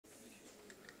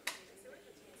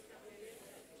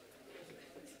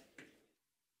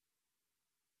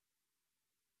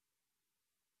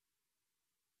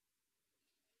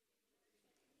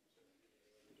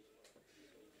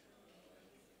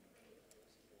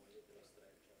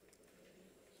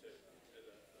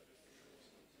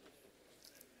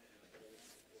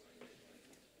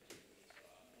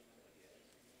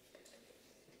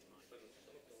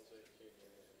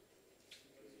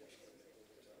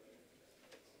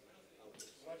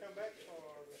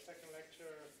for the second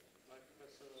lecture by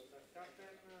Professor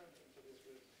KAPPEN. So this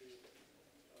will be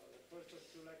the first of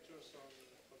two lectures on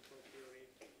control theory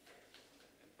and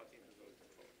partition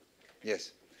control.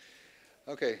 Yes.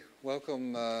 Okay.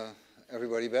 Welcome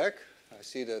everybody back. I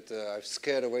see that I've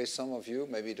scared away some of you.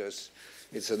 Maybe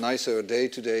it's a nicer day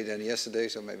today than yesterday,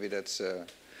 so maybe that's the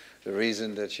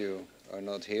reason that you are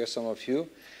not here, some of you.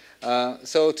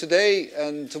 So today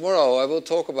and tomorrow I will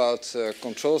talk about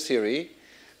control theory,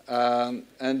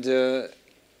 and this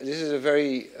is a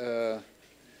very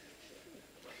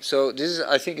so this is,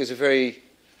 I think, is a very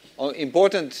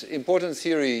important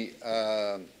theory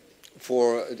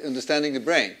for understanding the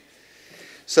brain.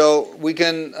 So we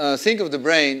can think of the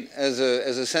brain as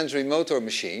a sensory motor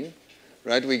machine,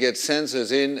 right? We get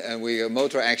sensors in and we get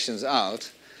motor actions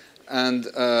out, and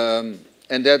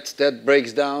that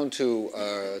breaks down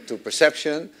to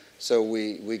perception. So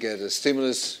we get a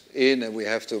stimulus in and we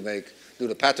have to do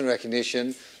the pattern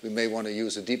recognition. We may want to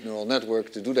use a deep neural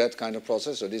network to do that kind of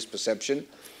process. So this perception,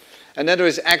 and then there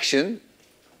is action,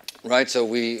 right? So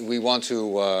we want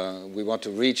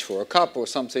to reach for a cup or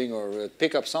something, or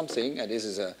pick up something, and this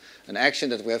is an action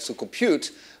that we have to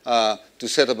compute to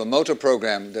set up a motor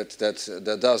program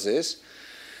that does this.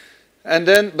 And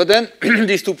then, but then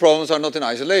these two problems are not in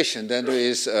isolation. Then there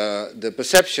is the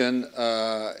perception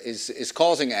is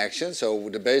causing action. So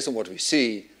based on what we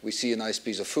see a nice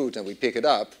piece of food and we pick it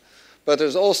up. But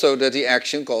there's also that the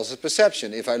action causes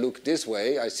perception. If I look this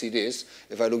way, I see this.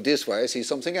 If I look this way, I see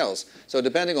something else. So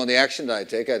depending on the action that I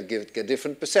take, I get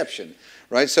different perception,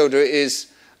 right? So there's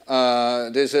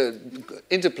an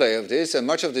interplay of this, and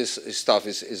much of this stuff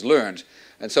is learned.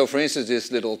 And so, for instance,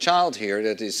 this little child here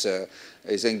that is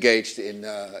engaged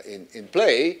in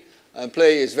play, and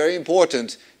play is very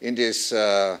important in this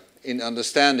in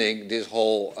understanding this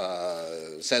whole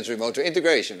sensory motor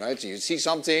integration, right? So you see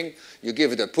something, you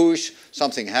give it a push,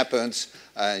 something happens,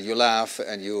 and you laugh,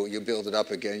 and you build it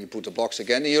up again, you put the blocks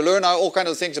again, and you learn all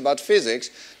kinds of things about physics.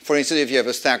 For instance, if you have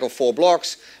a stack of 4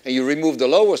 blocks and you remove the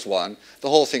lowest one, the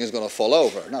whole thing is going to fall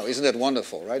over. Now, isn't that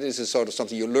wonderful, right? This is sort of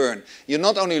something you learn. You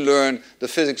not only learn the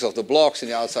physics of the blocks in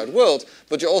the outside world,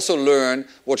 but you also learn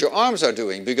what your arms are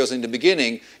doing, because in the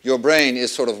beginning, your brain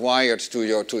is sort of wired to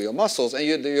your muscles, and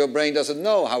your brain doesn't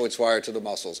know how it's wired to the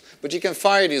muscles. But you can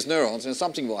fire these neurons, and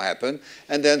something will happen,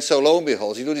 and then, so lo and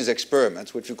behold, you do these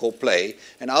experiments, which we call play,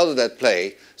 and out of that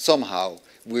play, somehow,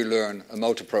 we learn a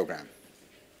motor program.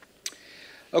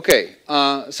 Okay,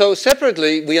 so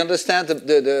separately, we understand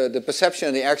the perception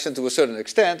and the action to a certain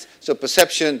extent. So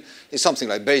perception is something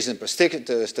like Bayesian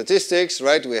statistics,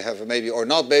 right? We have maybe, or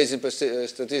not Bayesian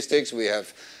statistics. We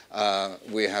have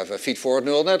a feed-forward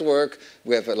neural network.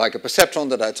 We have like a perceptron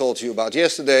that I told you about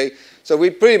yesterday. So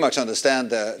we pretty much understand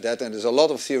that, and there's a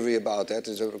lot of theory about that.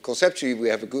 Conceptually, we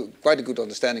have quite a good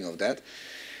understanding of that.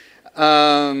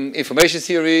 Information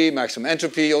theory, maximum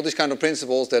entropy, all these kind of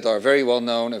principles that are very well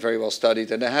known and very well studied,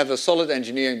 and they have a solid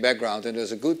engineering background, and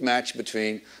there's a good match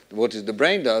between what the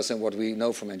brain does and what we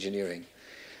know from engineering.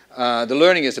 The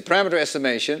learning is the parameter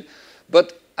estimation,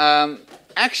 but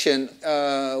action,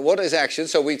 what is action?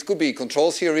 So it could be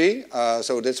control theory,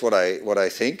 so that's what I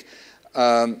think.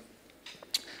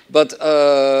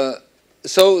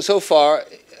 So far,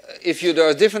 there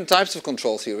are different types of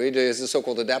control theory. There is the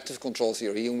so-called adaptive control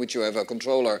theory, in which you have a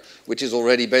controller which is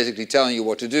already basically telling you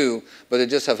what to do, but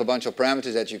it just have a bunch of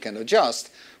parameters that you can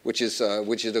adjust, which is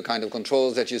the kind of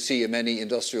controls that you see in many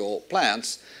industrial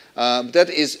plants. That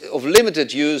is of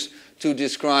limited use to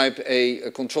describe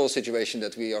a control situation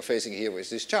that we are facing here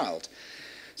with this child.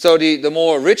 So the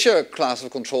more richer class of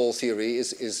control theory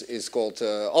is called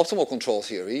optimal control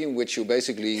theory, in which you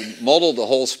basically model the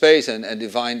whole space and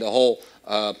define the whole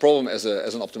problem as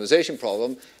an optimization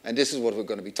problem. And this is what we're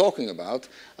going to be talking about.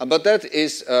 But that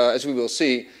is, as we will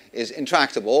see, is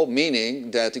intractable,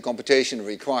 meaning that the computation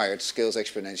required scales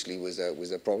exponentially with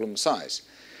the problem size.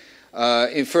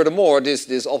 And furthermore, this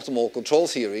optimal control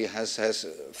theory has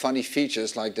funny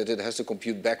features, like that it has to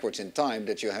compute backwards in time,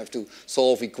 that you have to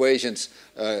solve equations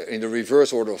in the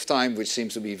reverse order of time, which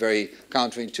seems to be very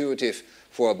counterintuitive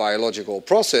for a biological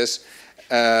process,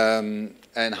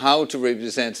 and how to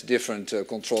represent different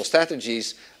control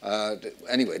strategies.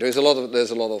 Anyway, there's a lot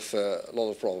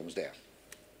of problems there.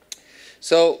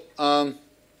 So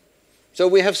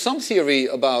we have some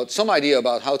idea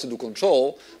about how to do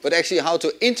control, but actually how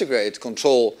to integrate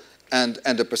control and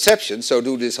the perception, so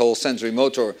do this whole sensory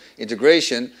motor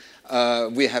integration,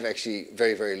 we have actually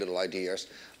very, very little ideas.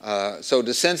 So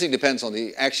the sensing depends on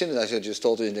the action, as I just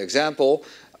told you in the example.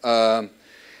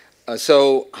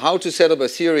 So how to set up a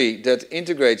theory that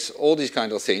integrates all these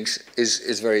kind of things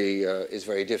is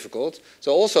very difficult.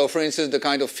 So also, for instance, the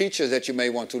kind of features that you may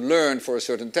want to learn for a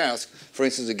certain task, for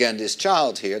instance, again, this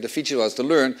child here, the feature was to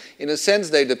learn, in a sense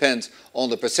they depend on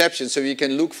the perception, so you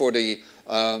can look for the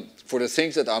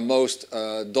things that are most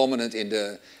dominant in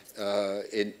the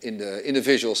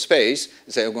visual space,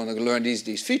 and say, I'm going to learn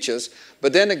these features.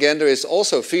 But then again, there is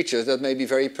also features that may be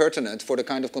very pertinent for the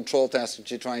kind of control task that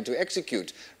you're trying to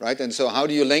execute, right? And so how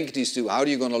do you link these two? How are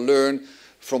you going to learn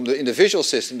from in the visual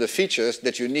system the features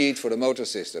that you need for the motor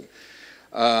system?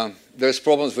 There's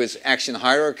problems with action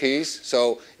hierarchies.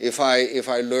 So if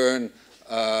I learn,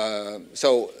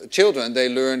 so children, they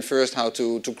learn first how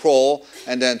to crawl,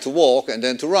 and then to walk, and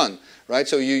then to run. Right?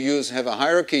 So you have a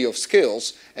hierarchy of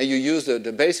skills, and you use the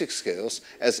basic skills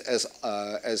as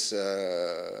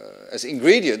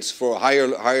ingredients for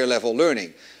higher level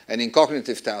learning. And in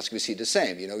cognitive tasks, we see the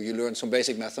same. You know, you learn some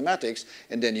basic mathematics,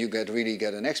 and then you really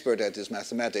get an expert at this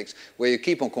mathematics, where you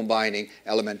keep on combining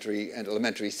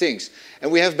elementary things.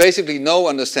 And we have basically no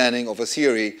understanding of a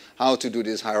theory how to do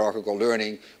this hierarchical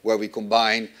learning, where we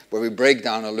break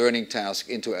down a learning task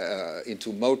into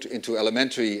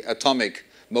elementary atomic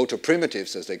motor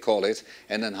primitives, as they call it,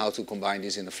 and then how to combine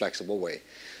these in a flexible way.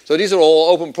 So these are all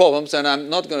open problems, and I'm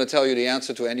not going to tell you the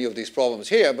answer to any of these problems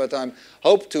here, but I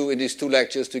hope to, in these 2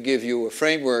 lectures, to give you a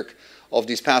framework of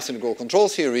this path integral control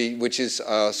theory, which is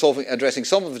addressing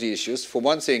some of the issues. For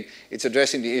one thing, it's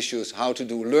addressing the issues how to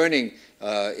do learning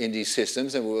in these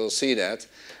systems, and we will see that.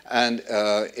 And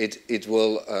it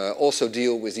will also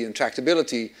deal with the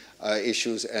intractability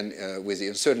issues and with the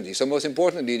uncertainty. So most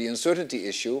importantly, the uncertainty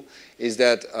issue is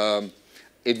that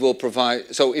it will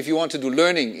provide, so if you want to do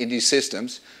learning in these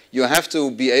systems, you have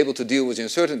to be able to deal with the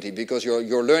uncertainty, because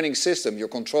your learning system, your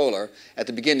controller, at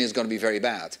the beginning is going to be very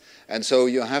bad. And so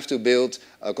you have to build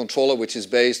a controller which is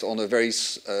based on a very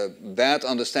bad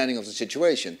understanding of the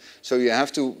situation. So you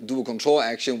have to do a control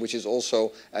action which is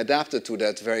also adapted to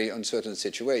that very uncertain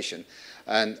situation.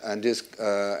 And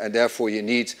therefore you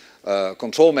need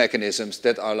control mechanisms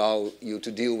that allow you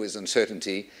to deal with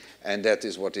uncertainty, and that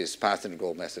is what this path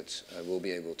integral methods will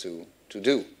be able to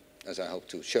do, as I hope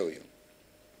to show you.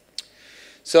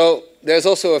 So there's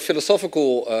also a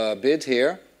philosophical bit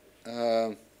here,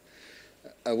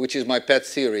 which is my pet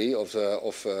theory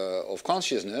of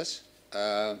consciousness.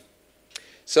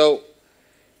 So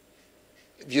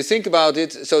if you think about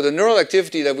it, so the neural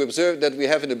activity that we observe, that we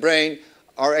have in the brain,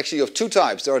 are actually of 2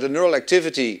 types. There are the neural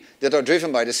activity that are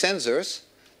driven by the sensors.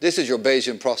 This is your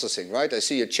Bayesian processing, right? I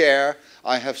see a chair.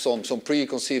 I have some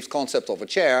preconceived concept of a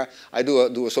chair. I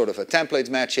do a sort of a template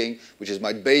matching, which is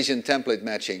my Bayesian template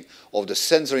matching of the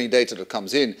sensory data that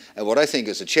comes in and what I think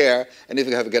is a chair. And if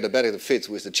I get a better fit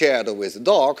with the chair than with the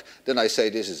dog, then I say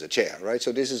this is a chair, right?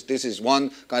 So this is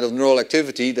one kind of neural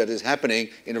activity that is happening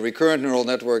in a recurrent neural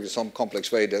network in some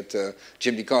complex way that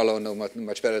Jim DiCarlo knows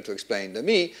much better to explain than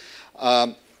me.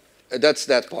 That's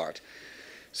that part.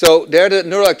 So there the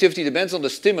neural activity depends on the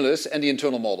stimulus and the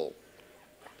internal model.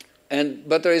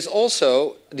 But there is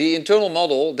also the internal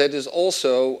model that is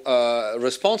also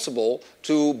responsible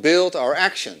to build our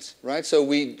actions, right? So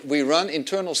we run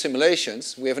internal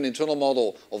simulations. We have an internal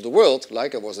model of the world,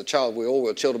 like I was a child. We all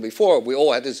were children before. We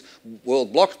all had this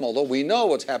world block model. We know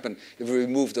what's happened if we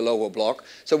remove the lower block.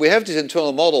 So we have this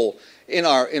internal model in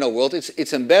our world.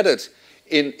 It's embedded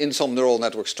in some neural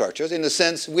network structures. In the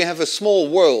sense, we have a small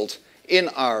world in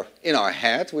our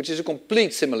head, which is a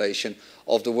complete simulation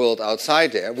of the world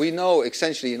outside there. We know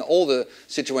essentially in all the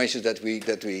situations that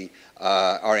we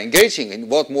are engaging in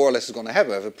what more or less is going to happen.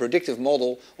 We have a predictive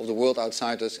model of the world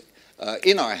outside us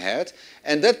in our head,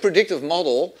 and that predictive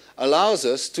model allows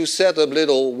us to set up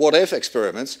little what-if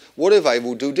experiments. What if I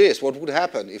would do this? What would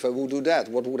happen? If I would do that,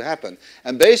 what would happen?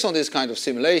 And based on this kind of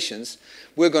simulations,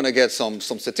 we're going to get some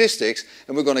statistics,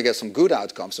 and we're going to get some good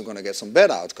outcomes, we're going to get some bad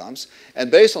outcomes,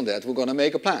 and based on that, we're going to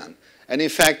make a plan. And in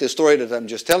fact, the story that I'm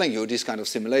just telling you, these kind of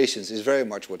simulations, is very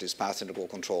much what this path integral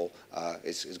control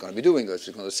is going to be doing, as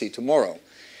we're going to see tomorrow.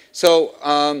 So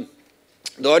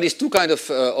there are these 2 kinds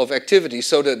of activities.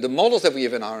 So the models that we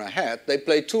have in our head, they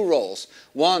play 2 roles.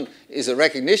 One is a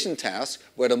recognition task,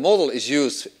 where the model is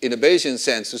used in a Bayesian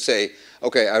sense to say,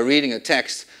 okay, I'm reading a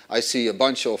text, I see a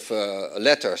bunch of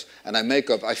letters, and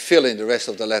I fill in the rest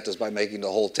of the letters by making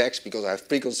the whole text, because I have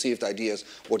preconceived ideas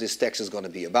what this text is going to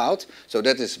be about. So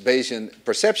that is Bayesian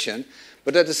perception.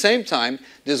 But at the same time,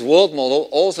 this world model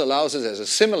also allows us as a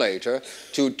simulator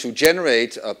to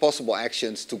generate possible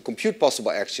actions, to compute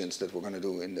possible actions that we're going to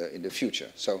do in the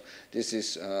future. So this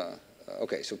is,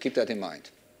 okay, so keep that in mind.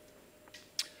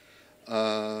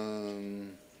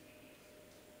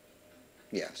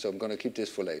 Yeah, so I'm going to keep this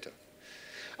for later.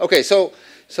 Okay, so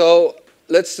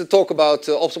let's talk about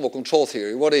optimal control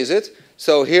theory. What is it?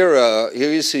 So here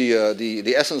you see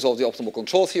the essence of the optimal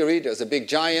control theory. There's a big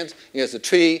giant. He has a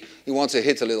tree. He wants to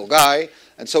hit a little guy.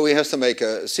 And so he has to make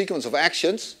a sequence of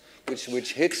actions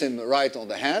which hits him right on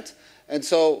the head. And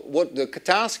so what the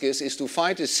task is to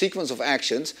find a sequence of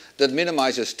actions that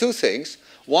minimizes two things.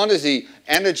 One is the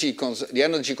energy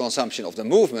consumption of the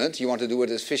movement. You want to do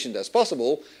it as efficient as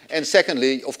possible. And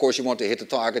secondly, of course, you want to hit the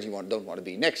target. You don't want to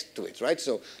be next to it, right?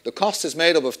 So the cost is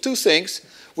made up of two things,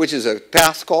 which is a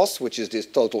path cost, which is this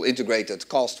total integrated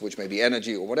cost, which may be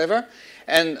energy or whatever,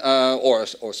 and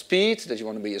or speed, that you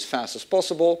want to be as fast as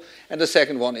possible. And the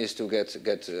second one is to get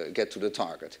to the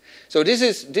target. So this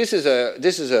is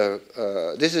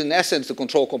in essence the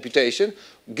control computation.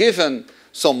 Given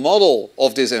some model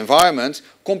of this environment,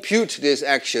 compute this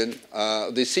action,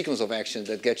 this sequence of actions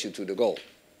that gets you to the goal.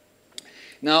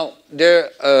 Now,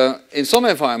 in some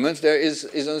environments, there is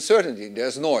uncertainty,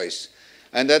 there's noise.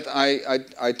 And that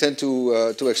I tend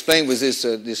to explain with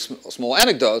this small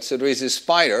anecdote. So there is this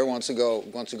spider wants to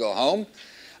go home.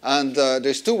 And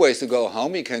there's two ways to go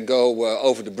home. He can go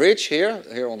over the bridge here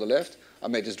on the left. I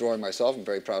made this drawing myself. I'm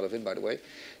very proud of it, by the way.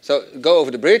 So go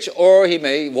over the bridge, or he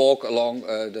may walk along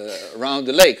around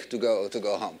the lake to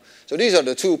go home. So these are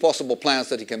the two possible plans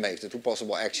that he can make, the two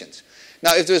possible actions.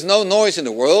 Now, if there's no noise in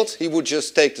the world, he would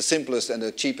just take the simplest and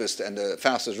the cheapest and the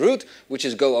fastest route, which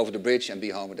is go over the bridge and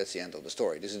be home, and that's the end of the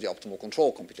story. This is the optimal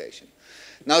control computation.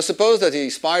 Now, suppose that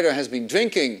the spider has been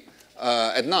drinking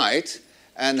at night,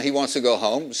 and he wants to go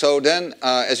home. So then,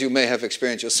 as you may have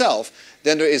experienced yourself,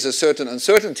 then there is a certain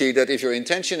uncertainty that if your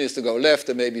intention is to go left,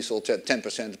 there may be sort of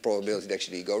 10% probability to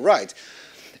actually go right.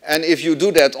 And if you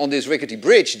do that on this rickety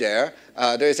bridge there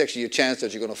is actually a chance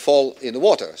that you're going to fall in the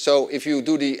water. So if you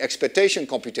do the expectation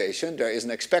computation, there is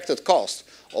an expected cost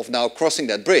of now crossing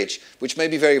that bridge, which may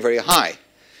be very, very high.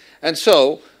 And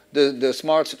so the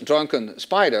smart, drunken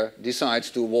spider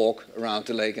decides to walk around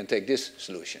the lake and take this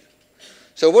solution.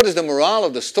 So what is the morale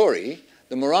of the story?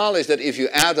 The morale is that if you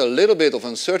add a little bit of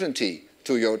uncertainty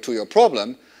to your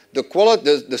problem,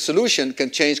 the solution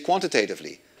can change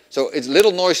quantitatively. So it's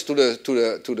little noise to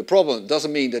the problem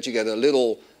doesn't mean that you get a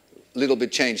little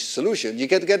bit changed solution. You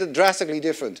get a drastically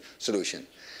different solution.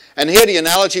 And here the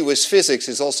analogy with physics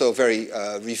is also very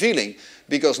revealing,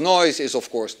 because noise is of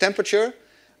course temperature,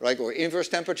 right, or inverse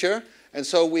temperature. And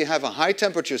so we have a high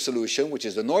temperature solution, which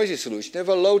is the noisy solution. We have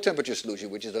a low temperature solution,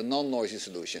 which is the non-noisy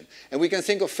solution. And we can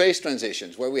think of phase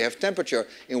transitions, where we have temperature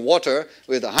in water.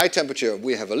 With a high temperature,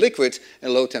 we have a liquid,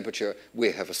 and low temperature,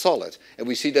 we have a solid. And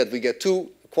we see that we get two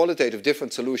qualitative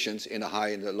different solutions in a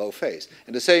high and a low phase.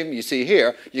 And the same you see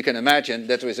here. You can imagine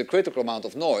that there is a critical amount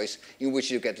of noise in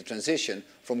which you get the transition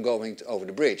from going over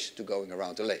the bridge to going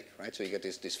around the lake, right? So you get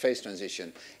this phase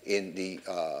transition in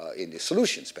the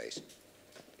solution space.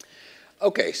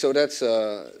 Okay, so that's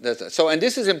so, and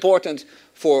this is important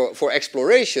for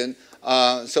exploration.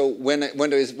 So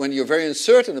when you're very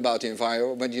uncertain about the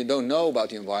environment, when you don't know about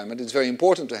the environment, it's very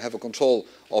important to have a control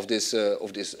of this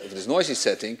noisy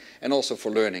setting, and also for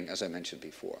learning, as I mentioned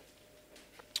before.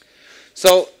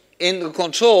 So in the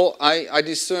control, I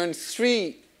discern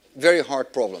three very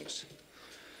hard problems.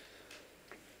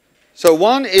 So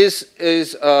one is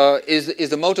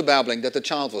the motor babbling that the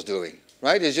child was doing.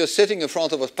 Right? It's just sitting in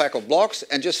front of a pack of blocks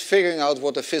and just figuring out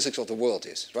what the physics of the world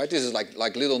is. Right? This is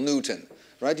like little Newton.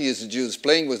 Right? He is just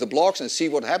playing with the blocks and see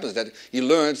what happens. That he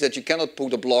learns that you cannot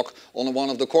put a block on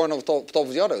one of the corners of the top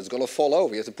of the other. It's going to fall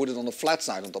over. You have to put it on the flat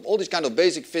side on top. All these kind of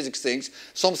basic physics things.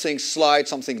 Some things slide,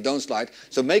 some things don't slide.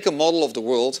 So make a model of the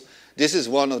world. This is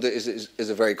one of the is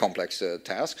a very complex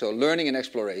task. So learning and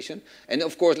exploration, and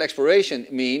of course exploration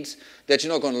means that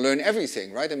you're not going to learn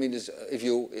everything, right? I mean,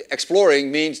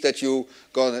 exploring means that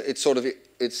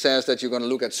it says that you're going to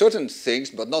look at certain things,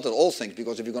 but not at all things,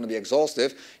 because if you're going to be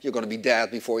exhaustive, you're going to be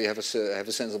dead before you have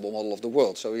a sensible model of the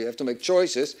world. So you have to make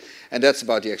choices, and that's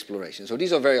about the exploration. So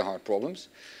these are very hard problems.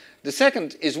 The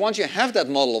second is once you have that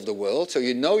model of the world, so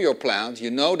you know your plans,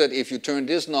 you know that if you turn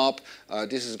this knob,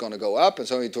 this is going to go up, and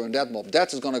so you turn that knob,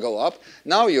 that is going to go up.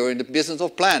 Now you're in the business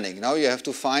of planning. Now you have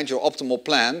to find your optimal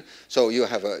plan. So you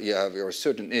have your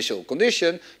certain initial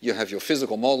condition, you have your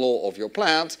physical model of your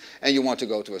plant, and you want to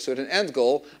go to a certain end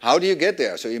goal. How do you get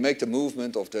there? So you make the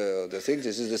movement of the things.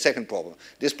 This is the second problem.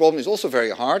 This problem is also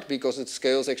very hard because it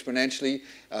scales exponentially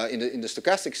in the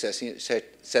stochastic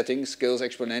setting, scales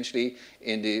exponentially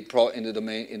in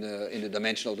the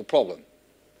dimension of the problem.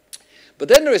 But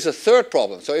then there is a third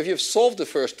problem. So if you've solved the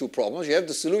first two problems, you have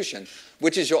the solution,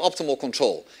 which is your optimal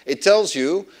control. It tells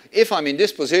you, if I'm in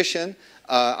this position,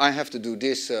 I have to do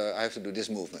this. I have to do this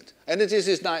movement, and it is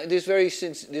this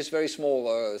very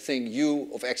small thing U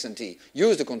of x and t.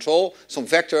 U is the control, some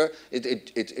vector.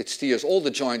 It steers all the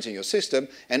joints in your system,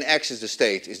 and x is the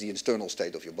state, is the external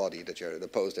state of your body, that you're the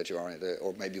pose that you are in,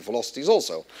 or maybe velocities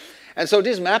also. And so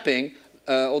this mapping,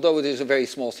 although it is a very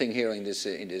small thing here in this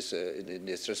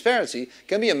transparency,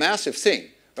 can be a massive thing.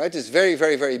 Right? It's very,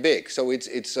 very, very big. So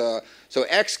so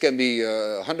x can be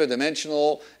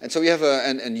 100-dimensional, and so you have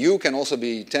and u can also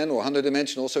be 10 or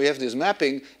 100-dimensional. So you have this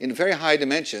mapping in very high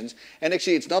dimensions. And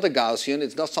actually, it's not a Gaussian.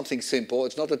 It's not something simple.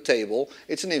 It's not a table.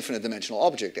 It's an infinite-dimensional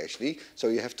object, actually. So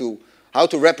you have to how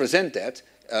to represent that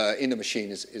in the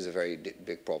machine is a very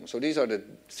big problem. So these are the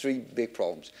three big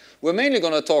problems. We're mainly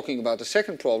going to talking about the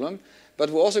second problem, but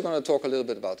we're also going to talk a little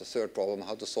bit about the third problem,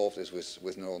 how to solve this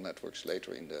with neural networks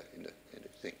later in the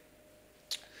thing.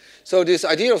 So this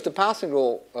idea of the path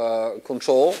integral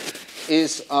control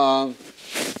is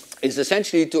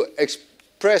essentially to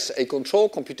express a control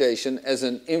computation as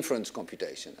an inference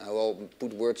computation. I will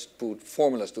put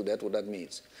formulas to that, what that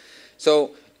means.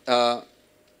 So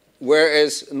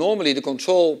whereas normally the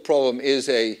control problem is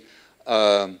as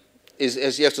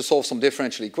you have to solve some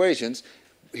differential equations,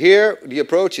 here the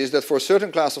approach is that for a certain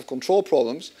class of control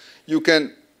problems, you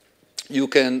can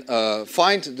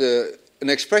find an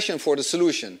expression for the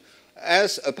solution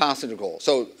as a path integral.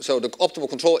 So the optimal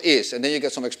control is, and then you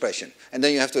get some expression, and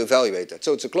then you have to evaluate that.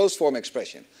 So it's a closed form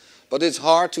expression. But it's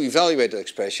hard to evaluate the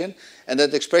expression, and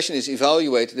that expression is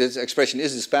evaluated, this expression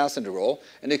is this path integral,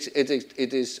 and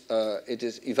it is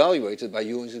evaluated by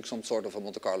using some sort of a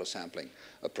Monte Carlo sampling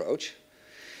approach.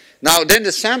 Now then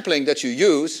the sampling that you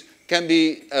use can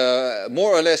be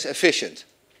more or less efficient.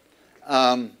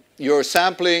 You're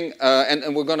sampling,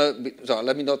 and we're going to, so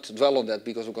let me not dwell on that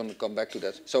because we're going to come back to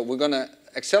that. So we're going to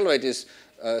accelerate this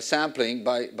sampling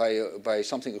by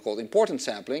something called importance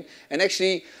sampling. And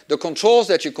actually, the controls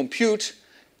that you compute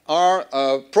are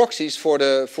proxies for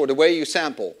the way you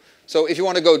sample. So if you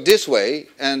want to go this way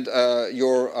and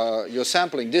you're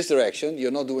sampling this direction,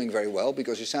 you're not doing very well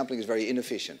because your sampling is very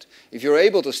inefficient. If you're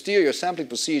able to steer your sampling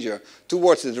procedure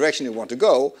towards the direction you want to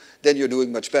go, then you're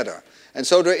doing much better. And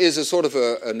so there is a sort of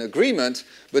an agreement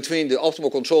between the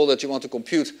optimal control that you want to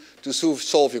compute to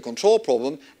solve your control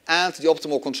problem and the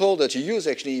optimal control that you use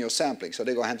actually in your sampling. So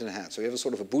they go hand in hand. So you have a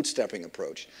sort of a bootstrapping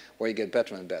approach where you get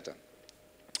better and better.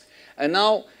 And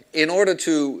now, in order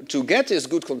to get this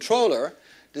good controller,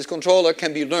 this controller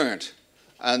can be learned.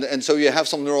 And so you have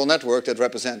some neural network that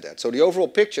represent that. So the overall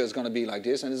picture is going to be like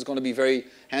this, and it's going to be very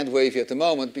hand-wavy at the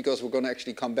moment because we're going to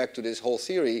actually come back to this whole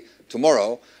theory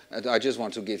tomorrow. And I just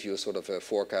want to give you a sort of a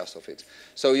forecast of it.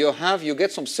 So you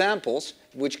get some samples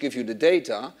which give you the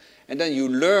data, and then you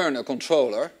learn a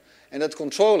controller, and that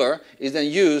controller is then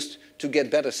used to get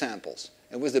better samples.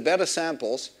 And with the better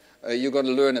samples, you're going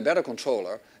to learn a better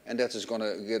controller, and that is going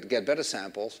to get better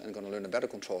samples and going to learn a better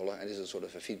controller, and this is sort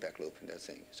of a feedback loop in that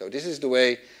thing. So this is the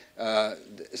way,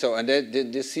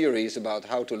 this theory is about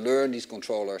how to learn these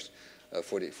controllers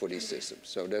for these systems.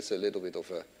 So that's a little bit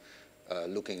of a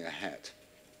looking ahead.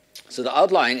 So the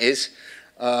outline is,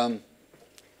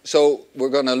 so we're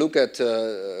going to look at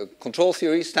control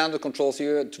theory, standard control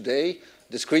theory today,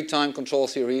 discrete time control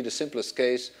theory, the simplest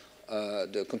case,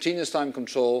 the continuous time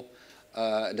control,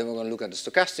 then we're going to look at the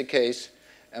stochastic case,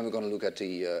 and we're going to look at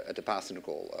the path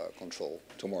integral control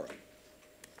tomorrow.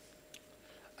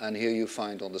 And here you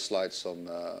find on the slides some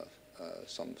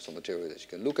material that you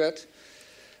can look at.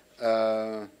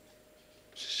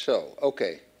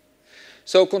 Okay.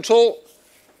 So control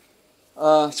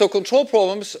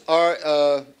problems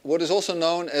are what is also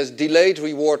known as delayed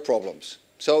reward problems.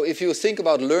 So if you think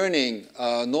about learning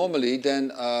normally,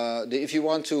 then if you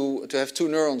want to have two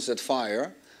neurons that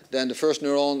fire, then the first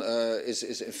neuron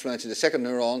is influencing the second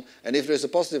neuron, and if there's a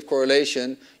positive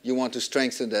correlation, you want to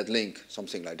strengthen that link,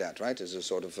 something like that, right? It's a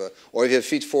sort of, or if you have a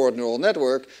feed-forward neural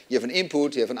network, you have an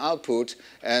input, you have an output,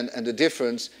 and the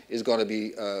difference is going to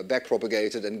be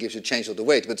back-propagated and gives you change of the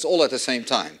weight, but it's all at the same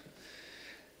time.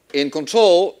 In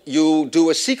control, you do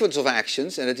a sequence of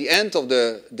actions, and at the end of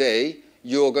the day,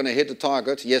 you're going to hit the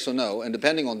target, yes or no, and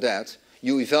depending on that,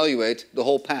 you evaluate the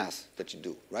whole path that you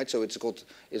do, right? So it's called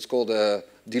a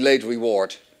delayed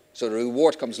reward. So the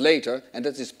reward comes later, and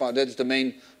that is the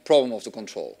main problem of the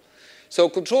control. So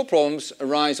control problems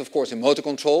arise, of course, in motor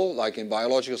control, like in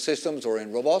biological systems or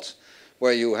in robots.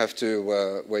 where you have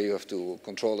to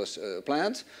control a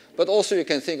plant. But also you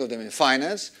can think of them in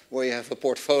finance, where you have a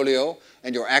portfolio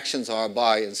and your actions are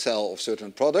buy and sell of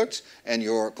certain products, and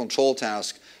your control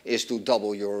task is to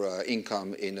double your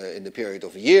income in the period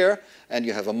of a year, and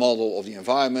you have a model of the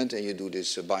environment, and you do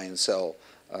this buy and sell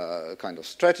kind of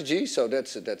strategy. So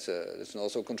that's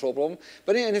also a control problem.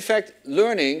 But in fact,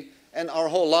 learning and our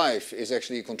whole life is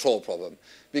actually a control problem.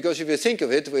 Because if you think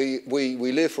of it,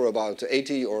 we live for about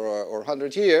 80 or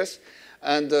 100 years,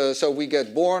 and so we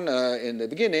get born in the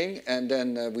beginning, and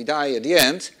then we die at the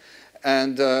end.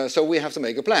 And so we have to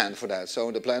make a plan for that.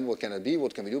 So the plan, what can it be?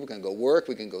 What can we do? We can go work,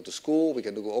 we can go to school, we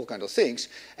can do all kinds of things.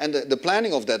 And the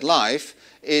planning of that life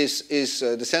is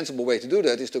the sensible way to do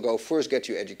that is to go first get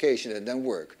your education and then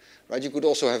work. Right? You could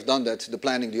also have done that, the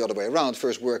planning the other way around,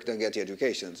 first work, then get the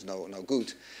education. It's no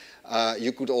good.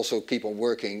 You could also keep on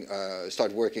working,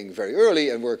 start working very early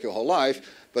and work your whole life,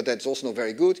 but that's also not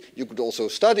very good. You could also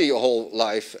study your whole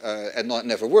life and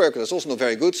never work. That's also not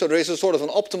very good. So there is a sort of an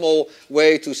optimal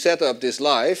way to set up this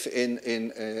life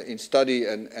in study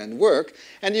and work.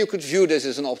 And you could view this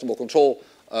as an optimal control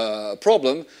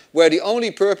problem, where the only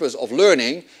purpose of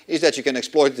learning is that you can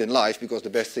exploit it in life, because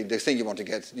the thing you want to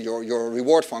get, your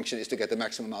reward function is to get the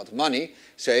maximum amount of money,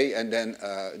 say, and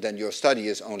then your study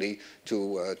is only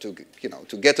to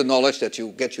get the knowledge that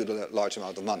gets you the large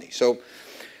amount of money. So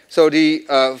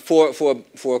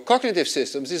for cognitive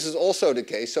systems, this is also the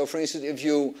case. So for instance,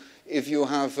 if you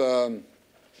have an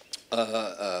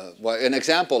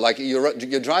example, like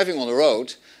you're driving on the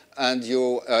road and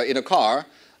you're in a car,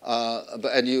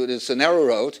 and it's a narrow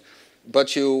road,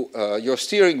 but your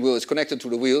steering wheel is connected to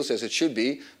the wheels as it should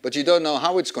be, but you don't know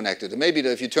how it's connected. Maybe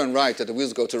that if you turn right, that the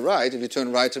wheels go to the right. If you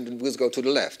turn right, the wheels go to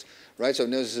the left. Right? So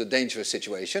this is a dangerous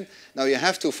situation. Now you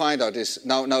have to find out this.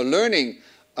 Now learning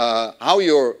how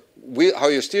your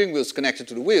steering wheel is connected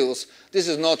to the wheels, this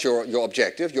is not your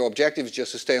objective. Your objective is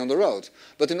just to stay on the road.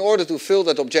 But in order to fill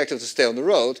that objective to stay on the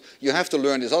road, you have to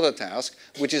learn this other task,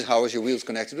 which is how is your wheels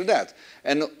connected to that.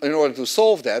 And in order to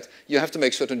solve that, you have to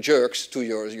make certain jerks to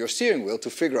your steering wheel to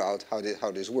figure out how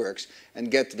this works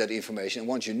and get that information. And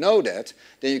once you know that,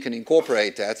 then you can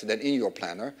incorporate that then in your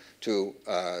planner to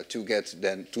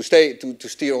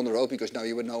steer on the road, because now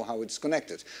you would know how it's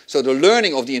connected. So the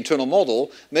learning of the internal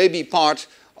model may be part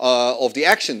of the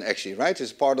action, actually, right?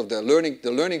 It's part of the learning.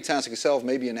 The learning task itself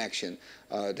may be an action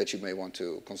that you may want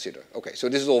to consider. Okay, so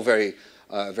this is all very,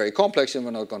 very complex, and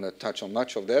we're not going to touch on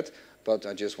much of that, but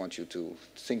I just want you to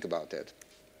think about that.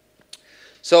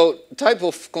 So, type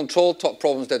of control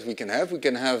problems that we can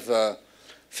have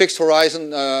fixed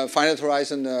horizon, finite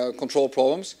horizon control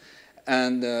problems,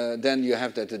 and then you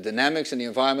have that the dynamics and the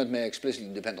environment may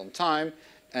explicitly depend on time.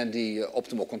 And the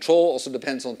optimal control also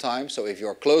depends on time. So if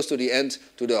you're close to the end,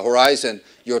 to the horizon,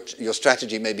 your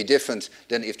strategy may be different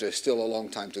than if there's still a long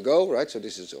time to go, right? So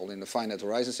this is all in the finite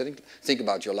horizon setting. Think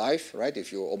about your life, right?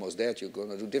 If you're almost dead, you're going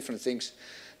to do different things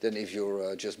than if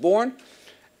you're just born.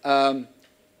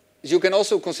 You can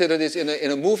also consider this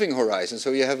in a moving horizon.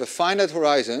 So you have a finite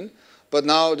horizon, but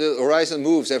now the horizon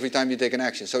moves every time you take an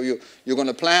action. So you're going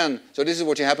to plan. So this is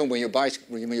what happens when you're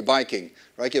biking,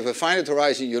 right? You have a finite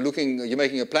horizon. You're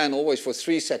making a plan always for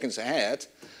 3 seconds ahead,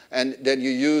 and then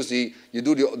you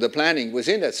do the planning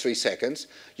within that 3 seconds.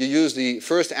 You use the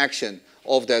first action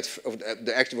of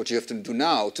the action what you have to do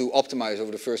now to optimize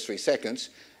over the first 3 seconds,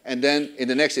 and then in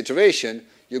the next iteration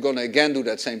you're going to again do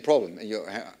that same problem, and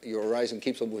your horizon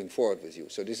keeps on moving forward with you.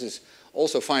 So this is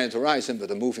also finite horizon, but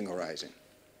a moving horizon.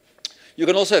 You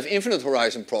can also have infinite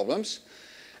horizon problems,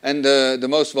 and the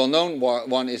most well-known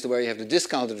one is where you have the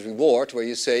discounted reward, where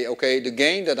you say, okay, the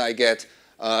gain that I get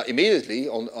immediately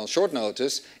on short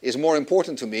notice is more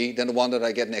important to me than the one that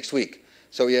I get next week.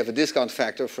 So you have a discount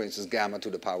factor, for instance, gamma to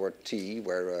the power t,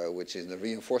 which is the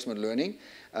reinforcement learning.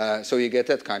 So you get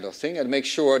that kind of thing, and make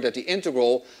sure that the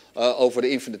integral over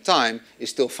the infinite time is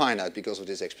still finite because of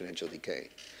this exponential decay.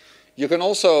 You can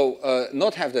also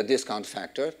not have that discount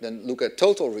factor, then look at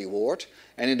total reward,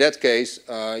 and in that case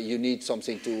you need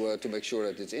something to make sure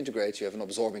that it integrates. You have an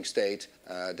absorbing state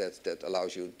that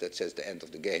allows you, that says the end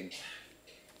of the game.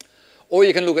 Or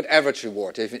you can look at average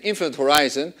reward. You have an infinite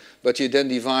horizon, but you then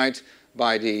divide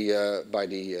by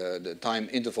the time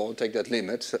interval and take that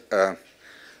limit.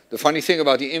 The funny thing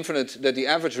about the infinite, that the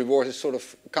average reward is sort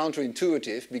of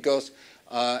counterintuitive, because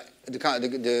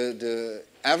the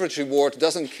average reward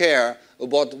doesn't care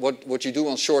about what you do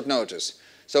on short notice.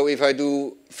 So if I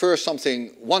do first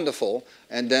something wonderful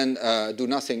and then do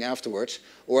nothing afterwards,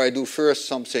 or I do first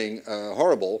something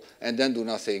horrible and then do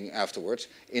nothing afterwards,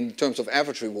 in terms of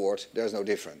average reward, there's no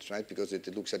difference, right? Because it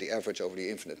looks at the average over the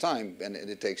infinite time, and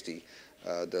it takes the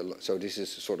So this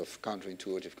is sort of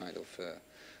counterintuitive kind of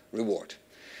reward.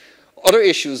 Other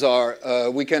issues are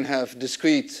we can have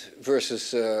discrete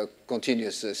versus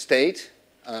continuous state.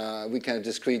 We can have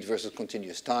discrete versus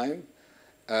continuous time.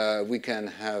 We can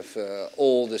have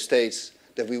all the states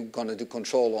that we're going to do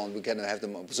control on, we can have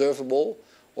them observable,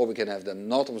 or we can have them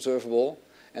not observable,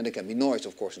 and there can be noise,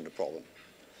 of course, in the problem.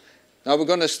 Now we're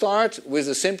going to start with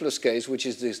the simplest case, which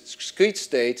is the discrete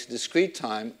state, discrete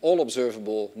time, all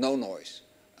observable, no noise.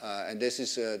 And this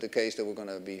is the case that we're going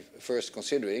to be first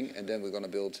considering, and then we're going to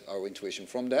build our intuition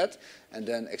from that, and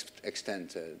then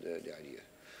extend the idea.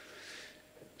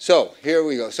 So here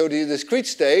we go. So the discrete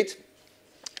state,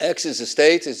 X is a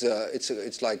state.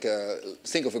 It's like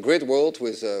think of a grid world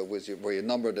with where you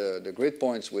number the grid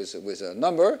points with a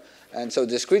number, and so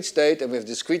discrete state, and we have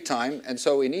discrete time, and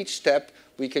so in each step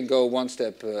we can go one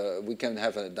step. We can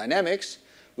have a dynamics.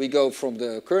 We go from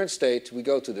the current state, we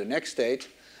go to the next state,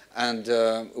 and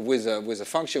with a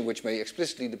function which may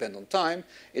explicitly depend on time.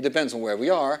 It depends on where we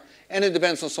are, and it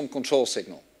depends on some control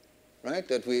signal, right?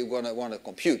 That we want to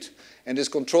compute. And this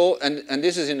control, and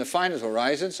this is in a finite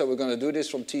horizon, so we're going to do this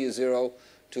from t is 0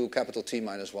 to capital T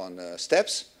minus 1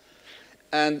 steps.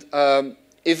 And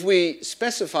if we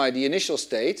specify the initial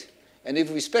state, and if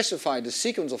we specify the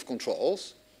sequence of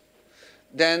controls,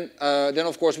 then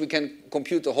of course we can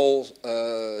compute the whole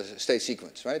state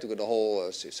sequence, right? The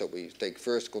whole, so we take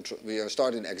first control, we are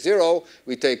starting x0,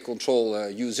 we take control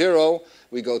u0,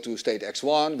 we go to state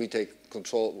x1, we take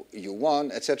control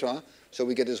u1, etc. So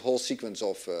we get this whole sequence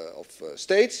of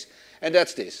states, and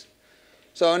that's this.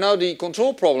 So now the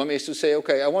control problem is to say,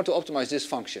 okay, I want to optimize this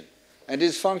function. And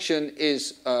this function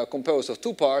is composed of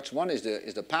two parts. One is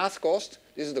the path cost.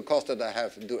 This is the cost that I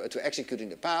have to executing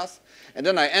the path. And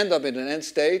then I end up in an end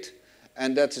state,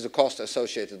 and that is a cost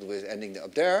associated with ending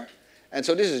up there. And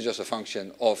so this is just a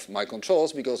function of my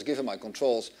controls, because given my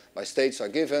controls, my states are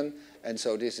given, and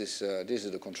so this is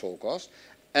the control cost.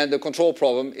 And the control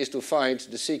problem is to find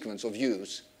the sequence of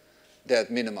u's that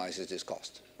minimizes this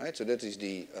cost, right? So that is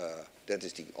the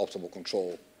optimal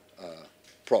control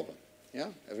problem. Yeah,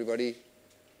 everybody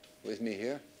with me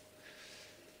here?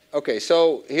 Okay,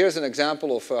 so here's an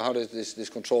example of how this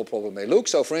control problem may look.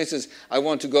 So for instance, I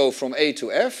want to go from A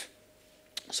to F,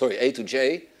 sorry, A to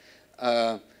J,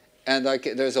 and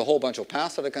there's a whole bunch of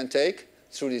paths that I can take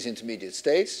through these intermediate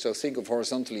states. So think of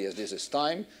horizontally as this is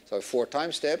time, so I have 4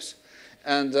 time steps.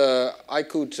 And I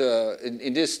could,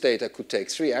 in this state, I could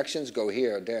take 3 actions, go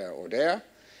here, there, or there.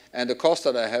 And the cost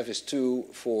that I have is 2,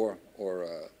 4, or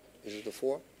is it a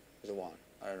 4? Is it 1?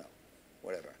 I don't know,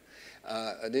 whatever.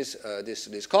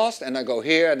 This cost, and I go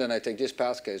here, and then I take this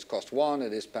path, case cost 1,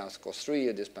 and this path cost 3,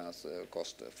 and this path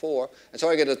cost 4. And so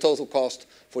I get a total cost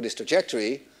for this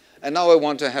trajectory. And now I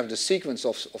want to have the sequence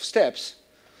of steps.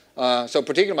 So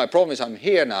particularly my problem is I'm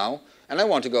here now, and I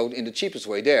want to go in the cheapest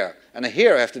way there. And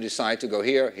here I have to decide to go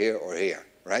here, here, or here,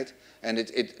 right? And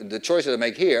the choice that I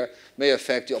make here may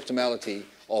affect the optimality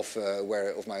of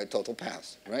my total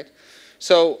path, right?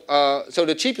 So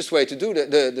the cheapest way to do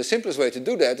that, the simplest way to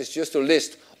do that is just to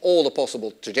list all the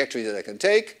possible trajectories that I can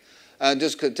take, and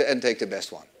take the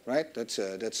best one, right?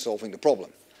 That's solving the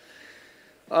problem.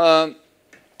 That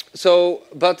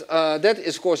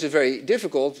is, of course, is very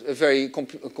difficult, very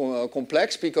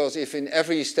complex, because if in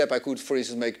every step I could, for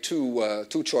instance, make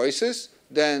two choices,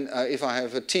 then if I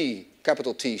have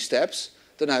capital T steps,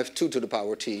 then I have 2 to the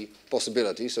power T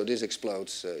possibilities. So this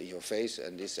explodes in your face,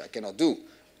 and this I cannot do,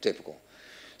 typical.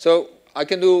 So I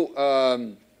can do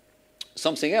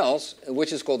something else,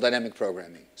 which is called dynamic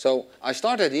programming. So I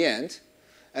start at the end,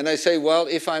 and I say, well,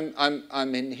 if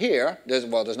I'm in here, there's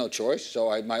no choice. So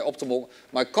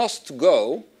my cost to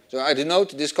go. So I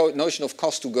denote this notion of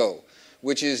cost to go,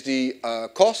 which is the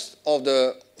cost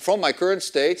from my current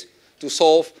state to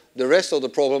solve the rest of the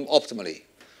problem optimally,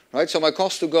 right? So my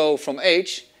cost to go from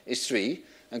H is 3,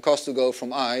 and cost to go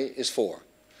from I is 4.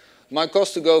 My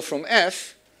cost to go from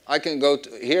F, I can go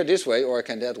here this way, or I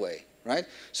can that way, right?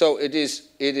 So it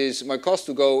is my cost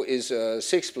to go is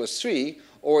 6 plus 3.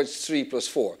 Or it's 3 plus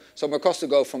 4. So my cost to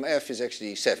go from F is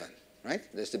actually 7, right?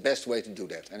 That's the best way to do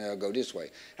that, and I'll go this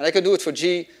way. And I can do it for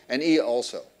G and E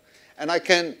also. And I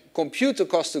can compute the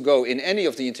cost to go in any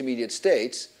of the intermediate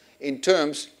states in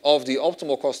terms of the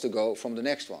optimal cost to go from the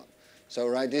next one. So,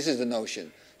 right, this is the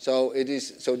notion. So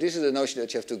this is the notion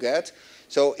that you have to get.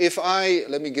 So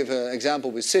let me give an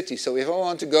example with cities. So if I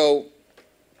want to go,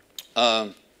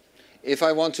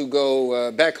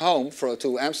 back home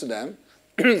to Amsterdam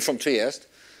from Trieste,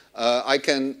 I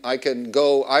can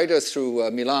go either through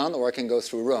Milan or I can go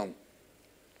through Rome.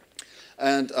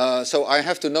 And so I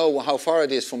have to know how far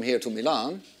it is from here to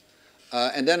Milan.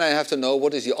 and then I have to know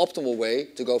what is the optimal way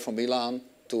to go from Milan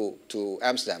to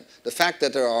Amsterdam. The fact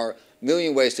that there are a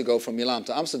million ways to go from Milan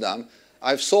to Amsterdam,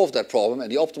 I've solved that problem,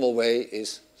 and the optimal way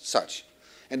is such.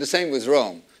 And the same with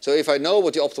Rome. So if I know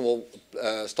what the optimal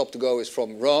stop to go is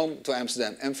from Rome to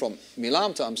Amsterdam and from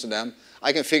Milan to Amsterdam,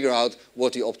 I can figure out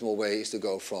what the optimal way is to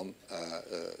go from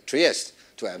Trieste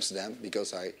to Amsterdam,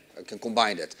 because I can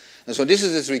combine that. And so this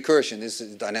is this recursion, this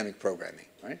is dynamic programming,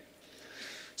 right?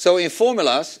 So in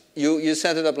formulas, you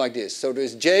set it up like this. So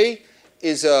there's J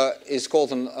is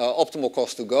called an optimal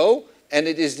cost to go, and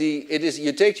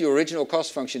you take the original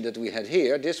cost function that we had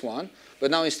here, this one, but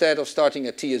now instead of starting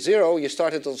at t at 0, you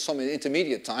start it at some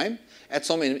intermediate time, at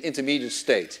some intermediate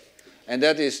state. And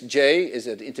that is J is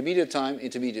at intermediate time,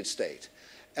 intermediate state.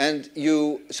 And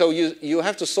you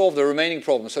have to solve the remaining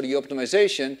problem. So the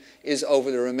optimization is over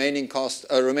the remaining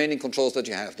controls that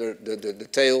you have, the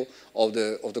tail of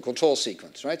the control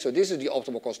sequence, right? So this is the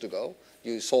optimal cost to go.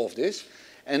 You solve this.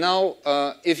 And now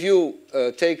if you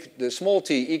take the small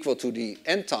t equal to the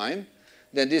end time,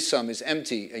 then this sum is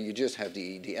empty and you just have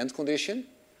the end condition.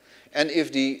 And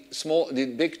if the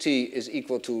big T is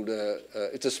equal to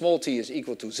if the small t is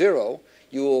equal to 0,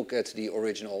 you will get the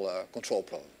original control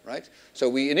problem, right? So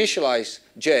we initialize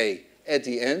J at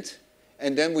the end,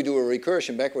 and then we do a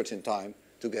recursion backwards in time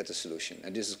to get the solution.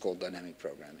 And this is called dynamic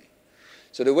programming.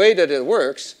 So the way that it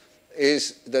works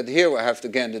is that here I have,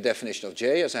 again, the definition of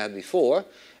J, as I had before.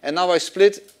 And now I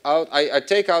split out, I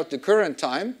take out the current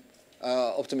time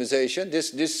optimization.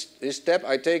 This step,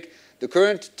 I take the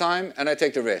current time and I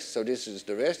take the rest. So this is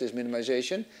the rest, this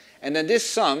minimization. And then this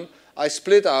sum, I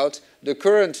split out the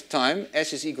current time,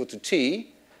 S is equal to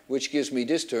T, which gives me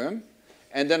this term.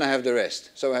 And then I have the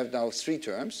rest. So I have now 3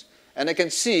 terms. And I can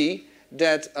see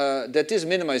that, that this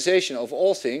minimization of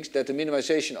all things, that the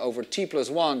minimization over T plus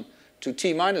 1 to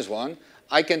T minus 1,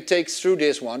 I can take through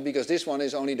this one, because this one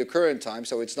is only the current time,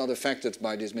 so it's not affected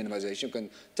by this minimization. You can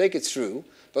take it through.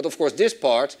 But of course, this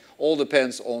part all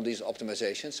depends on these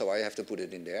optimizations, so I have to put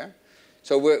it in there.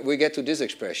 So we get to this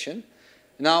expression.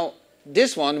 Now,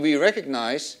 this one we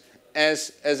recognize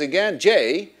as again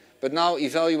J, but now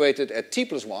evaluated at T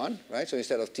plus 1, right? So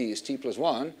instead of T is T plus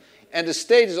 1. And the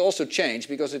state is also changed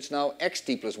because it's now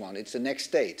xt plus 1. It's the next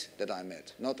state that I'm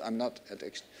at. I'm not at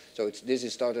x. So this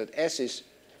is started at S is,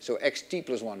 so xt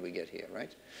plus 1 we get here,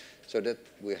 right? So that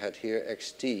we had here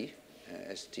xt,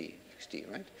 st,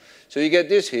 right? So you get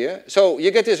this here. So you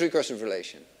get this recursive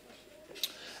relation.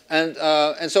 And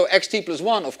so xt plus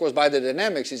 1, of course, by the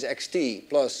dynamics is xt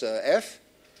plus f.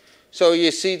 So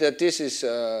you see that this is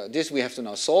this we have to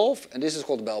now solve, and this is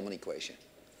called the Bellman equation.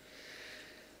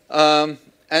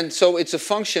 And so it's a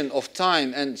function of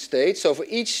time and state. So for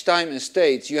each time and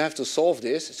state, you have to solve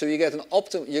this. So you get an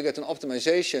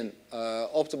optimization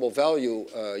optimal value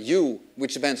u,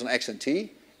 which depends on x and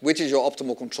t, which is your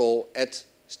optimal control at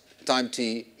time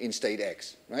t in state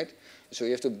x, right? So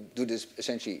you have to do this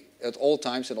essentially at all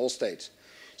times and all states.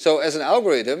 So as an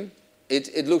algorithm,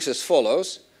 it looks as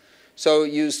follows. So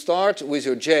you start with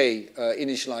your j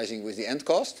initializing with the end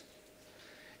cost.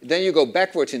 Then you go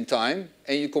backwards in time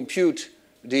and you compute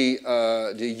the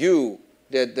u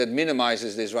that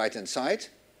minimizes this right-hand side.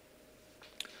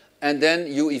 And then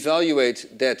you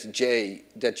evaluate that j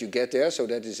that you get there. So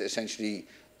that is essentially,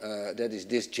 that is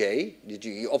this j. You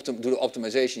do the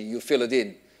optimization, you fill it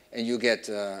in, and you get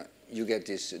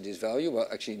this value. Well,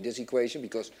 actually this equation,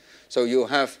 because so you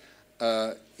have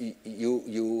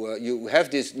you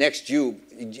have this next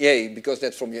j because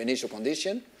that's from your initial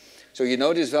condition. So you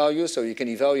know this value, so you can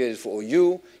evaluate it for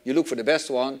u. You look for the best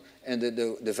one, and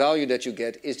the value that you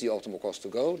get is the optimal cost to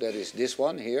go. That is this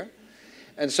one here.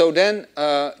 And so then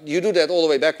you do that all the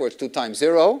way backwards to time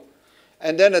 0.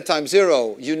 And then at time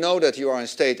 0, you know that you are in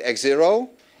state x0.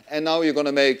 And now you're going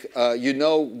to make, you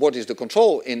know what is the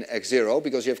control in x0,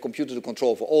 because you have computed the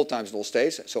control for all times and all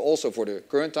states, so also for the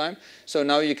current time. So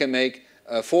now you can make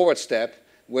a forward step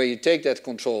where you take that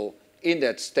control in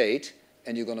that state,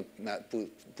 and you're going to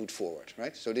put forward,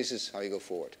 right? So this is how you go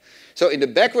forward. So in the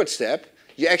backward step,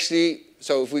 you actually,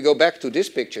 so if we go back to this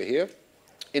picture here,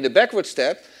 in the backward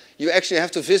step, you actually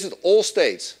have to visit all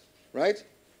states, right?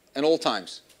 And all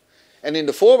times. And in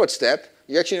the forward step,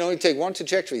 you actually only take one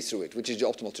trajectory through it, which is the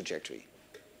optimal trajectory.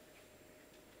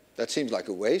 That seems like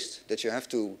a waste, that you have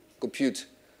to compute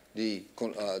the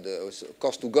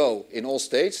cost to go in all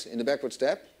states in the backward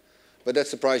step. But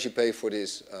that's the price you pay for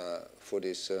this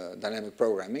dynamic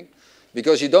programming,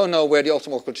 because you don't know where the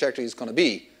optimal trajectory is going to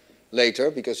be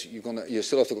later, because you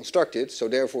still have to construct it. So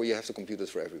therefore, you have to compute it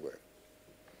for everywhere.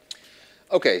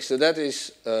 Okay, so that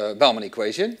is Bellman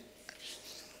equation.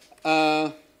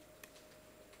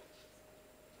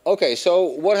 Okay, so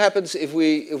what happens if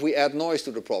we add noise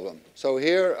to the problem? So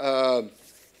here,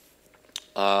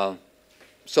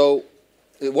 so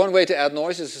one way to add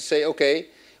noise is to say, okay,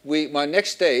 my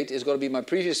next state is going to be my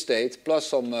previous state plus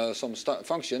some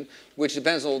function, which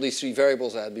depends on all these three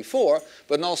variables I had before,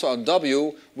 but also on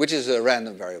W, which is a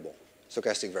random variable,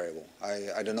 stochastic variable.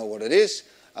 I don't know what it is.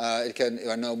 I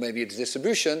know maybe it's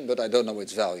distribution, but I don't know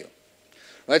its value.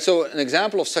 Right. So an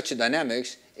example of such a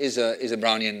dynamics is a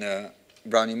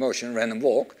Brownian motion, random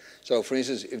walk. So for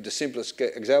instance, if the simplest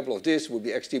example of this would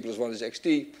be xt plus 1 is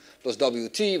xt plus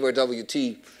wt, where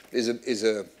wt is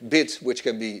a bit which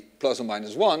can be plus or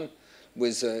minus 1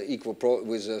 with equal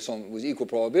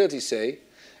probability, say,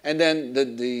 and then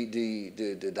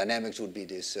the dynamics would be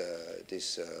this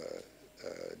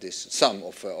sum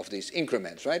of these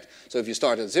increments, right? So if you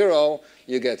start at 0,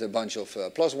 you get a bunch of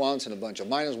plus 1s and a bunch of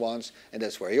minus 1s, and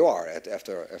that's where you are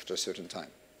after a certain time.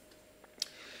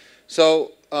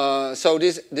 So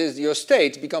your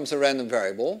state becomes a random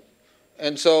variable,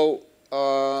 and so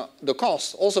the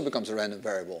cost also becomes a random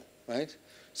variable, right?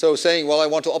 So saying, well, I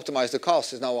want to optimize the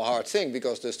cost is now a hard thing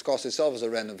because the cost itself is a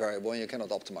random variable and you cannot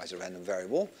optimize a random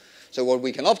variable. So what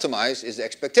we can optimize is the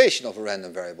expectation of a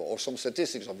random variable or some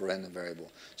statistics of a random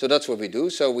variable. So that's what we do.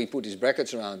 So we put these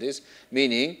brackets around this,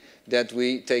 meaning that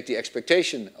we take the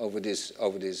expectation over this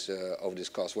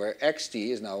cost, where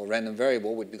xt is now a random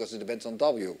variable because it depends on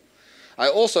w. I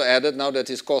also added now that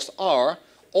this cost r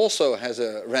also has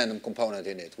a random component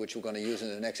in it, which we're going to use in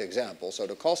the next example. So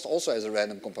the cost also has a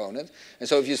random component, and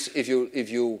so if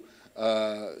you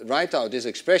write out this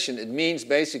expression, it means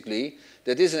basically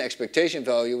that this is an expectation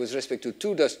value with respect to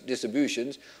two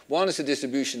distributions. One is the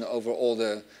distribution over all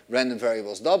the random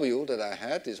variables w that I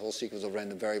had, this whole sequence of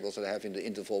random variables that I have in the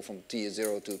interval from t is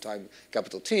 0 to time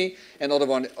capital T, and other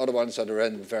ones are the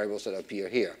random variables that appear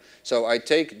here. So I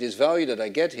take this value that I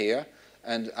get here,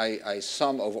 and I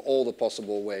sum over all the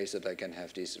possible ways that I can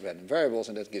have these random variables,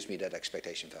 and that gives me that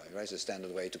expectation value, right? It's a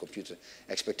standard way to compute the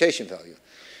expectation value.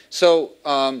 So,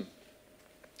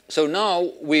 so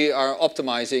now we are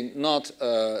optimizing not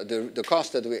the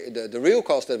cost that the real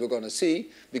cost that we're going to see,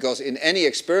 because in any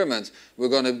experiment we're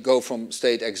going to go from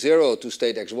state x0 to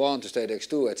state x1 to state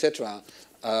x2, etc.,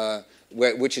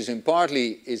 which is in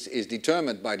partly is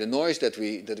determined by the noise that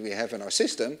we have in our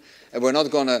system, and we're not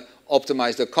going to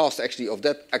optimize the cost actually of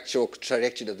that actual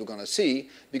trajectory that we're going to see,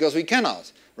 because we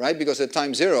cannot, right? Because at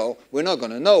time 0 we're not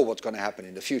going to know what's going to happen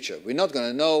in the future. We're not going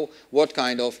to know what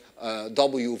kind of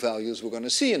W values we're going to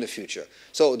see in the future.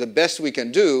 So the best we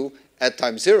can do at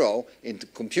time 0 is to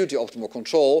compute the optimal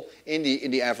control in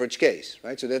the average case,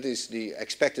 right? So that is the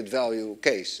expected value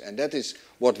case, and that is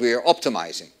what we're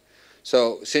optimizing.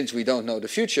 So since we don't know the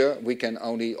future, we can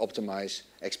only optimize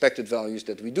expected values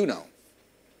that we do know,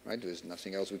 right? There's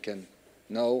nothing else we can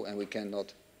know, and we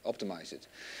cannot optimize it.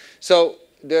 So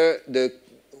the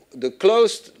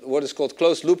closed, what is called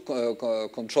closed loop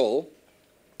control,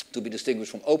 to be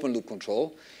distinguished from open loop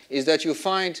control, is that you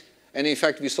find, and in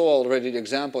fact we saw already the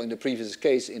example in the previous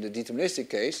case, in the deterministic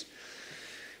case,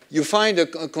 you find a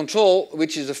control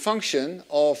which is a function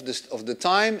of the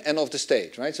time and of the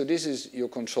state, right? So this is your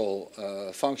control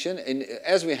function,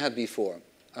 as we had before.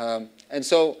 And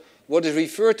so what is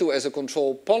referred to as a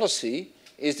control policy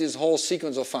is this whole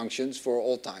sequence of functions for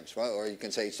all times, right? Or you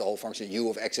can say it's the whole function u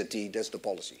of x at t, that's the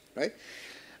policy, right?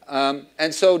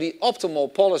 And so the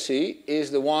optimal policy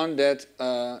is the one that,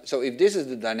 so if this is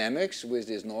the dynamics with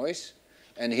this noise,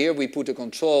 and here we put a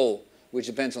control which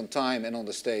depends on time and on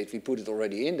the state, we put it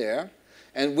already in there.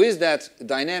 And with that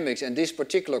dynamics and this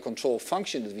particular control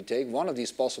function that we take, one of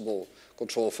these possible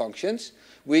control functions,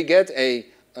 we get a,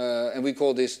 and we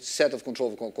call this set of control,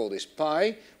 we call this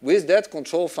pi. With that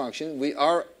control function,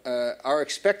 our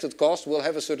expected cost will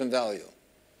have a certain value,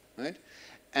 right?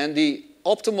 And the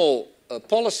optimal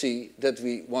policy that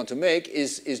we want to make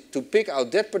is to pick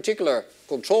out that particular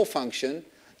control function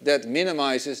that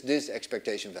minimizes this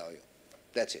expectation value.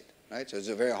 That's it. Right? So it's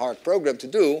a very hard program to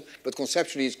do, but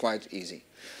conceptually it's quite easy.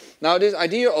 Now this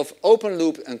idea of open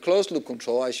loop and closed loop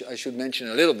control, I should mention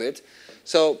a little bit.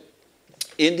 So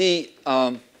in the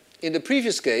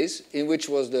previous case, in which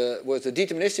was the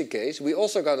deterministic case, we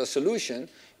also got a solution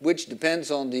which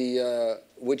depends on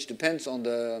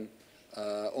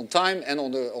on time and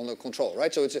on the control,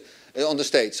 right? So it's on the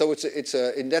state. So it's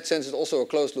in that sense it's also a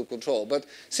closed loop control. But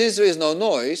since there is no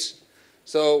noise,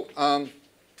 so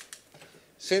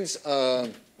so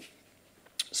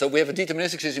we have a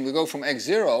deterministic system, we go from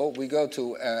x0, we go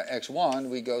to x1,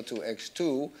 we go to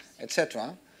x2,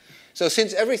 etc. So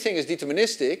since everything is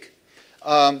deterministic,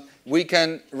 we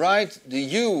can write the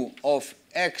u of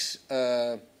x,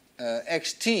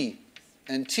 xt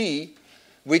and t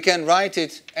we can write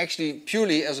it actually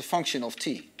purely as a function of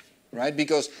t, right?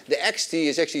 Because the xt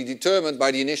is actually determined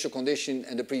by the initial condition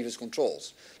and the previous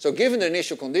controls. So given the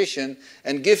initial condition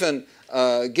and given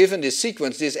this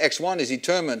sequence, this x1 is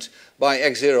determined by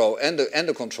x0 and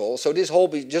the control. So this whole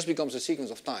just becomes a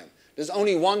sequence of time. There's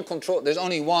only one control. There's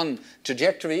only one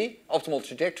trajectory, optimal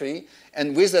trajectory,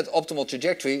 and with that optimal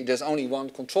trajectory, there's only one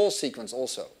control sequence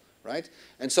also, right?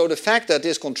 And so the fact that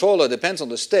this controller depends on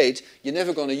the state, you're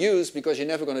never going to use because you're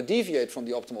never going to deviate from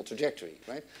the optimal trajectory,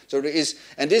 right? So there is,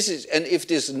 and if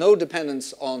there's no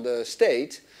dependence on the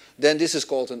state, then this is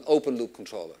called an open loop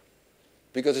controller.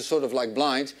 Because it's sort of like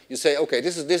blind. You say, okay,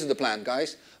 this is the plan,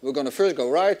 guys. We're going to first go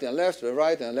right, then left, then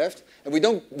right, then left. And we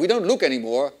don't look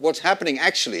anymore what's happening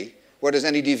actually, where there's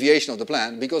any deviation of the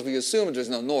plan, because we assume there's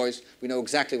no noise. We know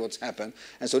exactly what's happened.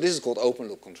 And so this is called open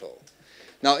loop control.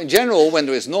 Now, in general, when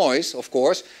there is noise, of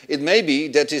course, it may be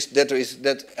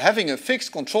that having a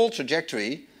fixed control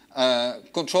trajectory,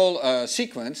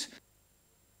 sequence,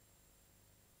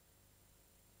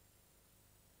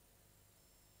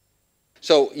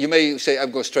 so you may say, I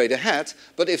go straight ahead,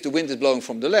 but if the wind is blowing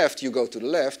from the left, you go to the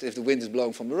left. If the wind is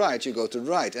blowing from the right, you go to the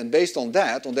right. And based on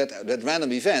that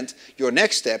random event, your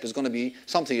next step is going to be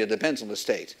something that depends on the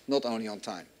state, not only on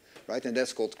time, right? And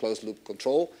that's called closed loop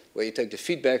control, where you take the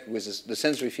feedback with the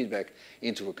sensory feedback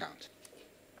into account.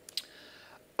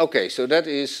 Okay, so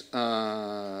that's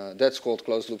called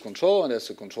closed loop control, and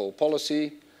that's a control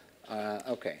policy.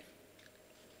 Okay.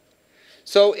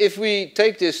 So if we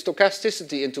take this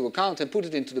stochasticity into account and put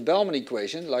it into the Bellman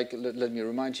equation, like let me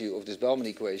remind you of this Bellman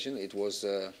equation. It was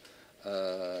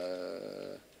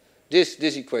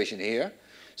this equation here.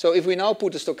 So if we now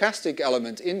put the stochastic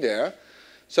element in there,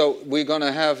 so we're going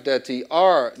to have that the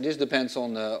R, this depends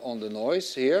on the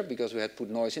noise here, because we had put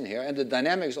noise in here, and the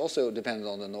dynamics also depend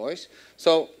on the noise.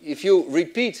 So if you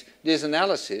repeat this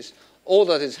analysis, all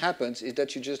that happens is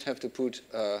that you just have to put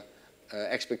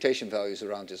expectation values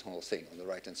around this whole thing on the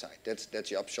right-hand side. That's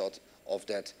the upshot of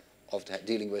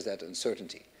dealing with that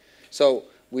uncertainty. So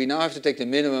we now have to take the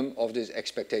minimum of this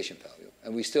expectation value,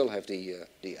 and we still have the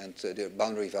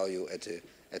boundary value at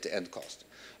the end cost.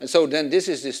 And so then this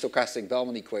is the stochastic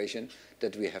Bellman equation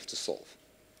that we have to solve.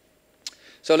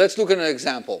 So let's look at an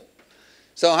example.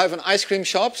 So I have an ice cream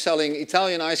shop selling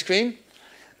Italian ice cream.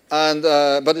 And,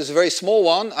 but it's a very small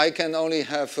one. I can only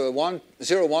have 0, 1,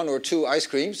 or 2 ice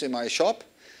creams in my shop.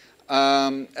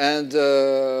 And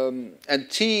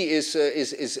T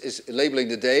is labeling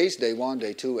the days, day 1,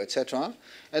 day 2, etc.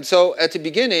 And so at the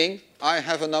beginning, I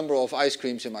have a number of ice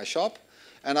creams in my shop.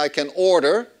 And I can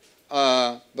order,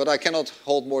 but I cannot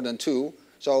hold more than 2.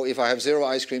 So if I have 0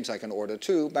 ice creams, I can order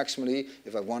 2 maximally.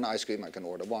 If I have 1 ice cream, I can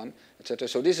order 1, etc.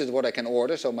 So this is what I can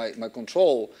order. So my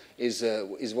control is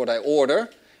what I order.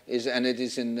 And it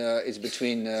is it's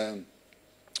between,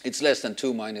 it's less than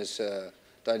 2 minus the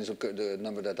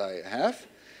number that I have.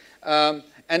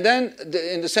 And then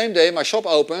in the same day, my shop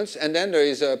opens, and then there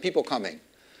is people coming.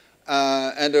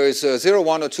 And there is 0,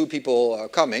 1, or 2 people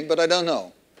coming, but I don't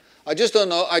know. I just don't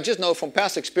know. I just know from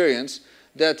past experience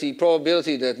that the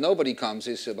probability that nobody comes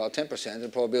is about 10%. The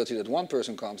probability that 1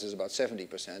 person comes is about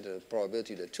 70%. The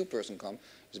probability that 2 persons come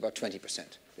is about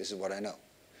 20%. This is what I know.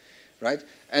 Right?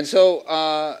 And so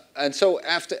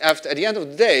after at the end of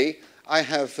the day, I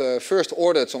have first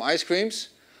ordered some ice creams.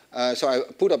 So I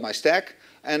put up my stack,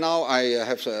 and now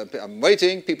I'm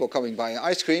waiting, people coming buying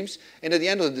ice creams. And at the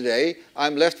end of the day,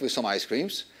 I'm left with some ice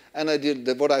creams. And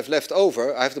what I've left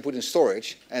over, I have to put in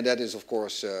storage, and that is, of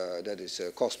course,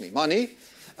 cost me money.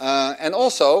 And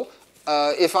also,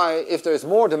 if there's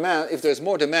more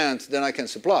demand than I can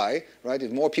supply, right?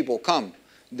 If more people come,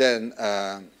 then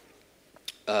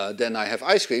I have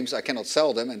ice creams, I cannot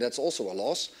sell them, and that's also a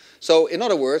loss. So in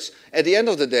other words, at the end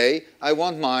of the day, I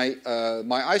want my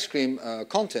ice cream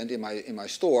content in my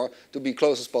store to be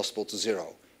close as possible to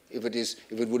 0. If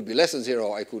it would be less than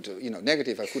 0, I could,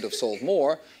 negative, I could have sold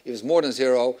more. If it's more than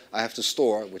 0, I have to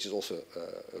store, which is also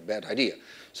a bad idea.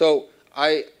 So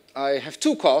I have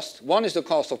 2 costs. One is the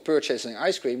cost of purchasing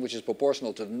ice cream, which is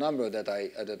proportional to the number that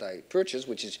I purchase,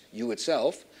 which is U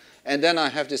itself. And then I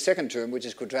have the second term, which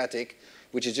is quadratic,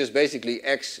 which is just basically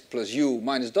x plus u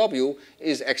minus w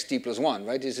is xt plus 1,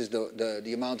 right? This is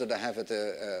the amount that I have at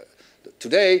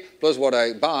today plus what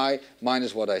I buy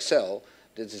minus what I sell.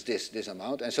 This is this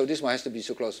amount. And so this one has to be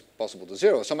so close as possible to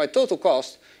 0. So my total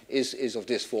cost is of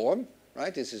this form,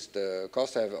 right? This is the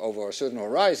cost I have over a certain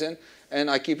horizon, and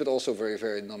I keep it also very,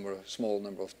 very small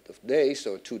number of days,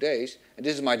 so 2 days, and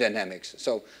this is my dynamics.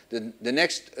 So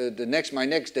my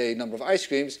next day number of ice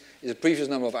creams is the previous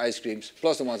number of ice creams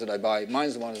plus the ones that I buy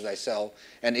minus the ones that I sell,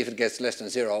 and if it gets less than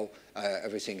 0,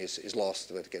 everything is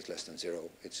lost. But it gets less than 0,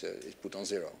 it's put on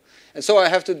 0. And so I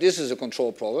have to. This is a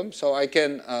control problem, so I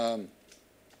can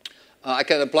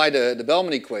apply the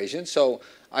Bellman equation. So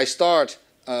I start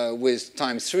with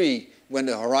time 3 when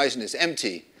the horizon is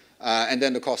empty, and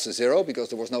then the cost is 0 because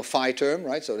there was no phi term,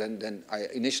 right? So then I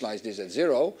initialize this at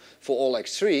 0 for all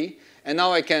x3, and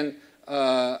now I can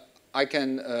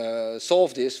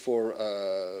solve this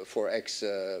for x.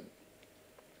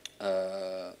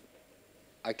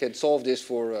 I can solve this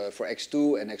for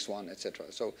x2 and x1,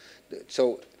 etc. So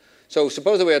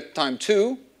suppose that we're at time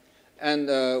 2, and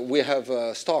we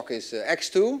have stock is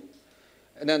x2.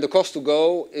 And then the cost to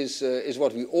go is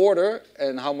what we order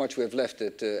and how much we have left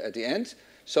at the end.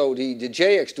 So the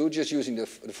jx2, just using the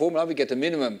formula, we get the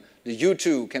minimum. The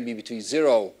u2 can be between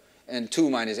 0 and 2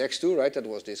 minus x2, right? That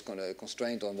was this kind of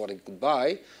constraint on what it could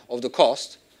buy of the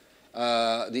cost,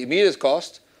 the immediate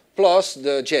cost, plus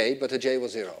the j, but the j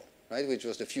was 0, right? Which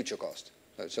was the future cost.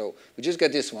 So we just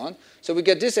get this one. So we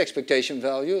get this expectation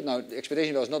value. Now, the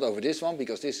expectation value is not over this one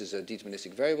because this is a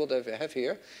deterministic variable that we have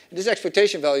here. And this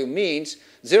expectation value means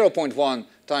 0.1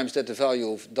 times that the value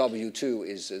of W2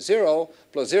 is 0,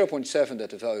 plus 0.7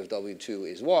 that the value of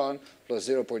W2 is 1, plus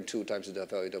 0.2 times that the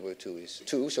value of W2 is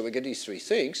 2. So we get these 3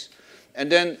 things.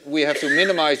 And then we have to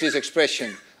minimize this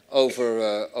expression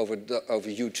over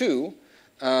U2.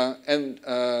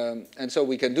 And so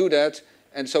we can do that.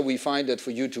 And so we find that for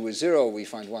U2 is 0, we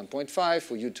find 1.5.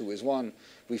 For U2 is 1,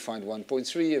 we find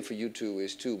 1.3. And for U2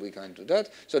 is 2, we can do that.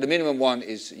 So the minimum one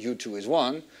is U2 is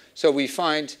 1. So we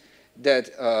find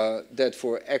that that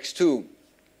for x2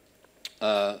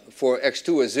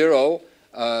 is 0,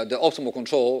 the optimal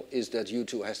control is that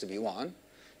U2 has to be 1.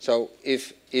 So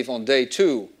if on day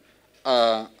 2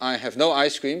 I have no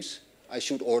ice creams, I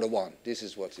should order 1. This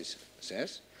is what this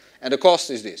says. And the cost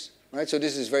is this. Right, so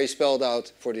this is very spelled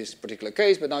out for this particular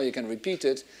case, but now you can repeat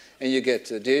it, and you get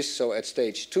this. So at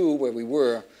stage 2, where we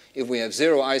were, if we have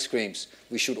 0 ice creams,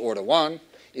 we should order 1.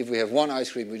 If we have 1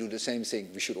 ice cream, we do the same thing.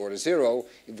 We should order 0.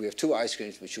 If we have 2 ice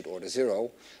creams, we should order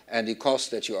 0. And the cost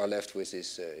that you are left with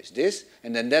is this.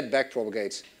 And then that back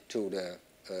propagates to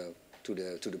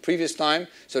the previous time.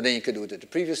 So then you can do it at the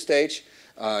previous stage.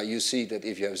 You see that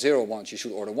if you have 0 once, you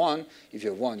should order 1. If you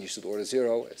have 1, you should order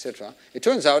 0, etc. It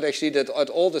turns out actually that at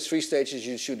all the 3 stages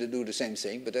you should do the same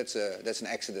thing, but that's an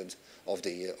accident of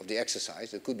the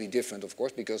exercise. It could be different, of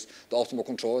course, because the optimal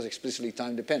control is explicitly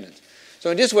time dependent. So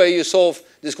in this way you solve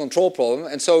this control problem,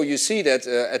 and so you see that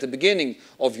at the beginning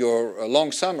of your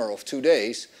long summer of 2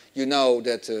 days, you know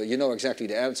that you know exactly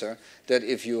the answer. That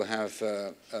if you have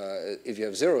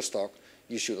 0 stock,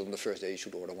 you should on the first day you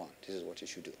should order 1. This is what you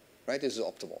should do. Right? This is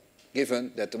optimal,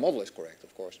 given that the model is correct,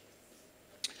 of course.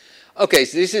 Okay,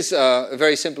 so this is a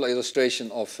very simple illustration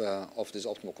of this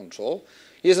optimal control.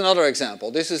 Here's another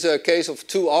example. This is a case of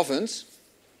 2 ovens,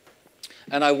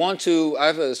 and I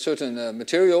have a certain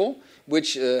material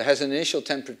which has an initial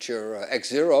temperature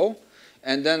x0,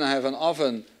 and then I have an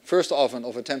oven, first oven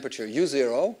of a temperature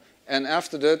u0, and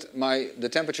after that the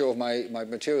temperature of my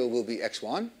material will be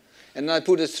x1, and then I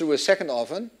put it through a second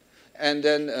oven, and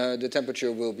then the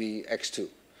temperature will be x2.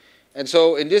 And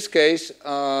so in this case,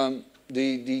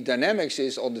 the dynamics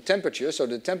is on the temperature. So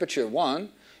the temperature 1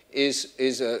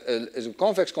 is a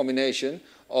convex combination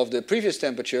of the previous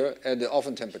temperature and the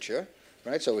oven temperature.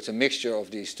 Right? So it's a mixture of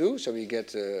these 2. So we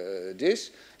get this.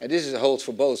 And this holds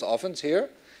for both ovens here.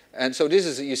 And so this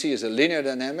is, you see, is a linear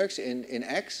dynamics in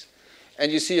x.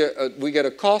 And you see we get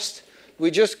a cost. We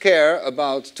just care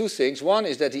about 2 things. One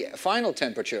is that the final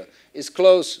temperature is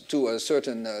close to a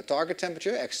certain target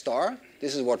temperature, x star.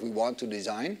 This is what we want to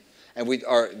design. And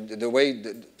the way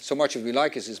so much as we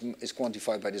like is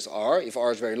quantified by this r. If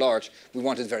r is very large, we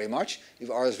want it very much.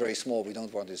 If r is very small, we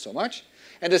don't want it so much.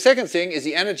 And the second thing is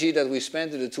the energy that we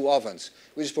spend in the 2 ovens,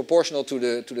 which is proportional to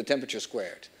the temperature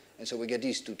squared. And so we get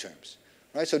these 2 terms.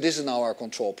 Right? So this is now our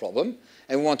control problem.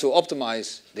 And we want to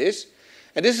optimize this.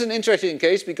 And this is an interesting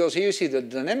case because here you see the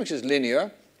dynamics is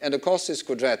linear and the cost is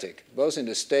quadratic, both in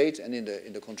the state and in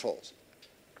the controls.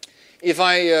 If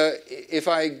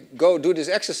I go do this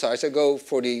exercise, I go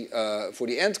for the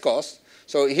end cost.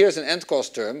 So here's an end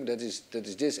cost term, that is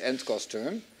this end cost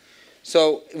term.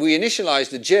 So we initialize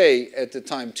the j at the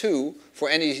time 2 for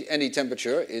any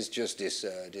temperature is just this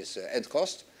end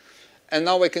cost. And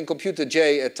now I can compute the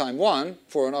j at time 1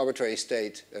 for an arbitrary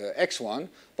state x1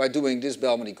 by doing this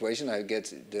Bellman equation. I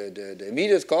get the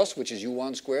immediate cost, which is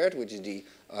u1 squared, which is the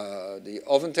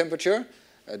oven temperature.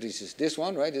 This is this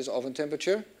one, right? This oven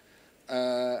temperature.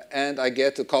 And I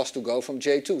get the cost to go from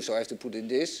j2. So I have to put in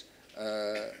this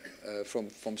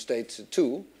from state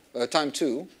 2, time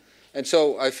 2. And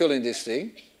so I fill in this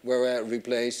thing where I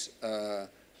replace, where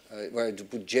I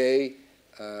put j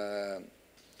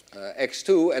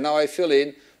x2, and now I fill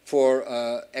in for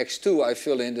x2, I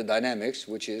fill in the dynamics,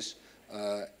 which is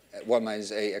 1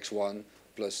 minus a x1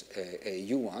 plus a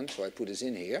u1, so I put this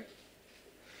in here.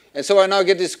 And so I now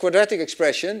get this quadratic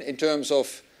expression in terms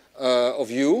of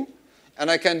u,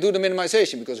 and I can do the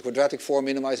minimization, because quadratic form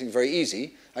minimizing is very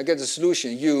easy. I get the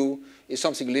solution u is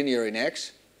something linear in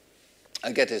x.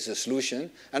 I get this as a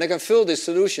solution, and I can fill this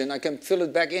solution, I can fill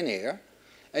it back in here,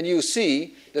 and you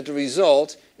see that the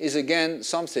result is again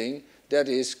something that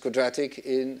is quadratic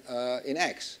in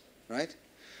x, right?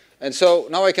 And so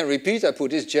now I can repeat. I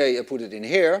put this j, I put it in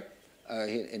here,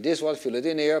 in this one, fill it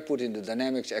in here, put in the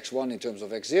dynamics x1 in terms of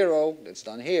x0, that's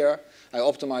done here. I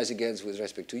optimize again with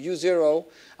respect to u0.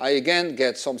 I again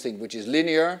get something which is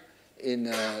linear in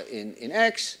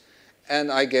x,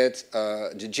 and I get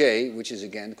the j, which is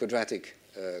again quadratic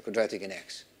in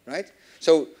x, right?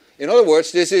 So in other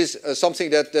words, this is something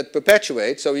that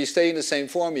perpetuates. So you stay in the same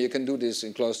form, you can do this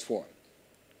in closed form.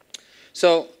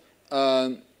 So,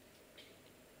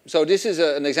 so this is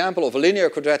an example of a linear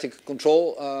quadratic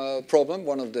control problem,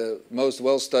 one of the most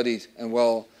well-studied and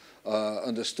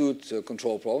well-understood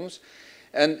control problems.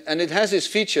 And it has this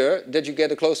feature that you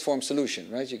get a closed form solution,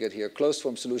 right? You get here a closed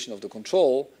form solution of the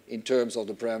control in terms of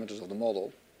the parameters of the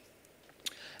model.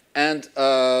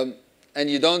 And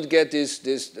you don't get this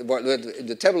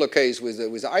the tabular case with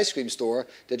the ice cream store,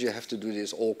 that you have to do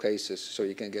this all cases, so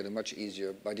you can get a much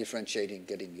easier, by differentiating,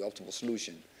 getting the optimal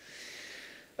solution.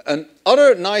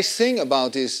 Another nice thing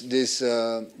about this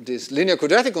linear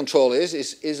quadratic control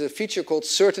is a feature called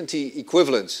certainty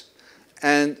equivalence.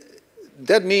 And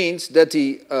that means that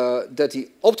the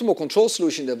optimal control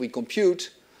solution that we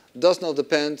compute does not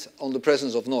depend on the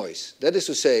presence of noise. That is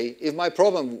to say, if my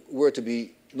problem were to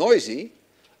be noisy,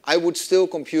 I would still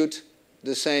compute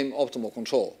the same optimal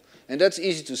control. And that's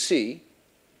easy to see.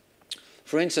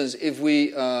 For instance, if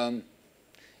we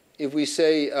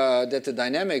say that the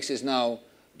dynamics is now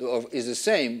is the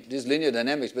same, this linear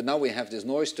dynamics, but now we have this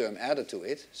noise term added to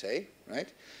it, say,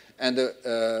 right? And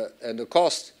the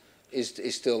cost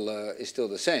is still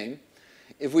the same.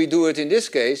 If we do it in this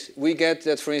case, we get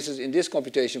that, for instance, in this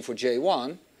computation for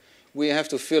J1, we have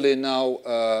to fill in now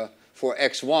for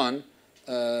x1.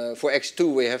 For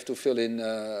x2, we have to fill in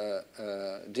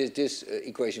this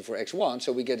equation for x1,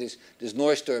 so we get this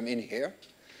noise term in here.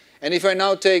 And if I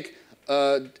now take,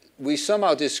 we sum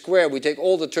out this square, we take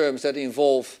all the terms that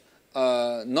involve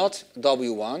not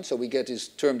W1, so we get this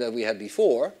term that we had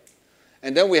before,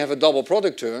 and then we have a double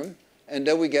product term, and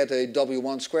then we get a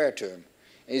W1 square term.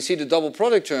 And you see the double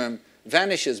product term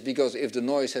vanishes because if the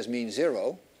noise has mean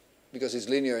 0, because it's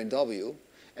linear in W,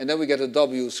 and then we get a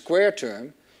W square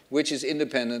term, which is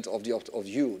independent of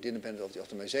U, independent of the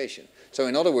optimization. So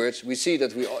in other words, we see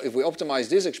that if we optimize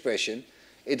this expression,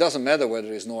 it doesn't matter whether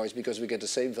there is noise, because we get the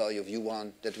same value of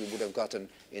U1 that we would have gotten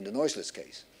in the noiseless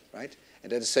case, right?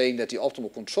 And that is saying that the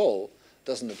optimal control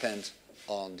doesn't depend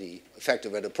on the fact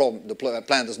of whether the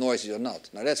plant is noisy or not.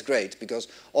 Now that's great, because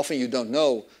often you don't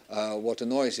know what the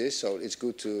noise is, so it's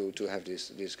good to have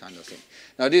this kind of thing.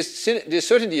 Now this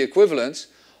certainty equivalence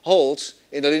holds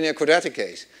in the linear quadratic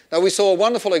case. Now we saw a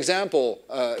wonderful example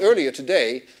earlier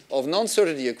today of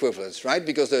non-certainty equivalence, right?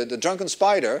 Because the drunken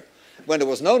spider, when there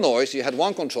was no noise, you had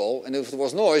one control, and if there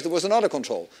was noise, there was another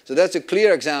control. So that's a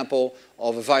clear example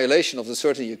of a violation of the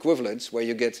certainty equivalence, where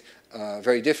you get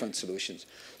very different solutions.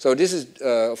 So this is,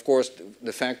 of course,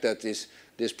 the fact that this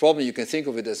problem, you can think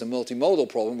of it as a multimodal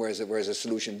problem, whereas a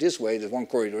solution this way, there's one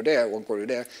corridor there,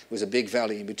 with a big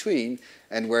valley in between,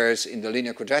 and whereas in the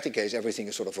linear quadratic case, everything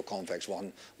is sort of a convex,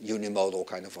 one unimodal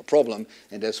kind of a problem,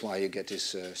 and that's why you get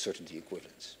this certainty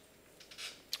equivalence.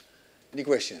 Any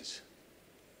questions?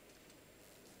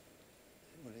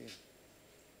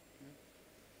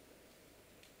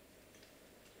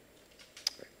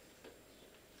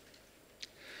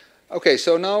 Okay,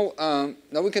 so now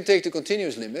we can take the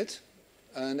continuous limit.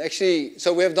 And actually,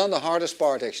 so we have done the hardest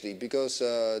part actually, because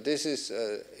this is,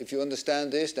 if you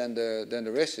understand this, then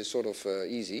the rest is sort of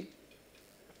easy.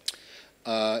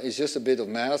 It's just a bit of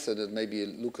math that maybe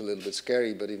look a little bit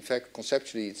scary, but in fact,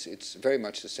 conceptually, it's very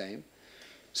much the same.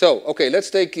 So, okay, let's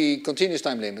take the continuous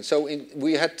time limit. So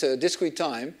we had discrete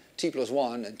time, t plus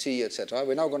 1 and t, etc.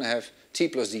 We're now going to have t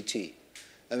plus dt.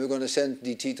 and we're going to send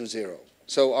dt to 0.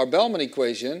 So our Bellman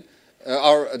equation,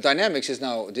 our dynamics is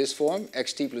now this form,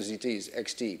 xt plus dt is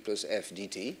xt plus f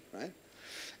dt, right?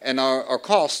 And our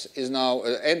cost is now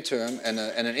an end term and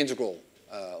an integral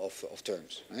of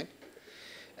terms, right?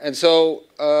 And so,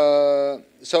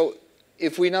 so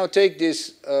if we now take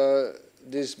this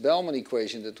this Bellman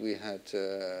equation that we had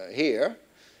here,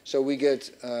 so we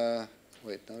get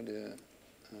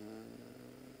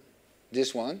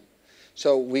this one.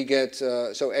 So we get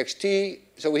so xt.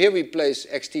 So here we place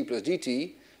xt plus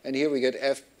dt, and here we get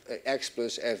x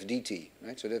plus f dt,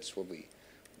 right? So that's what we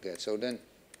get. So then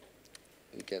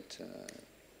we get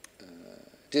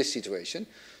this situation.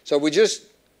 So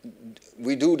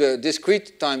we do the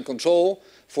discrete time control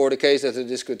for the case that the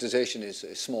discretization is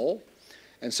small.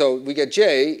 And so we get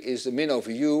j is the min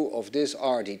over u of this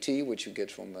r dt, which you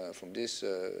get from this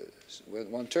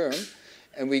one term.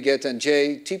 And we get then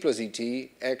j t plus dt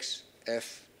x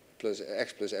plus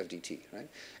f dt, right?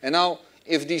 And now,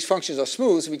 if these functions are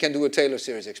smooth, we can do a Taylor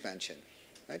series expansion,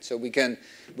 right? So we get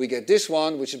this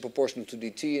one, which is proportional to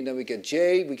dt, and then we get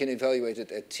j. We can evaluate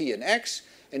it at t and x,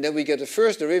 and then we get the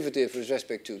first derivative with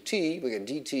respect to t. We get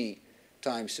dt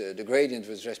times the gradient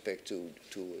with respect to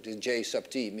the j sub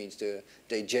t means the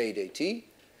j dt,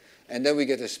 and then we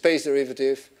get a space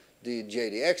derivative, the j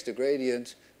dx, the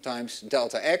gradient, times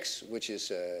delta x, which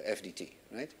is f dt,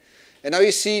 right? And now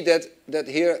you see that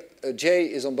here j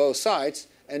is on both sides,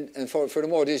 and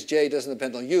furthermore this j doesn't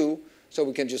depend on u, so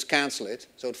we can just cancel it,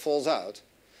 so it falls out.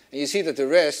 And you see that the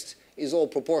rest is all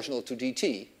proportional to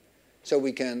dt, so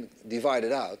we can divide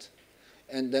it out,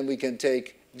 and then we can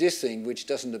take this thing, which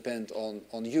doesn't depend on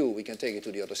u, we can take it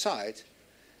to the other side,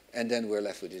 and then we're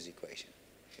left with this equation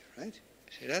here, right?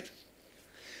 See that?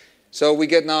 So we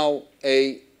get now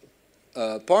a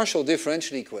partial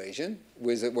differential equation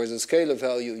with a scalar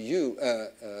value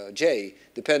j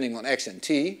depending on x and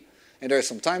t, and there's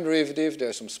some time derivative,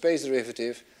 there's some space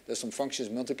derivative, there's some functions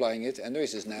multiplying it, and there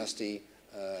is this nasty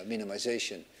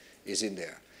minimization is in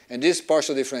there. And this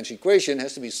partial differential equation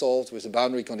has to be solved with the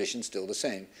boundary condition still the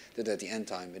same, that at the end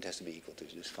time it has to be equal to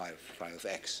this phi of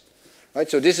x. Right,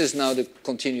 so this is now the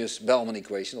continuous Bellman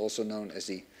equation, also known as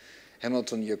the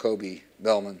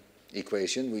Hamilton-Jacobi-Bellman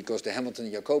equation, because the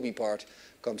Hamilton-Jacobi part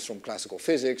comes from classical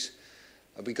physics,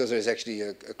 because there's actually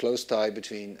a close tie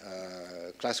between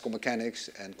classical mechanics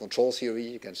and control theory.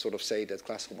 You can sort of say that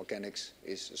classical mechanics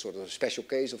is sort of a special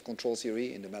case of control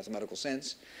theory in the mathematical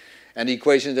sense. And the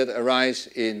equations that arise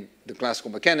in the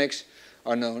classical mechanics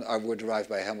were derived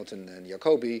by Hamilton and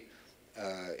Jacobi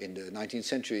in the 19th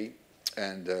century,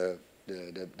 and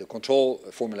the control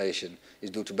formulation is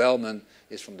due to Bellman,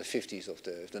 is from the 50s of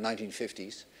the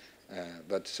 1950s,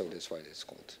 but so that's why it's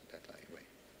called that way.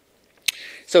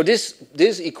 So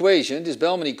this equation, this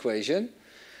Bellman equation,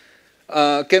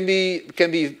 can be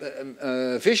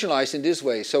visualized in this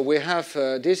way. So we have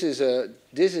this is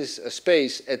a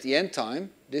space at the end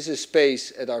time. This is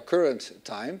space at our current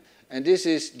time, and this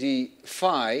is the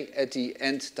phi at the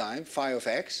end time, phi of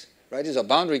x. Right? This is a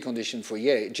boundary condition for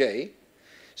j.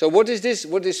 So what is this?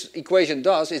 What this equation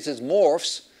does is it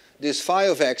morphs this phi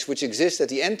of x, which exists at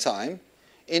the end time,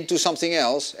 into something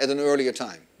else at an earlier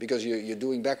time, because you're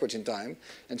doing backwards in time.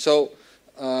 And so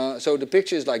so the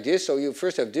picture is like this. So you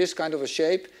first have this kind of a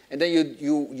shape, and then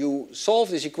you solve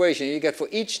this equation. You get for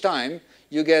each time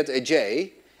you get a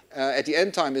j. At the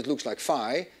end time it looks like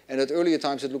phi, and at earlier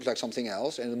times it looks like something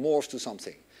else, and it morphs to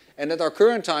something. And at our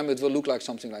current time it will look like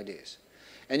something like this.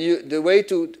 And the way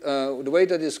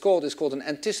that is called an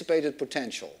anticipated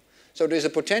potential. So there's a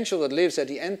potential that lives at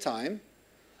the end time,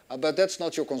 but that's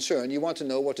not your concern. You want to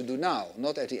know what to do now,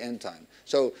 not at the end time.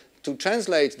 So to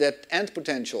translate that end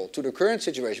potential to the current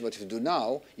situation, what you do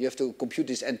now, you have to compute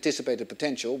this anticipated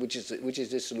potential, which is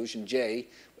this solution j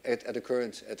at the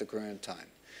current time.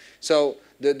 So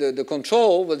the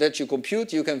control that you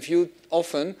compute, you can view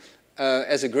often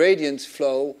as a gradient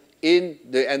flow in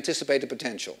the anticipated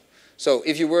potential. So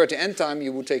if you were at the end time,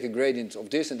 you would take a gradient of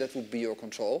this, and that would be your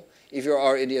control. If you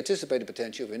are in the anticipated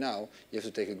potential of now, you have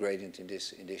to take a gradient in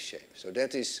this shape. So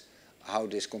that is how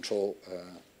this control.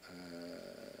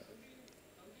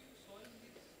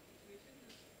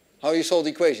 How you solve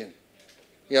the equation?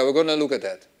 Yeah, we're going to look at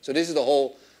that. So this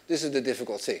is the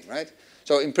difficult thing, right?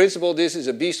 So in principle, this is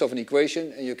a beast of an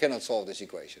equation, and you cannot solve this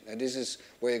equation. And this is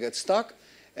where you get stuck.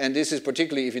 And this is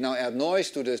particularly if you now add noise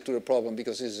to the problem,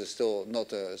 because this is still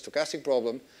not a stochastic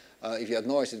problem. If you add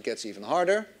noise, it gets even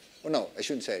harder. Or no, I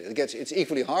shouldn't say it. It's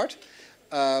equally hard.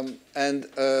 But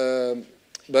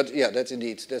yeah, that's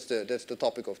the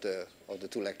topic of the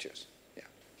two lectures. Yeah.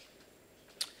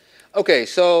 Okay,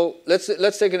 so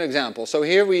let's take an example. So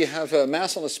here we have a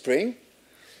mass on a spring.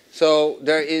 So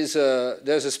there's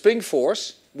a spring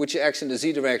force which acts in the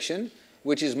z direction,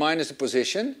 which is minus the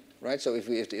position, right? So if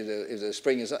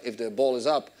the ball is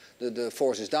up, the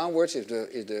force is downwards. If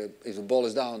the ball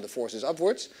is down, the force is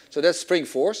upwards. So that's spring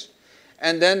force.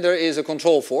 And then there is a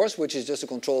control force, which is just a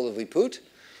control that we put.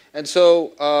 And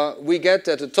so we get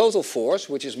that the total force,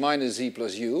 which is minus z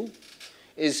plus u,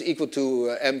 is equal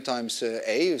to m times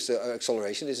a, is the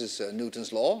acceleration. This is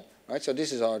Newton's law, right? So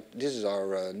this is our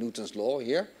Newton's law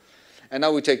here. And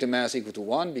now we take the mass equal to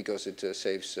 1 because it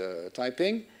saves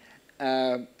typing.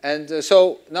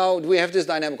 So now we have this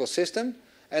dynamical system.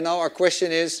 And now our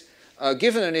question is,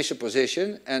 given initial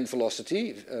position and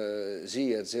velocity,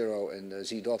 z at 0 and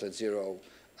z dot at 0,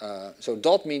 so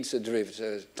dot means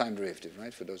time derivative,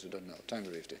 right? For those who don't know, time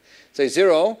derivative. Say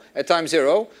 0, at time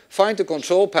 0, find the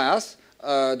control path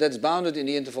that's bounded in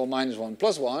the interval minus 1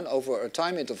 plus 1 over a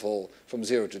time interval from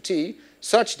 0 to t,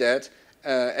 such that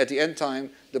at the end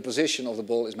time, the position of the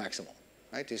ball is maximal,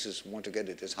 right? This is, we want to get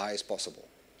it as high as possible.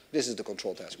 This is the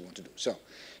control task we want to do. So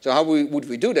how would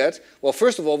we do that? Well,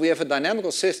 first of all, we have a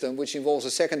dynamical system which involves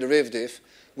a second derivative.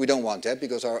 We don't want that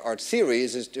because our theory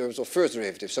is in terms of first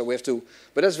derivative. So we have to,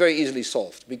 but that's very easily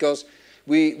solved because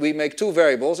we make two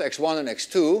variables, x1 and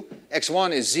x2.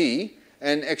 x1 is z,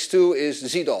 and x2 is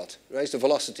z dot, right? It's the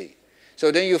velocity.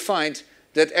 So then you find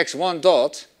that x1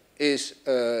 dot is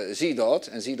z dot,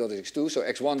 and z dot is x2. So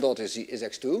x1 dot is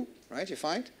x2, right? You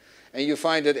find, and you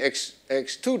find that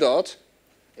x2 dot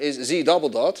is z double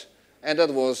dot, and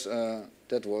that was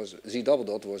z double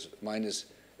dot was minus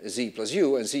z plus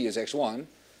u, and z is x1.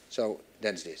 So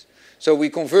that's this. So we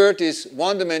convert this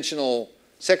one-dimensional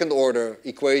second-order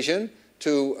equation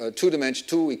to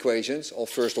two equations of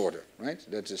first order, right?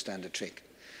 That's a standard trick.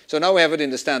 So now we have it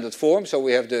in the standard form. So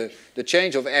we have the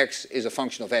change of x is a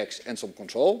function of x and some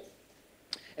control.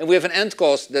 And we have an end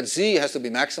cost that z has to be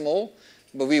maximal,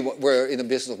 but we're in the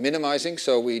business of minimizing,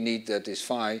 so we need that this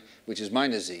phi, which is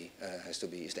minus z, is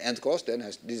the end cost. Then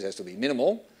this has to be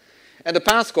minimal. And the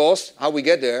path cost, how we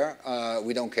get there,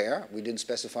 we don't care. We didn't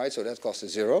specify it, so that cost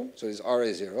is 0. So this r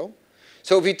is 0.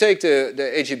 So if we take the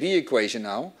AGB equation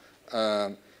now,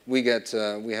 we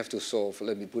have to solve,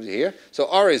 let me put it here. So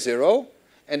r is 0,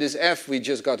 and this f we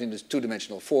just got in this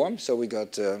two-dimensional form. So we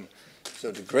got, so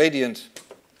the gradient,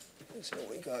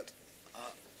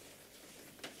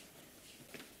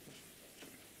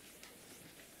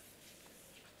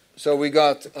 so we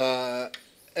got,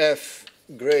 f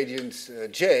gradient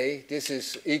j, this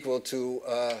is equal to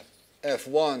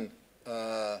f1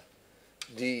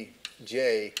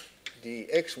 dj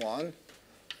dx1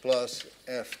 plus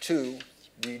f2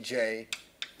 dj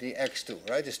dx2,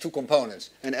 right? There's two components,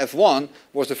 and f1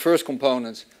 was the first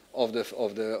component of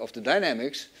the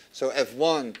dynamics. So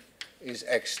f1 is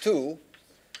x2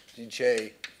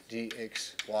 dj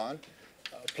dx1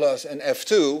 plus, and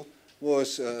f2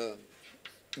 was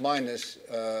minus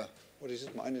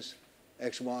minus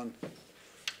x1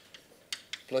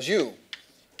 plus u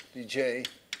dj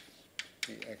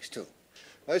dx2.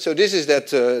 Right. So this is that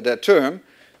term.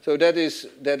 So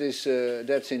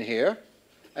that's in here.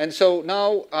 And so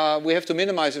now we have to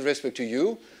minimize with respect to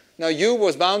u. Now u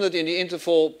was bounded in the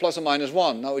interval plus or minus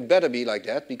 1. Now it better be like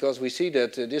that because we see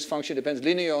that this function depends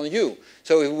linearly on u.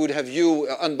 So if we would have u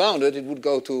unbounded, it would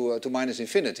go to minus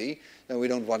infinity. Then we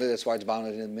don't want it. That's why it's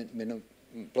bounded in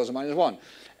plus or minus 1.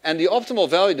 And the optimal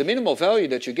value, the minimal value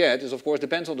that you get is, of course,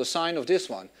 depends on the sign of this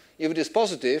one. If it is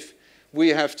positive, we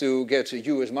have to get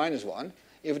u as minus 1.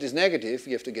 If it is negative,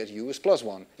 you have to get u as plus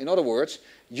 1. In other words,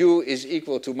 u is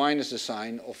equal to minus the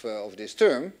sign of this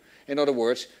term. In other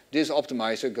words, this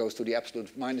optimizer goes to the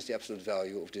absolute minus the absolute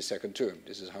value of this second term.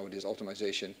 This is how this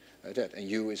optimization that, and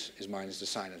u is minus the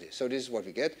sign of this. So this is what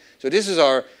we get. So this is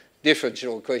our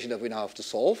differential equation that we now have to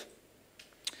solve.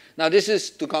 Now this is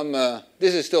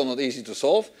still not easy to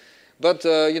solve, but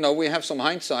we have some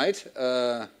hindsight,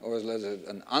 or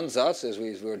an Ansatz, as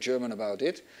we were German about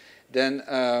it. Then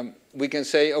we can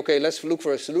say, okay, let's look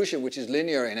for a solution which is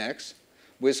linear in x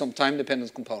with some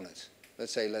time-dependent components.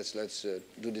 Let's say let's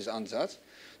do this Ansatz.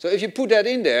 So if you put that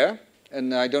in there,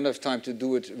 and I don't have time to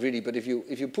do it really, but if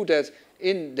you put that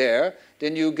in there,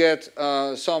 then you get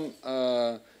some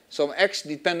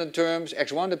x-dependent terms,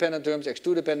 x1-dependent terms,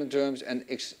 x2-dependent terms, and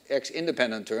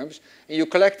x-independent terms. And you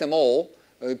collect them all,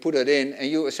 you put it in, and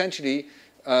you essentially,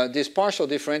 this partial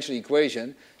differential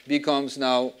equation becomes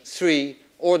now 3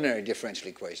 ordinary differential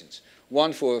equations.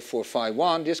 One for phi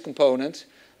 1, this component,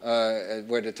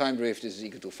 where the time derivative is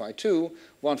equal to phi 2,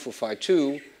 one for phi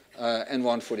 2, and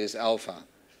one for this alpha.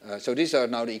 So these are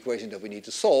now the equations that we need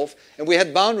to solve. And we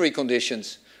had boundary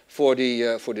conditions for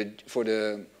the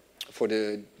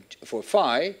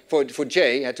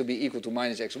j had to be equal to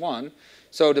minus x1.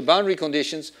 So the boundary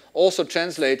conditions also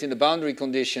translate in the boundary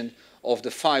condition of the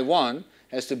phi1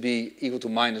 has to be equal to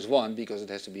minus 1 because it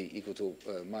has to be equal to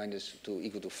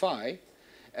equal to phi.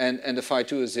 And the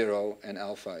phi2 is 0 and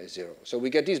alpha is 0. So we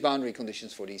get these boundary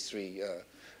conditions for these three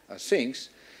things.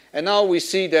 And now we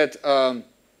see that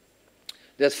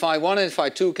that phi1 and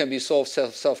phi2 can be solved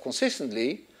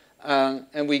self-consistently,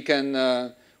 and we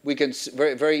can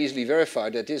very easily verify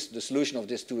that the solution of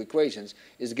these two equations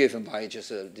is given by just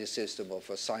this system of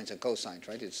sines and cosines,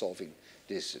 right? It's solving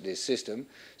this system.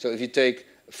 So if you take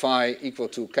phi equal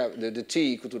to the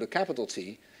t equal to the capital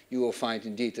T, you will find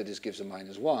indeed that this gives a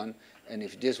minus 1, and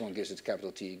if this one gives it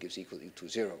capital T, it gives equal to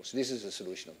 0. So this is the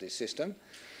solution of this system.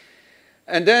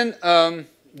 And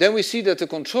then we see that the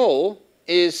control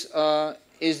is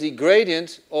the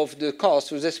gradient of the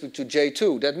cost with respect to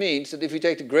J2. That means that if you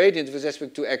take the gradient with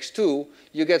respect to x2,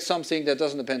 you get something that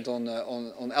doesn't depend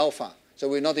on alpha. So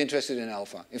we're not interested in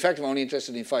alpha. In fact, we're only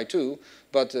interested in phi2,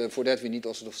 but for that we need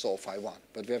also to solve phi1.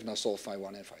 But we have now solved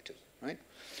phi1 and phi2, right?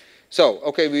 So,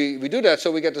 okay, we do that.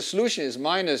 So we get the solution is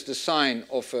minus the sine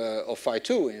of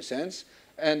phi2 in a sense,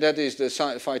 and that is the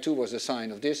phi2 was the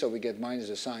sine of this, so we get minus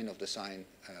the sine of the sine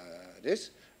this,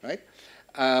 right?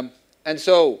 And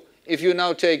so if you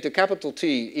now take the capital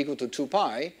T equal to 2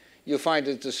 pi, you find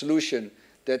that the solution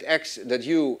that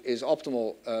u is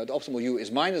optimal, the optimal u is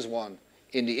minus 1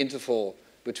 in the interval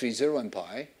between 0 and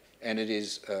pi, and it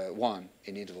is 1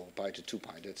 in the interval pi to 2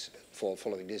 pi. That's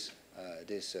following this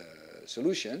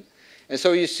solution. And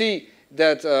so you see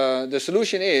that the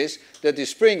solution is that the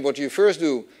spring, what you first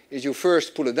do is you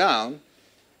first pull it down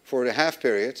for the half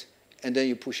period, and then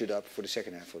you push it up for the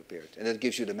second half of the period. And that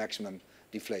gives you the maximum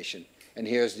deflation. And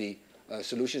here's the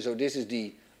solution. So this is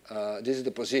the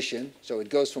position. So it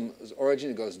goes from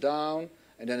origin, it goes down,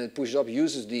 and then it pushes up,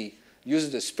 uses the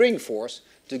spring force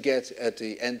to get at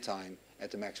the end time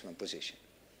at the maximum position.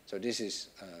 So this is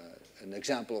an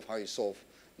example of how you solve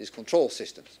these control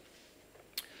systems.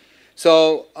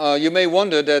 So you may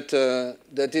wonder that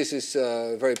this is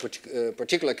a very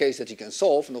particular case that you can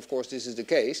solve, and of course this is the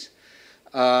case.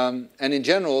 And in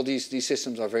general, these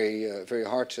systems are very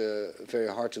hard to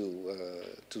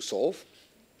solve.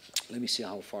 Let me see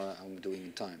how far I'm doing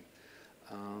in time.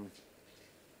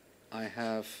 I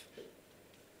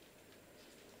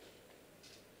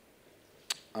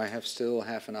have still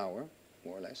half an hour,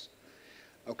 more or less.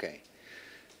 Okay.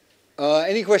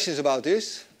 Any questions about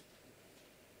this?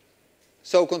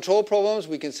 So control problems,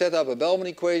 we can set up a Bellman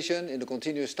equation in the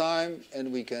continuous time,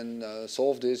 and we can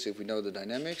solve this if we know the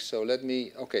dynamics. So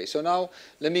so now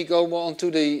let me go on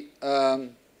to the,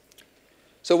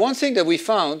 so one thing that we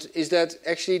found is that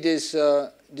actually this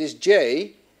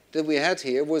J that we had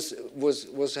here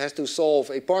has to solve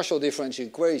a partial differential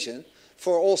equation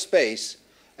for all space.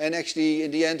 And actually, in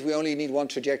the end, we only need one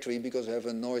trajectory because we have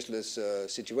a noiseless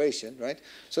situation, right?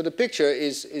 So the picture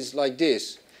is like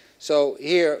this. So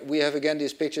here we have again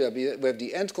this picture. We have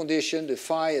the end condition, the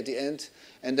phi at the end,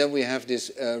 and then we have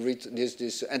this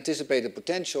anticipated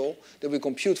potential that we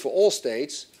compute for all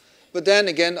states. But then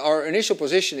again, our initial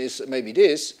position is maybe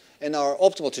this, and our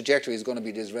optimal trajectory is going to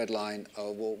be this red line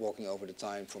walking over the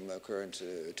time from current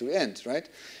to end, right?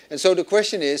 And so the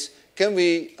question is, can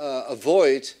we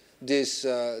avoid this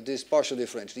partial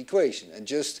differential equation and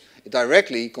just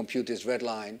directly compute this red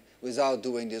line without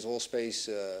doing this all space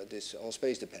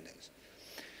dependence?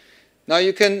 Now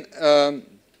you can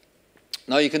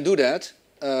do that,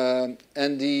 and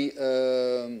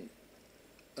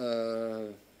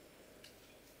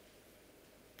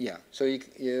yeah. So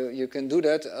you can do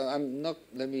that. I'm not.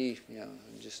 Let me. Yeah.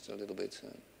 Just a little bit.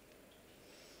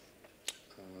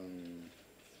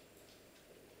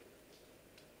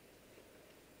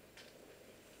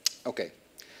 Okay.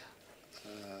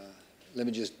 Let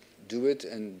me just do it,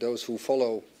 and those who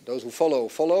follow,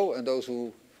 and those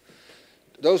who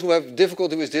have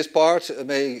difficulty with this part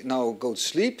may now go to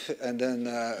sleep, and then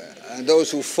and those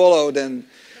who follow then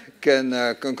can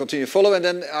continue follow, and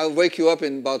then I'll wake you up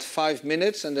in about 5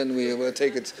 minutes, and then we'll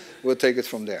take it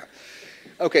from there.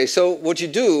 Okay. So what you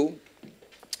do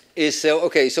is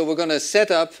so we're going to set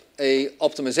up a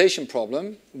optimization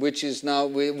problem, which is now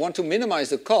we want to minimize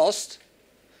the cost.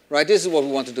 Right, this is what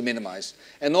we wanted to minimize.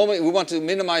 And normally we want to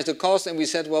minimize the cost, and we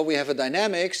said, well, we have a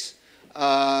dynamics,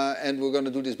 and we're going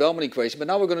to do this Bellman equation, but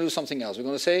now we're going to do something else. We're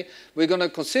going to say, we're going to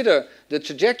consider the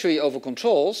trajectory over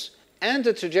controls and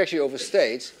the trajectory over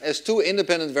states as two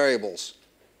independent variables.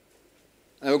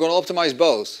 And we're going to optimize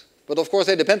both. But of course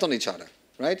they depend on each other,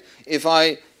 right? If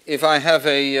I have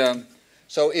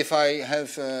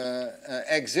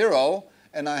x0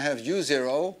 and I have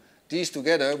u0, these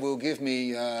together will give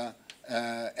me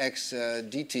x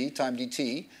dt time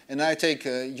dt, and I take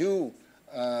u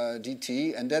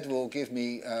dt, and that will give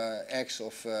me x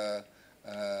of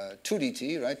 2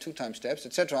 dt, right? 2 time steps,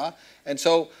 etc. And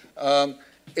so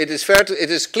it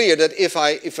is clear that if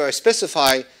I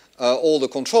specify all the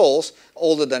controls,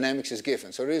 all the dynamics is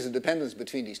given. So there is a dependence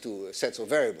between these two sets of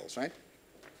variables, right?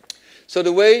 So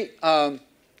the way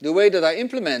that I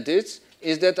implement it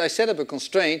is that I set up a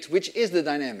constraint, which is the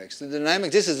dynamics.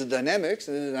 This is the dynamics,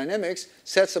 and the dynamics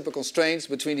sets up a constraint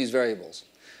between these variables,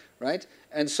 right?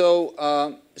 And so,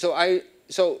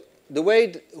 the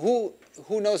way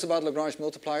who knows about Lagrange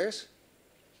multipliers?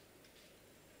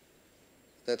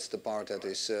 That's the part that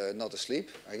is not asleep,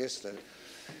 I guess.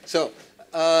 So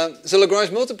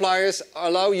Lagrange multipliers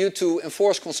allow you to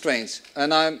enforce constraints,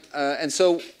 and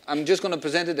so I'm just going to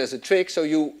present it as a trick. So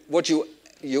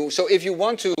so if you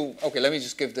want to, okay, let me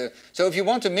just give so if you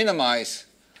want to minimize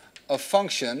a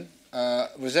function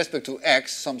with respect to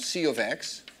x, some c of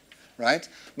x, right?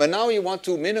 But now you want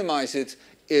to minimize it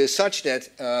such that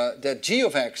that g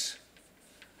of x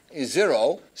is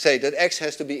 0, say that x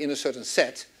has to be in a certain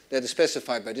set that is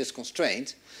specified by this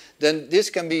constraint, then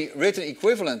this can be written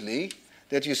equivalently,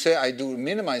 that you say I do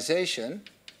minimization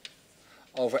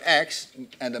over x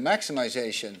and a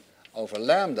maximization over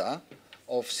lambda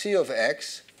of c of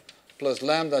x plus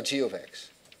lambda g of x.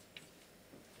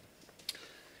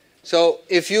 So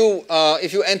if you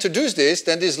introduce this,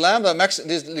 then this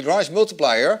this Lagrange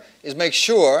multiplier makes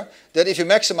sure that if you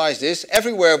maximize this,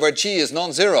 everywhere where g is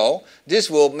non-zero, this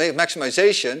will make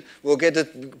maximization will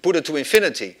put it to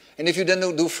infinity. And if you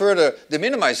then do further the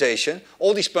minimization,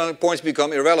 all these points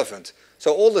become irrelevant.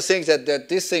 So all the things that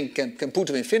this thing can put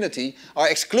to infinity are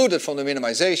excluded from the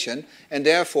minimization, and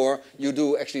therefore you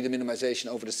do actually the minimization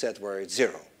over the set where it's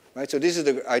 0. Right? So this is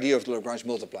the idea of the Lagrange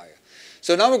multiplier.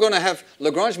 So now we're going to have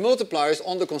Lagrange multipliers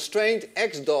on the constraint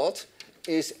x dot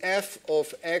is f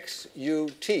of x u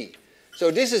t.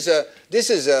 So this is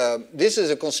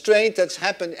a constraint that's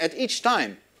happened at each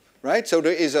time, right? So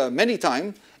there is a many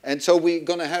time, and so we're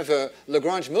going to have a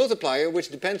Lagrange multiplier which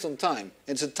depends on time.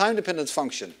 It's a time-dependent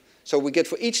function. So we get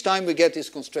for each time we get this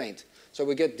constraint. So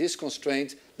we get this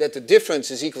constraint that the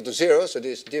difference is equal to 0. So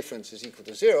this difference is equal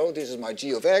to 0. This is my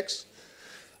g of x.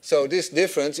 So this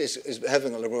difference is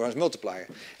having a Lagrange multiplier.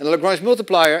 And the Lagrange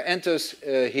multiplier enters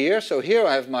here. So here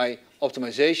I have my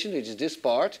optimization, which is this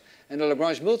part. And the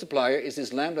Lagrange multiplier is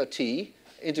this lambda t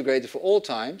integrated for all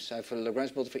times. I have a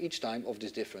Lagrange multiplier for each time of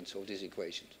this difference of these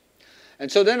equations.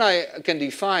 And so then I can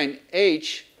define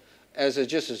h as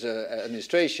just as an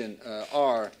administration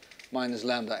r minus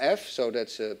lambda f. So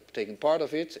that's taking part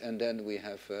of it. And then we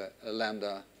have a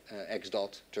lambda x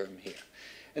dot term here.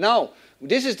 And now,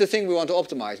 this is the thing we want to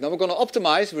optimize. Now we're going to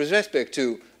optimize with respect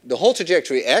to the whole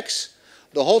trajectory x,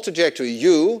 the whole trajectory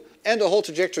u, and the whole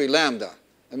trajectory lambda.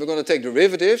 And we're going to take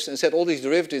derivatives and set all these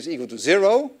derivatives equal to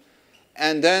 0.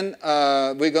 And then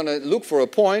we're going to look for a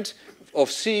point of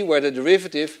c where the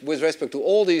derivative with respect to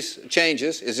all these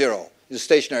changes is 0. It's a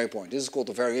stationary point. This is called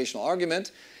the variational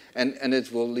argument. And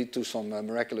it will lead to some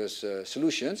miraculous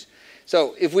solutions.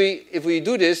 So if we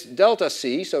do this, delta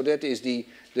c, so that is the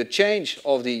change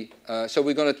of the, so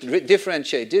we're going to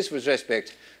differentiate this with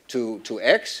respect to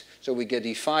x. So we get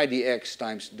d phi dx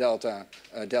times delta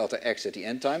x at the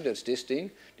end time. That's this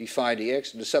thing. D phi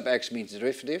dx, the sub x means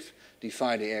derivative. D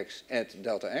phi dx at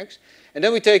delta x. And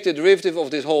then we take the derivative of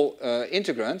this whole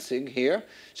integrand thing here.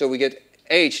 So we get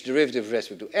h derivative with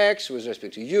respect to x, with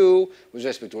respect to u, with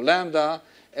respect to lambda.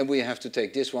 And we have to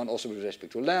take this one also with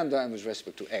respect to lambda and with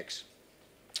respect to x.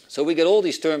 So we get all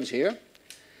these terms here.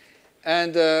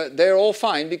 And they're all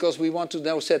fine because we want to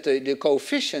now set the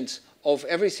coefficients of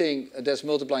everything that's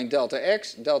multiplying delta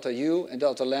x, delta u, and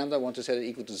delta lambda. I want to set it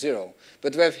equal to 0.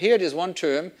 But we have here this one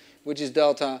term, which is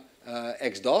delta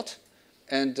x dot.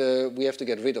 And we have to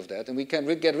get rid of that. And we can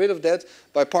get rid of that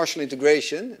by partial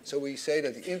integration. So we say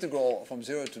that the integral from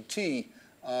 0 to t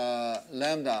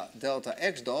lambda delta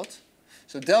x dot.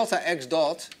 So delta x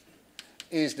dot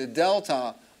is the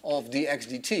delta of dx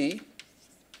dt,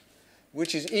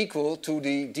 which is equal to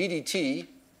the ddt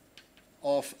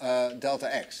of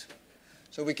delta x.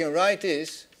 So we can write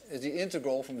this as the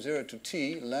integral from 0 to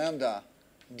t lambda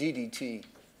ddt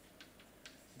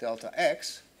delta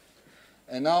x.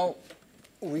 And now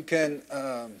we can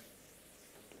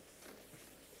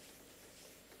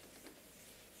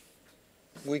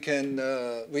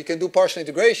do partial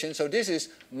integration. So this is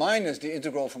minus the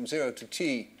integral from 0 to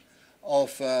t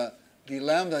of the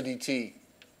lambda dt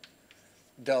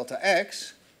delta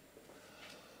x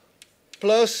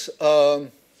plus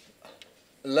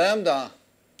lambda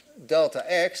delta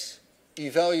x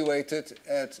evaluated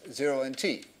at 0 and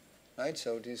t, right?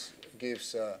 So this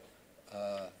gives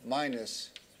minus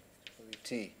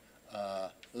t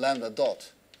lambda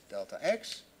dot delta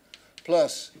x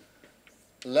plus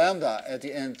lambda at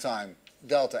the end time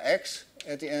delta x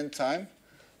at the end time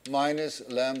minus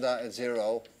lambda at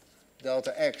 0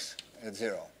 delta x at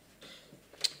 0.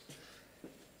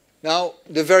 Now,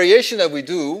 the variation that we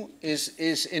do is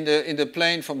in the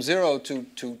plane from 0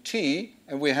 to t,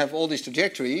 and we have all these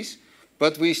trajectories,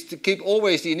 but we keep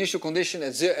always the initial condition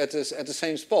at the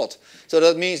same spot. So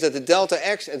that means that the delta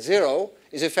x at 0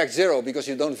 is in fact 0 because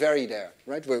you don't vary there,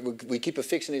 right? We keep a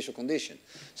fixed initial condition.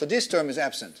 So this term is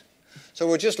absent. So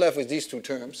we're just left with these two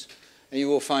terms, and you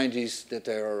will find these that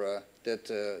they are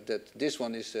that this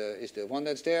one is the one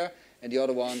that's there, and the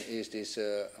other one is this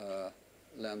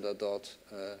lambda dot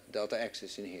delta x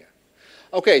is in here.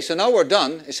 Okay, so now we're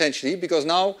done essentially, because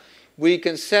now we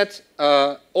can set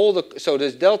so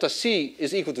this delta c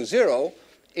is equal to 0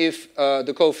 if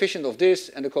the coefficient of this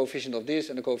and the coefficient of this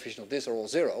and the coefficient of this are all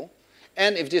 0,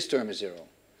 and if this term is 0.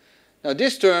 Now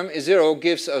this term is 0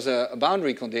 gives us a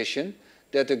boundary condition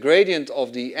that the gradient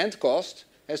of the end cost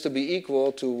has to be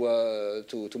equal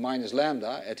to minus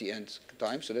lambda at the end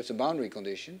time, so that's a boundary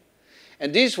condition.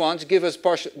 And these ones give us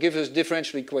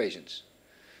differential equations.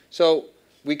 So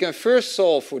we can first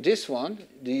solve for this one.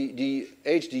 The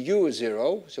h du is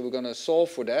 0, so we're going to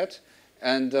solve for that.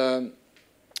 And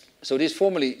so this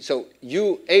formally, so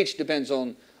h depends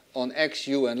on x,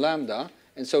 u, and lambda.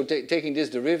 And so taking this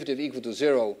derivative equal to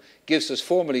 0 gives us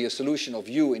formally a solution of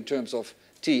u in terms of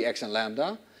t, x, and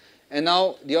lambda. And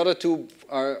now the other two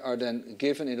are then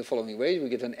given in the following way. We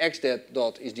get an x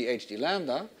dot is the h d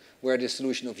lambda, where the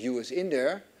solution of u is in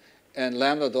there, and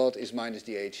lambda dot is minus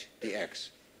dh dx.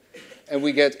 And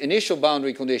we get initial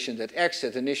boundary condition that x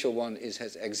at initial one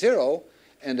has x0,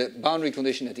 and the boundary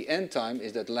condition at the end time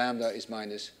is that lambda is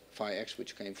minus phi x,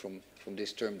 which came from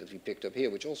this term that we picked up here,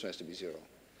 which also has to be 0.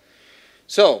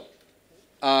 So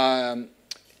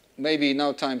maybe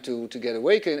now time to get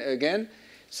awake again.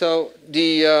 So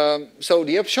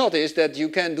the upshot is that you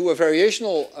can do a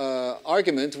variational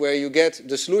argument where you get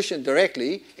the solution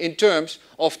directly in terms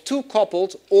of two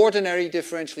coupled ordinary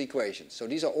differential equations. So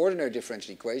these are ordinary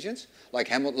differential equations, like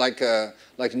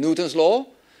Newton's law,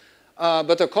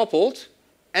 but they're coupled,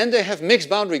 and they have mixed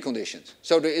boundary conditions.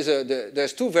 So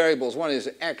there's two variables. One is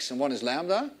x and one is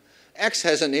lambda. X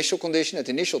has an initial condition at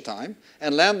the initial time,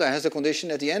 and lambda has a condition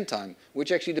at the end time,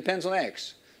 which actually depends on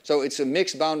x. So it's a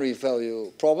mixed boundary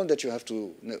value problem that you have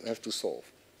to solve.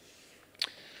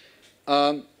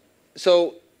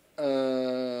 So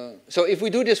if we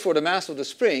do this for the mass of the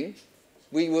spring,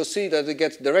 we will see that it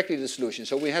gets directly the solution.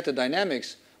 So we had the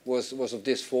dynamics was of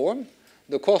this form,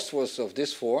 the cost was of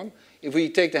this form. If we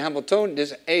take the Hamiltonian,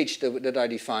 this h that I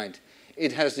defined,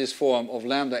 it has this form of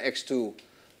lambda x2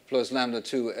 plus lambda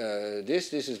 2.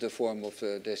 This is the form of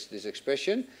this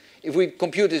expression. If we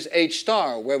compute this h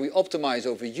star, where we optimize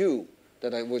over u,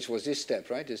 which was this step,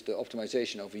 right? This is the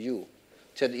optimization over u,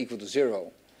 set equal to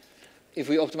 0. If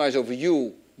we optimize over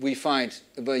u, we find,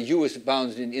 but u is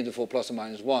bounded in the interval plus or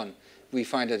minus 1, we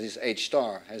find that this h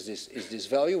star is this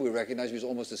value. We recognize it's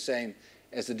almost the same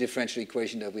as the differential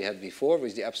equation that we had before,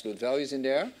 with the absolute values in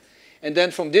there. And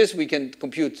then from this, we can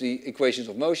compute the equations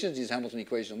of motion, these Hamilton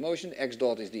equations of motion. X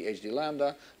dot is the h d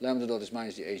lambda, lambda dot is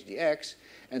minus the h dx.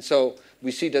 And so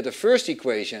we see that the first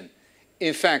equation,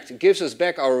 in fact, gives us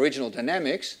back our original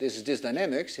dynamics. This is this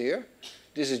dynamics here.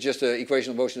 This is just the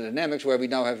equation of motion dynamics, where we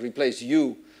now have replaced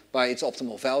u by its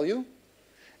optimal value.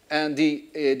 And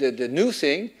the new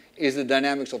thing is the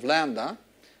dynamics of lambda,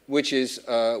 which is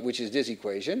this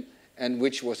equation, and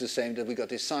which was the same that we got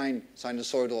this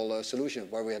sinusoidal solution,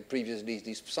 where we had previously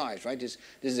these psi's, right? This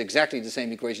is exactly the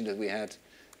same equation that we had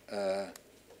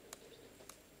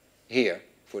here.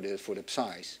 For the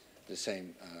psi's, the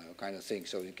same kind of thing.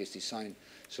 So it gives these sine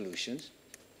solutions.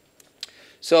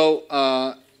 So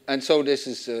and so this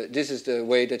is the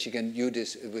way that you can use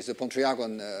this with the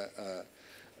Pontryagin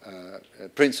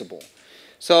principle.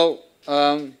 So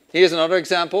here's another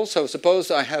example. So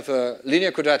suppose I have a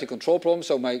linear quadratic control problem.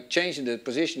 So my change in the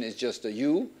position is just the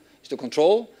u, is the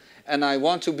control, and I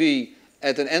want to be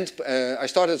at an end. I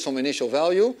started at some initial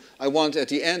value. At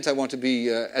the end, I want to be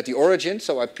at the origin.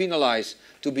 So I penalize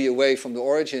to be away from the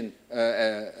origin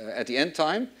at the end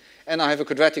time, and I have a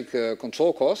quadratic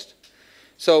control cost.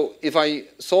 So if I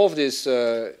solve this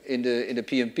in the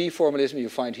PMP formalism, you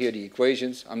find here the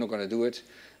equations. I'm not going to do it.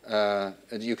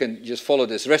 You can just follow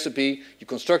this recipe. You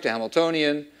construct the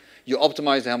Hamiltonian. You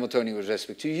optimize the Hamiltonian with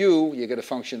respect to u. You get a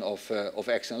function of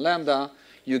x and lambda.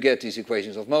 You get these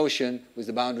equations of motion with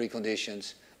the boundary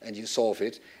conditions, and you solve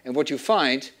it. And what you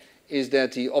find is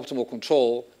that the optimal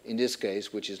control, in this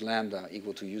case, which is lambda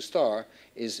equal to u star,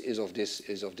 is of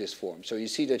this form. So you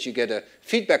see that you get a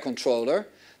feedback controller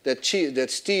that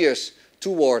steers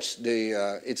towards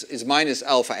the, it's minus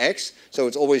alpha x, so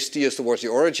it always steers towards the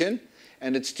origin,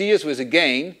 and it steers with a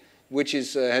gain, which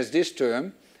is, has this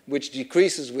term, which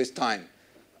decreases with time,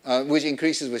 which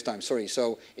increases with time, sorry.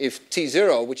 So if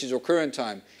t0, which is your current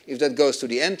time, if that goes to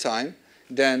the end time,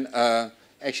 then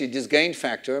actually this gain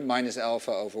factor, minus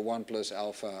alpha over 1 plus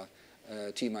alpha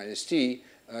t minus t,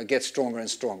 gets stronger and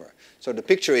stronger. So the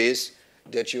picture is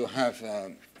that you have,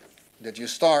 that you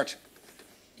start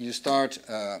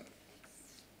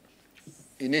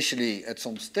initially at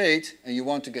some state, and you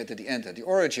want to get to the end at the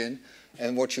origin,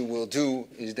 and what you will do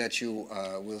is that you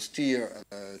will steer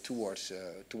towards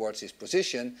this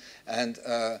position, and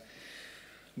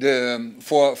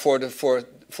for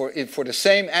the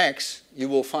same x, you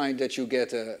will find that you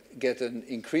get an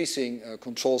increasing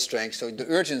control strength. So the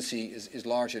urgency is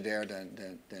larger there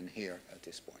than here at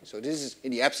this point. So this is,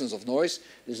 in the absence of noise,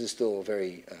 this is still a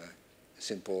very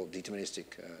simple deterministic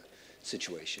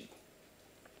situation.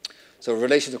 So in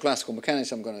relation to classical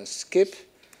mechanics, I'm going to skip.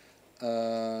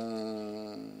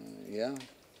 Yeah.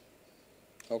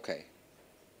 Okay.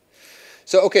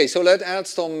 So let's add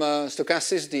some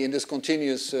stochasticity in this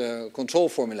continuous control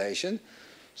formulation.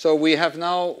 So we have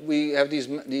these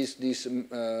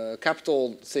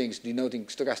capital things denoting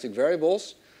stochastic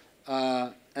variables,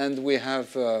 and we have.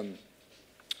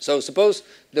 So suppose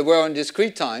that we're on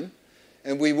discrete time,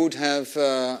 and we would have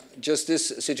just this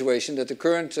situation that the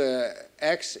current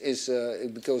x is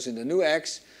it goes in the new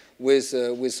x with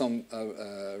some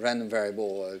random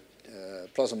variable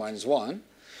plus or minus 1.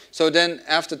 So then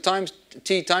after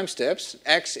t time steps,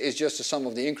 x is just the sum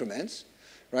of the increments,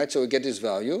 right? So we get this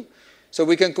value. So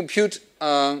we can compute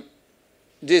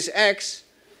this x,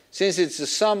 since it's the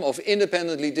sum of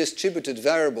independently distributed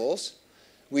variables,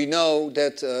 we know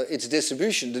that its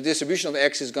distribution, the distribution of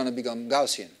x is going to become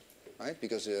Gaussian, right?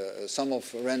 Because the sum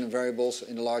of random variables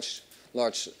in a large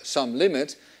sum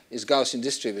limit is Gaussian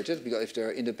distributed, because if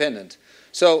they're independent.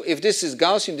 So if this is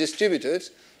Gaussian distributed,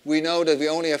 we know that we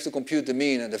only have to compute the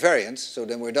mean and the variance, so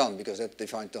then we're done, because that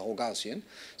defines the whole Gaussian.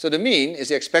 So the mean is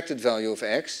the expected value of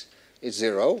x. It's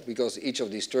 0, because each of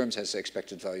these terms has the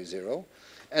expected value 0.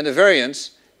 And the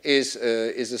variance is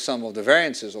the sum of the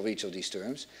variances of each of these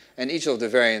terms. And each of the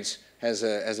variance has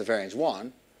a variance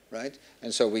 1, right?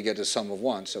 And so we get a sum of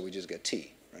 1, so we just get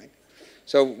t, right?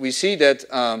 So we see that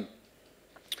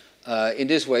in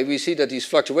this way, we see that these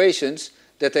fluctuations,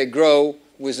 that they grow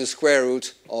with the square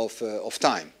root of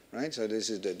time, right? So this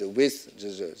is the width,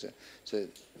 the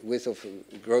width of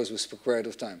grows with square root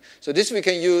of time. So this we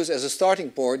can use as a starting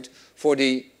point for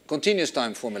the continuous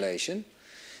time formulation.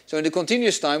 So in the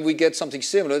continuous time, we get something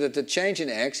similar, that the change in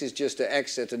x is just the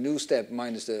x at the new step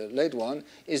minus the late one,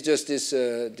 is just this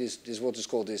what is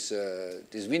called this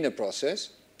Wiener process,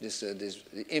 this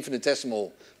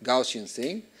infinitesimal Gaussian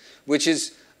thing, which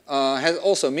is has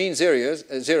also mean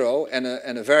 0 and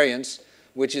a variance,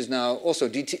 which is now also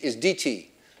dt,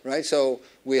 right? So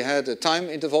we had a time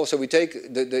interval. So we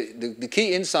take the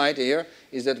key insight here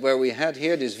is that where we had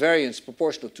here this variance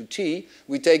proportional to t,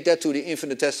 we take that to the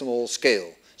infinitesimal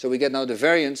scale. So we get now the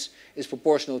variance is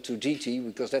proportional to dt,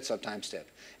 because that's our time step.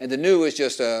 And the nu is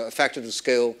just a factor to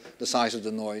scale the size of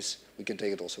the noise. We can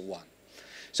take it also 1.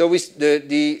 So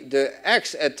the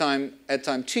x at time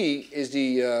t is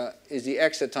the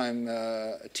x at time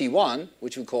t1,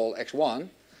 which we call x1,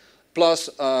 plus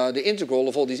the integral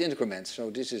of all these increments. So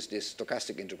this is this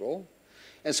stochastic integral.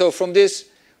 And so from this,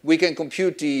 we can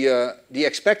compute the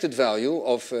expected value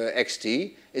of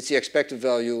xt. It's the expected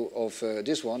value of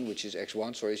this one, which is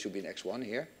x1. Sorry, it should be an x1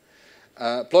 here.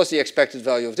 Plus the expected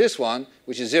value of this one,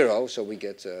 which is 0. So we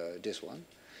get this one.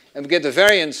 And we get the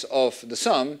variance of the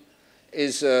sum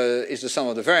is the sum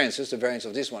of the variances. The variance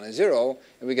of this one is 0.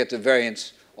 And we get the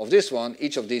variance of this one.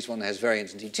 Each of these one has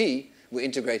variance dt. We're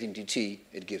integrating dt.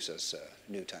 It gives us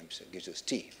nu times, it gives us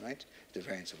t, right? The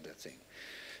variance of that thing.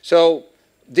 So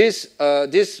this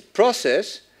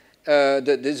process,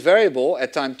 this variable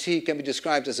at time t can be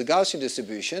described as a Gaussian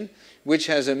distribution, which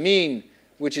has a mean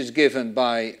which is given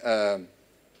by, so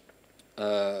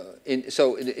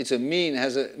it's a mean,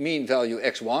 has a mean value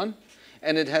x1,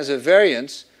 and it has a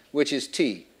variance which is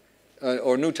t,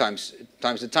 or nu times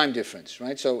the time difference,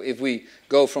 right? So if we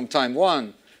go from time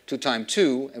 1 to time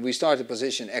 2, and we start at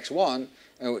position x1,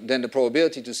 then the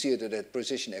probability to see it at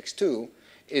position x2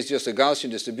 is just a Gaussian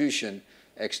distribution,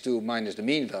 x2 minus the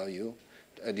mean value,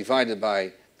 divided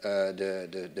by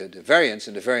the variance,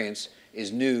 and the variance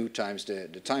is nu times the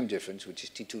time difference, which is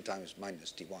t2 times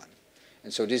minus t1.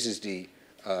 And so this is the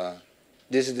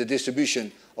This is the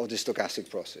distribution of the stochastic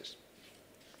process.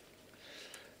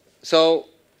 So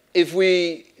if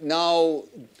we now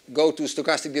go to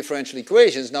stochastic differential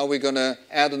equations, now we're going to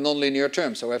add a nonlinear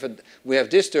term. So we have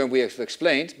this term we have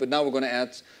explained, but now we're going to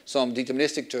add some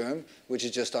deterministic term, which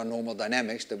is just our normal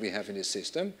dynamics that we have in this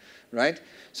system, right?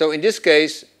 So in this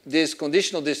case, this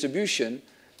conditional distribution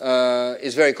can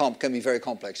be very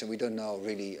complex, and we don't know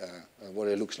really what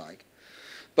it looks like.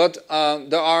 But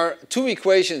there are two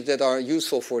equations that are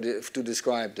useful to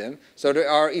describe them. So there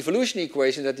are evolution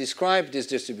equations that describe this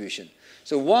distribution.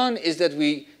 So one is that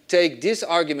we take this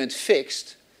argument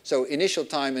fixed, so initial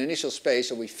time and initial space,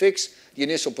 so we fix the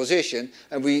initial position,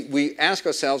 and we ask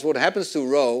ourselves what happens to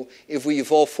rho if we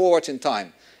evolve forwards in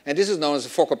time. And this is known as the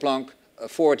Fokker-Planck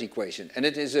forward equation. And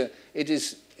if you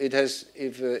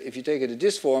take it in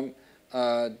this form,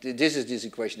 this is this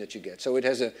equation that you get. So it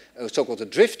has a so-called a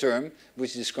drift term,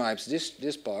 which describes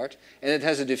this part, and it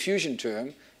has a diffusion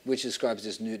term, which describes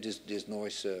this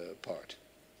noise part.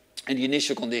 And the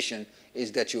initial condition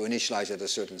is that you initialize at a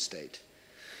certain state.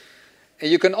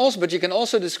 And you can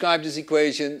also describe this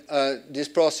equation, this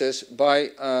process,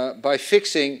 by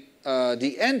fixing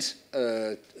the end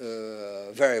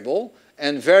variable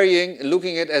and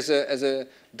looking at it as a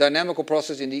dynamical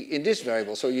process in this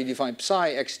variable. So you define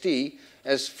psi xt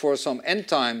as for some end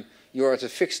time you're at a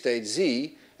fixed state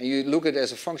z, and you look at it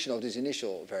as a function of this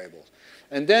initial variable.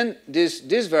 And then this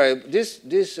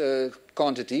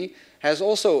quantity has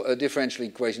also a differential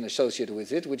equation associated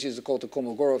with it, which is called the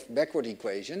Kolmogorov backward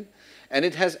equation, and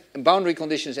it has boundary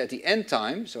conditions at the end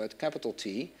time, so at capital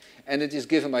T, and it is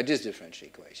given by this differential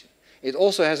equation. It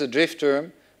also has a drift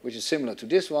term, which is similar to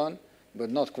this one,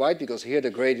 but not quite, because here the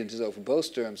gradient is over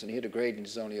both terms, and here the gradient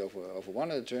is only over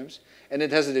one of the terms, and it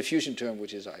has a diffusion term,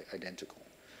 which is identical.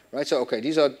 Right? So, okay,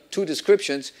 these are two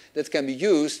descriptions that can be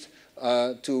used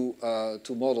to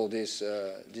model this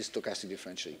stochastic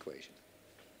differential equation.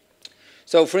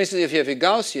 So, for instance, if you have a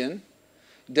Gaussian,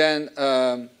 then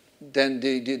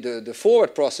the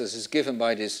forward process is given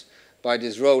by this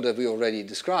rho that we already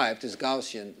described, this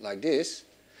Gaussian like this,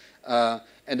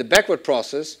 and the backward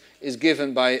process is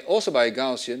given also by a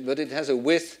Gaussian, but it has a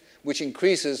width which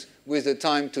increases with the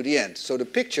time to the end. So the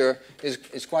picture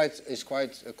is quite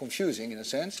confusing in a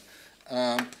sense.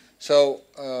 So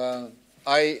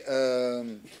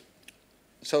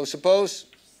suppose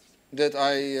that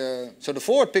so the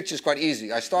forward picture is quite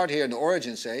easy. I start here in the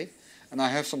origin, say, and I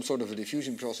have some sort of a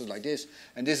diffusion process like this,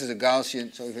 and this is a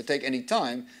Gaussian. So if I take any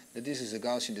time, that this is a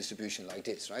Gaussian distribution like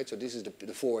this, right? So this is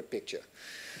the forward picture.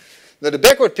 Now the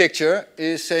backward picture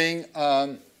is saying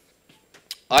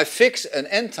I fix an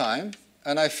end time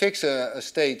and I fix a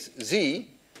state z,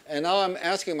 and now I'm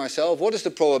asking myself what is the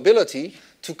probability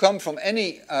to come from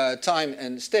any time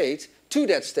and state to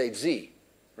that state z,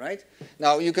 right?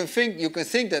 Now you can think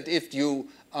that if you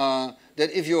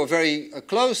are very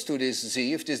close to this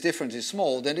z, if this difference is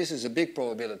small, then this is a big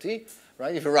probability,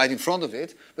 right? If you're right in front of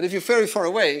it. But if you're very far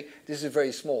away, this is a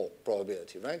very small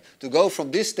probability, right? To go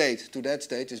from this state to that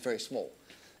state is very small.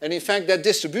 And in fact, that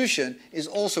distribution is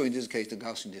also, in this case, the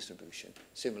Gaussian distribution,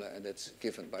 similar, and that's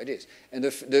given by this. And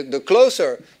the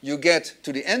closer you get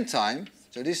to the end time,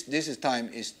 so this time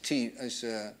is t,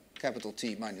 capital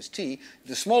T minus t,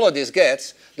 the smaller this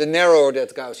gets, the narrower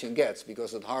that Gaussian gets,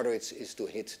 because the harder it is to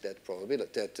hit that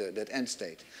probability, that end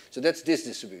state. So that's this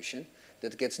distribution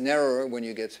that gets narrower when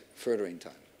you get further in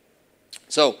time.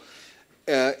 So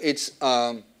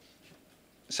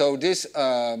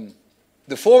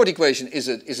the forward equation is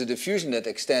a diffusion that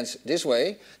extends this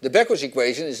way. The backwards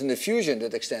equation is a diffusion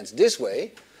that extends this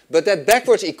way. But that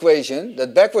backwards equation,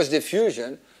 that backwards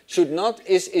diffusion,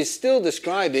 is still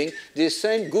describing this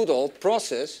same good old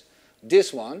process,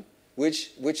 this one,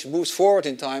 which moves forward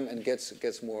in time and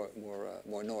gets more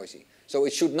noisy. So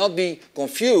it should not be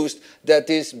confused that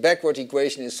this backward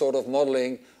equation is sort of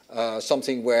modeling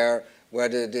something where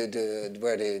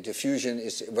the diffusion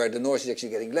is, where the noise is actually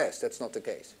getting less. That's not the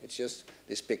case. It's just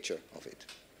this picture of it.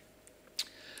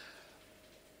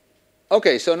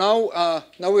 Okay, so now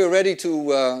we're ready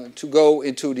to go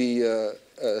into the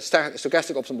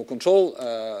stochastic optimal control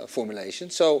formulation.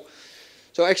 So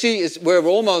actually we're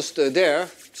almost there.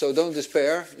 So don't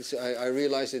despair. I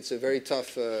realize it's a very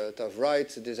tough ride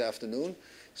this afternoon.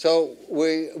 So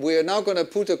we are now going to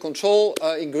put the control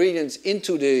ingredients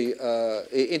into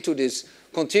this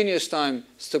continuous time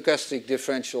stochastic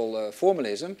differential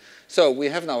formalism. So we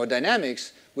have now a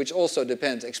dynamics which also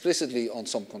depends explicitly on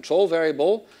some control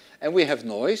variable, and we have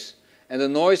noise, and the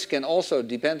noise can also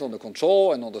depend on the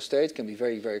control and on the state, can be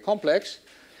very, very complex.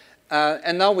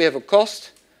 And now we have a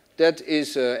cost that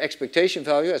is expectation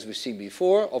value, as we've seen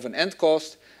before, of an end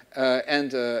cost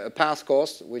and a path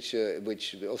cost, which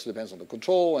also depends on the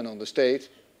control and on the state.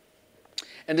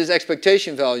 And this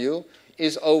expectation value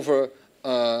is over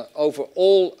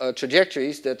all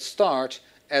trajectories that start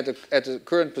at the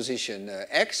current position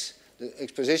x, the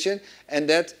x position, and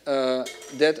that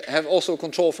have also a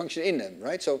control function in them,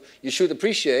 right? So you should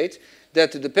appreciate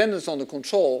that the dependence on the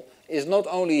control is not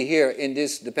only here in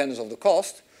this dependence of the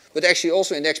cost, but actually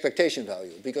also in the expectation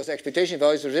value, because the expectation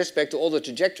value is with respect to all the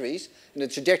trajectories, and the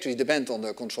trajectories depend on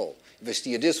the control. If I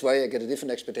steer this way, I get a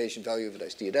different expectation value if I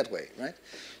steer that way, right?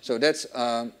 So that's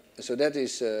that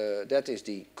is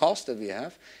the cost that we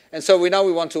have, and so now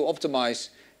we want to optimize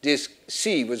this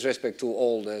C with respect to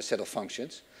all the set of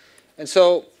functions, and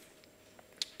so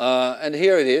and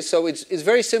here it is. So it's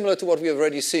very similar to what we have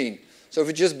already seen. So if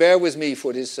you just bear with me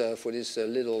for this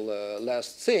little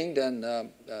last thing, then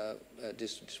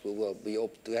this will be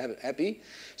happy.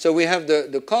 So we have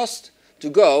the cost to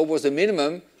go was the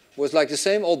minimum, was like the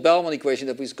same old Bellman equation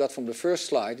that we got from the first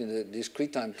slide in the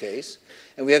discrete time case.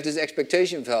 And we have this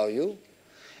expectation value.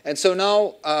 And so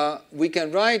now we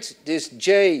can write this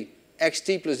j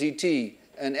xt plus dt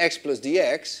and x plus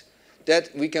dx, that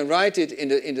we can write it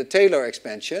in the Taylor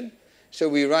expansion. So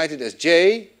we write it as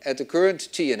j at the current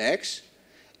t and x,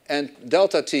 and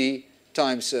delta t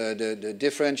times the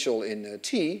differential in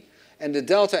t, and the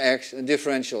delta x and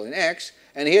differential in x.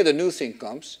 And here the new thing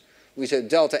comes. We say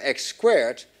delta x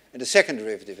squared and the second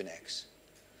derivative in x.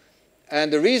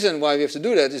 And the reason why we have to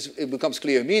do that is it becomes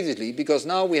clear immediately, because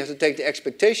now we have to take the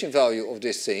expectation value of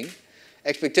this thing.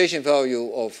 Expectation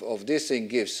value of this thing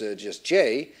gives just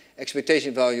j.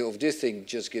 Expectation value of this thing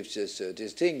just gives us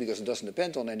this thing, because it doesn't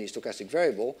depend on any stochastic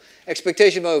variable.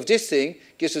 Expectation value of this thing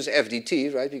gives us f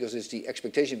dt, right? Because it's the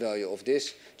expectation value of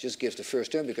this just gives the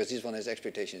first term, because this one has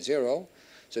expectation 0.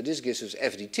 So this gives us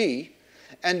f dt.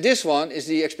 And this one is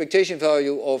the expectation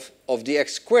value of dx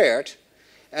squared.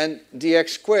 And dx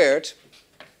squared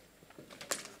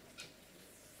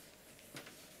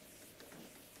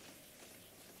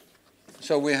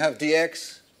so we have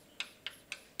dx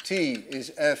t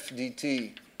is f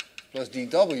dt plus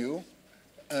dw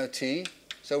t.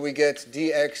 So we get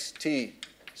dxt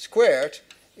squared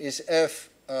is f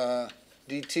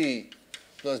dt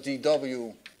plus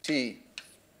dw t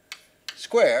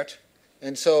squared.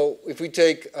 And so if we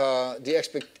take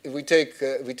if we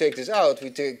take this out, we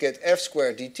get f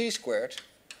squared dt squared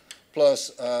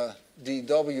plus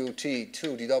dwt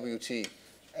 2 dwt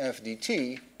f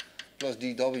dt plus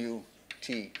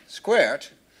dwt squared.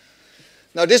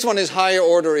 Now this one is higher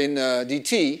order in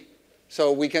dt,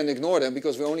 so we can ignore them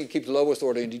because we only keep the lowest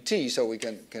order in dt, so we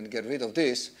can get rid of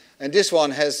this. And this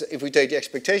one has, if we take the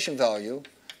expectation value,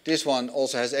 this one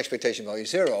also has expectation value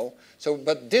 0. So,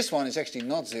 but this one is actually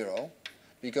not 0,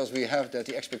 because we have that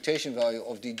the expectation value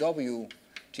of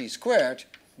dwt squared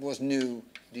was nu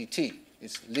dt.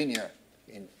 It's linear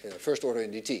in first order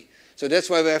in dt. So that's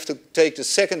why we have to take the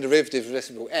second derivative with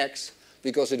respect to x,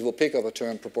 because it will pick up a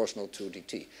term proportional to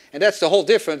dt. And that's the whole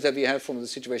difference that we have from the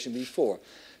situation before.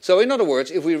 So in other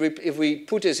words, if we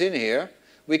put this in here,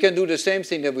 we can do the same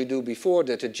thing that we do before,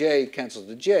 that the j cancels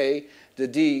the j, the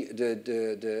d,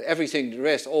 everything, the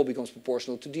rest all becomes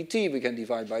proportional to dt. We can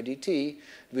divide by dt.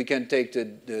 We can take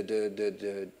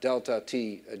the delta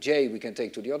t j, we can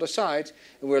take to the other side,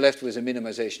 and we're left with a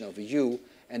minimization of a u,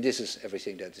 and this is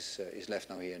everything that is left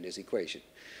now here in this equation.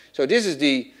 So this is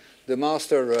the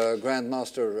grand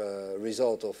master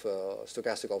result of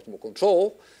stochastic optimal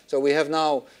control. So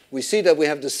we see that we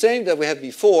have the same that we had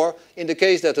before in the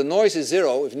case that the noise is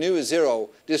 0. If nu is 0,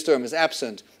 this term is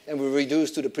absent, and we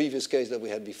reduce to the previous case that we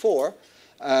had before.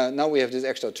 Now we have this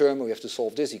extra term, and we have to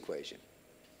solve this equation.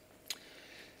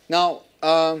 Now,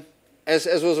 as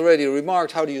was already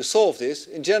remarked, how do you solve this?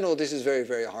 In general, this is very,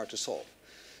 very hard to solve.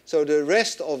 So the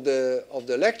rest of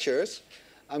the lectures,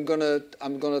 I'm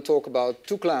gonna talk about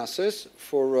two classes.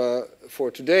 For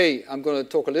today, I'm going to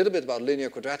talk a little bit about linear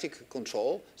quadratic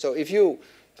control. So if you,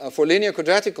 for linear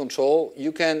quadratic control,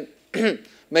 you can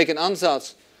make an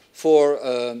ansatz for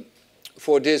the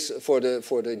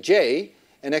j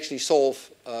and actually solve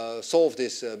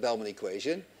this Bellman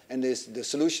equation. And the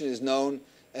solution is known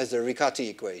as the Riccati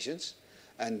equations,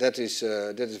 and that is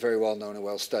very well known and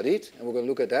well studied. And we're going to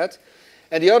look at that.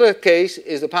 And the other case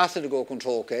is the path integral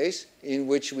control case, in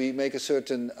which we make a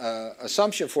certain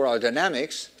assumption for our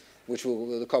dynamics, which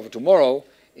we'll cover tomorrow,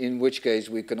 in which case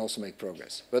we can also make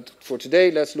progress. But for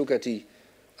today, let's look at the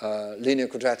linear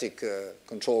quadratic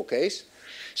control case.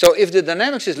 So if the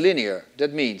dynamics is linear,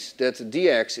 that means that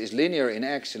dx is linear in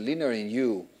x and linear in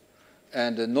u,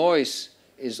 and the noise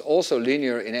is also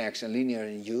linear in x and linear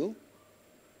in u,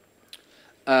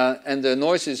 and the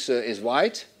noise is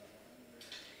white.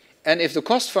 And if the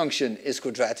cost function is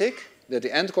quadratic, that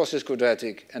the end cost is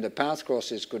quadratic and the path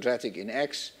cost is quadratic in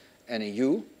x and in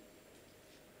u,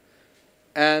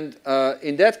 and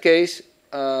in that case,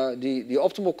 the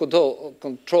optimal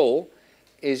control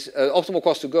is optimal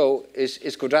cost to go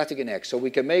is quadratic in x. So we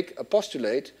can make a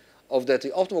postulate of that the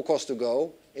optimal cost to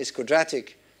go is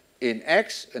quadratic in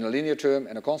x, in a linear term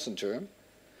and a constant term,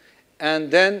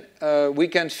 and then we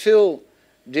can fill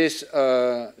this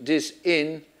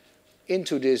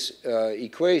into this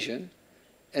equation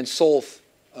and solve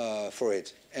for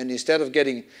it. And instead of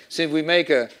getting, since we make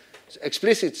a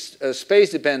explicit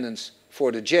space dependence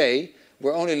for the j,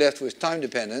 we're only left with time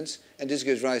dependence, and this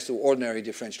gives rise to ordinary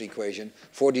differential equation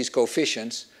for these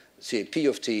coefficients, say p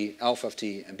of t, alpha of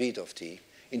t, and beta of t,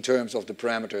 in terms of the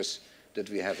parameters that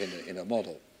we have in a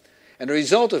model. And the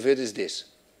result of it is this.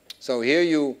 So here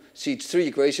you see three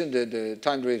equations, the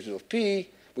time derivative of p,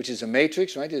 which is a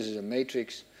matrix, right? This is a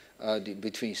matrix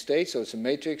between states, so it's a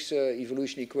matrix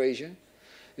evolution equation.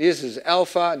 This is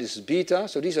alpha, this is beta,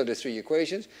 so these are the three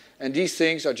equations, and these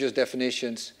things are just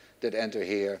definitions that enter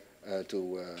here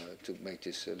to make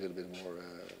this a little bit more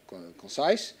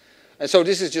concise. And so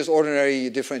this is just ordinary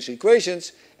differential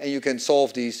equations, and you can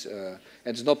solve these. And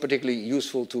it's not particularly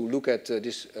useful to look at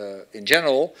this in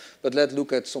general, but let's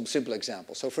look at some simple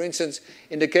examples. So for instance,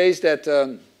 in the case that,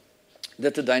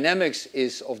 that the dynamics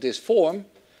is of this form,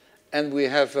 and we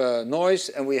have noise,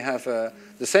 and we have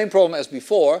the same problem as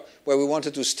before, where we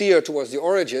wanted to steer towards the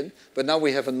origin, but now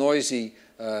we have a noisy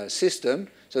system.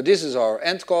 So this is our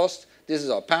end cost, this is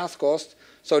our path cost.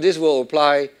 So this will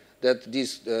apply that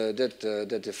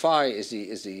that the phi is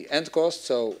the end cost.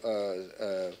 So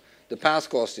the path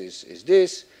cost is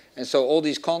this, and so all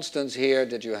these constants here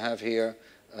that you have here,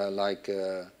 like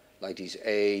these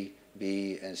a,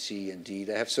 b, and c, and d,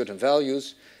 they have certain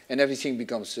values, and everything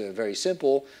becomes very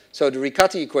simple. So the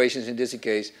Riccati equations in this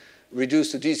case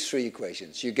reduce to these three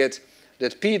equations. You get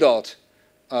that p dot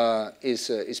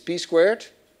is p squared,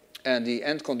 and the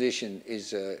end condition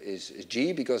is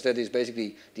g, because that is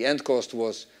basically the end cost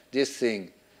was this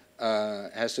thing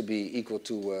has to be equal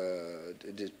to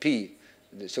the p.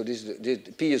 So this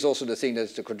p is also the thing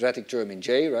that's the quadratic term in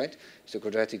j, right? It's the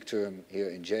quadratic term here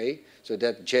in j. So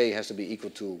that j has to be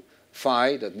equal to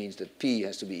phi. That means that p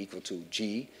has to be equal to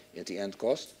g at the end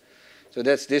cost. So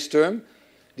that's this term.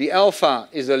 The alpha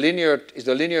is the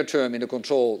linear term in the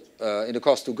control in the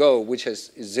cost to go, which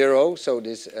is 0. So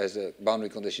this has a boundary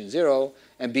condition 0,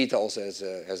 and beta also has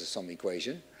a some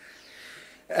equation.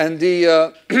 And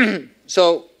the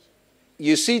so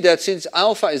you see that since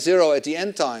alpha is 0 at the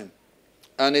end time,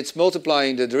 and it's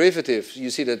multiplying the derivative,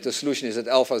 you see that the solution is at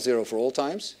alpha 0 for all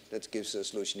times. That gives a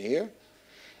solution here.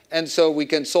 And so we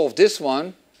can solve this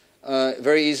one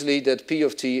very easily, that p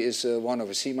of t is 1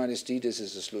 over c minus t. This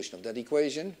is the solution of that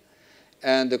equation.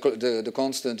 And the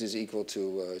constant is equal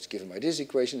to, it's given by this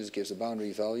equation. This gives the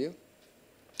boundary value.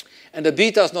 And the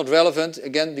beta is not relevant,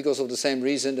 again, because of the same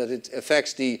reason, that it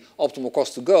affects the optimal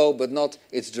cost to go, but not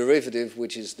its derivative,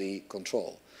 which is the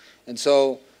control. And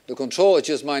so the control is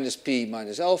just minus p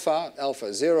minus alpha. Alpha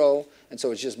is 0, and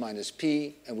so it's just minus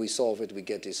p, and we solve it, we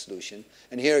get this solution.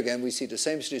 And here again, we see the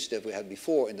same solution that we had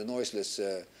before in the noiseless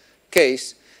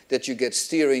case, that you get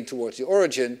steering towards the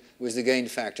origin with the gain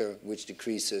factor, which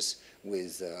decreases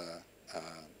with,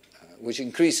 which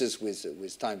increases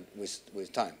with time.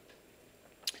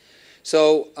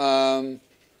 So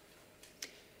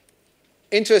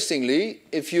interestingly,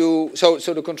 if you so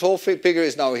the control figure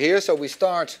is now here. So we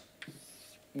start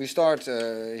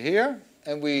here,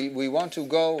 and we want to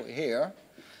go here,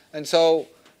 and so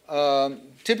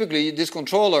typically this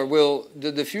controller will,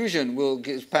 the diffusion will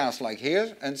pass like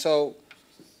here, and so,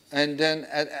 and then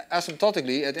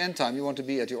asymptotically at end time you want to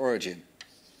be at the origin.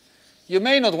 You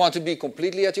may not want to be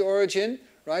completely at the origin,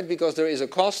 right? Because there is a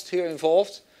cost here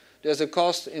involved. There's a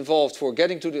cost involved for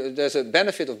getting to the, there's a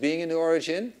benefit of being in the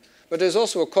origin, but there's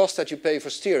also a cost that you pay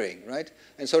for steering, right?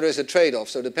 And so there's a trade-off.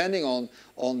 So depending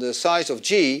on the size of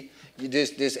G,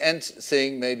 this end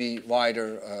thing may be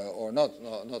wider or not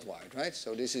wide, right?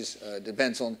 So this is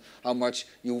depends on how much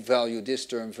you value this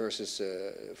term versus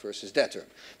that term.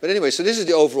 But anyway, so this is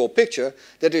the overall picture,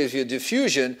 that there is a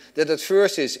diffusion that at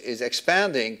first is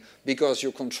expanding because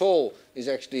your control is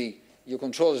actually, your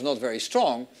control is not very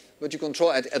strong, but you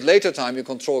control at later time your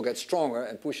control gets stronger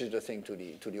and pushes the thing to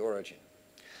the origin.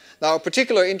 Now, a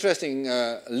particular interesting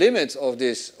limit of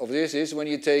this is when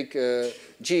you take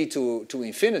g to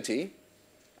infinity.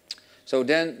 So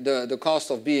then the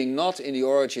cost of being not in the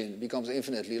origin becomes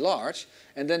infinitely large,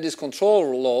 and then this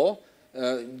control law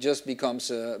just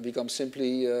becomes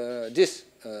simply this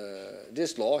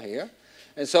law here,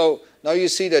 And so now you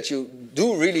see that you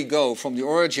do really go from the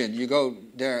origin, you go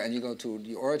there and you go to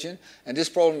the origin. And this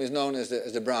problem is known as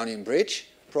the Brownian bridge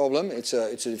problem. It's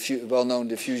a well-known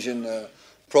diffusion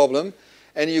problem.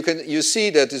 And you see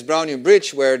that this Brownian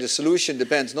bridge, where the solution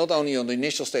depends not only on the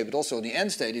initial state but also on the end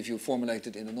state, if you formulate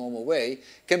it in a normal way,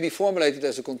 can be formulated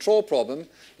as a control problem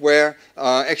where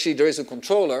actually there is a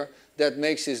controller that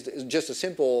makes this just a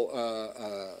simple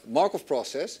Markov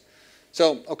process.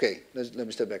 So, okay, let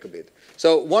me step back a bit.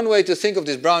 So one way to think of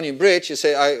this Brownian bridge is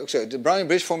say, the Brownian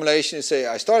bridge formulation is say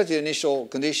I started the initial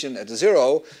condition at the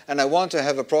 0 and I want to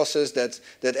have a process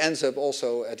that ends up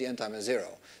also at the end time at 0.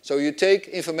 So you take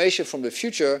information from the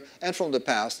future and from the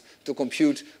past to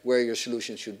compute where your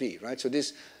solution should be, right? So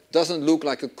this doesn't look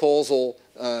like a causal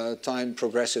time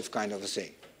progressive kind of a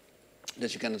thing,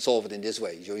 that you can solve it in this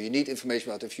way. So you need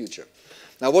information about the future.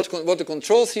 Now what the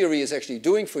control theory is actually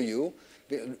doing for you,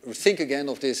 think again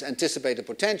of this anticipated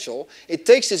potential. It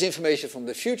takes this information from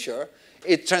the future,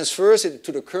 it transfers it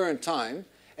to the current time,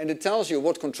 and it tells you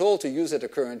what control to use at the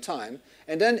current time.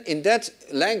 And then in that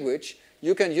language,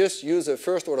 you can just use a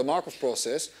first-order Markov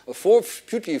process, a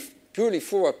purely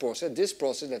forward process, this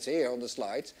process that's here on the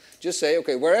slides. Just say,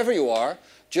 okay, wherever you are,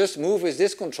 just move with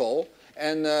this control,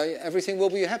 and everything will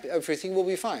be happy, everything will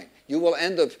be fine. You will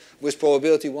end up with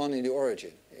probability 1 in the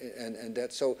origin. And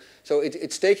that, so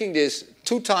it's taking this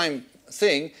two-time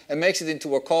thing and makes it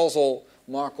into a causal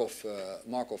Markov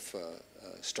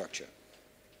structure.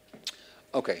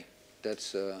 Okay,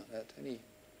 that's that. Any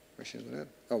questions on that?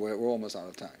 Oh, we're almost out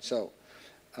of time. So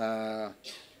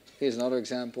here's another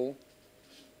example.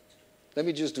 Let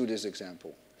me just do this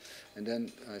example, and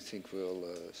then I think we'll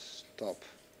stop.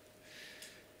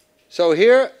 So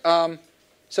here,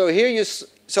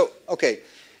 okay.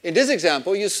 In this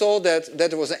example, you saw that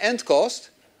there was an end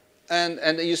cost,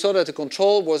 and you saw that the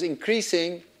control was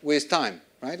increasing with time,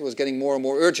 right? It was getting more and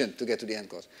more urgent to get to the end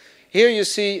cost. Here you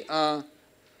see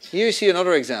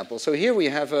another example. So here we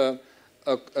have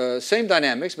same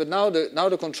dynamics, but now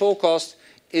the control cost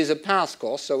is a path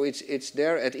cost, so it's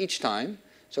there at each time.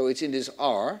 So it's in this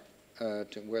R.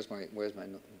 Where's my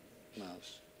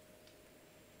mouse?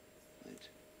 Right.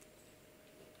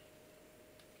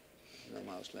 No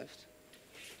mouse left.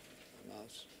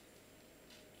 Mouse.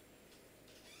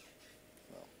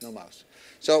 Well, no mouse.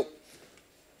 So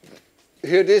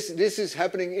here this is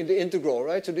happening in the integral,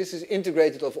 right? So this is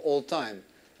integrated of all time.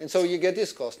 And so you get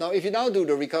this cost. Now if you now do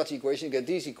the Riccati equation, you get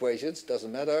these equations,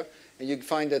 doesn't matter. And you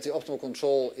find that the optimal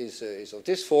control is of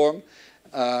this form.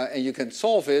 And you can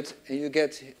solve it, and you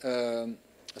get a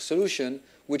solution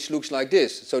which looks like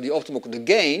this. So the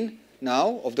gain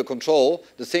now of the control,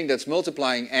 the thing that's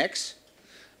multiplying x,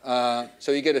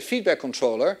 so you get a feedback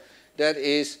controller that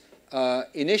is for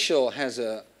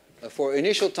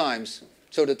initial times,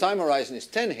 so the time horizon is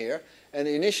 10 here, and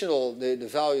the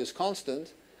value is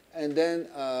constant, and then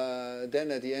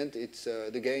at the end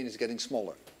the gain is getting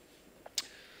smaller.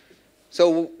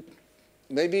 So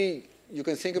maybe you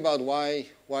can think about why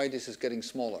this is getting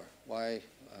smaller. Why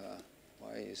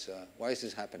is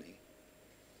this happening?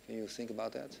 Can you think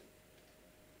about that?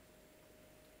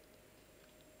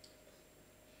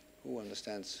 Who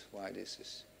understands why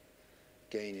this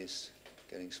gain is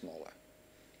getting smaller?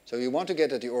 So you want to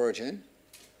get at the origin,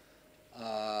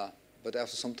 but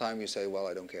after some time you say, well,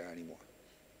 I don't care anymore.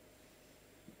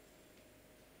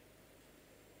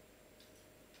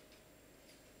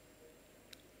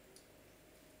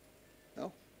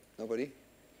 No? Nobody?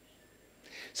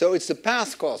 So it's the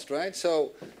path cost, right?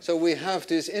 So we have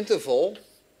this interval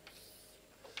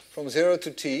from 0 to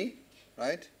t,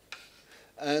 right?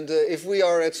 And if we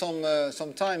are at some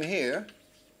time here,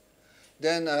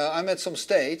 then I'm at some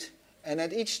state, and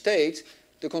at each state,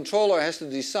 the controller has to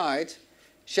decide,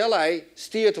 shall I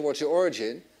steer towards the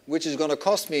origin, which is going to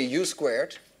cost me u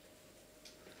squared,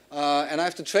 and I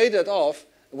have to trade that off,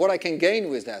 what I can gain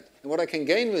with that. And what I can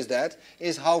gain with that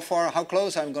is how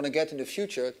close I'm going to get in the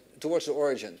future towards the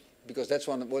origin, because that's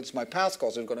what's my path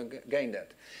cost, I'm going to gain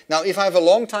that. Now, if I have a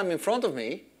long time in front of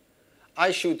me,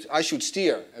 I should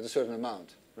steer at a certain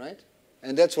amount, right?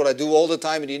 And that's what I do all the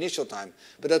time in the initial time.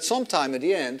 But at some time at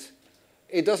the end,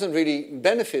 it doesn't really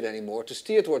benefit anymore to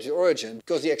steer towards the origin,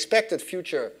 because the expected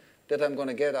future that I'm going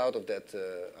to get out of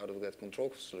that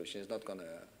control solution is not going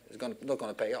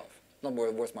to pay off, not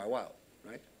more worth my while,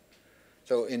 right?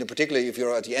 So in the particularly if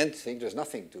you're at the end thing, there's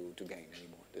nothing to gain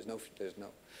anymore. There's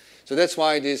no. So that's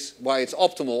why it's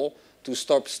optimal to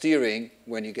stop steering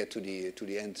when you get to the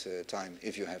end time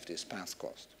if you have this path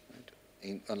cost, right?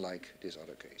 Unlike this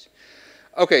other case.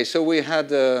 Okay, so we had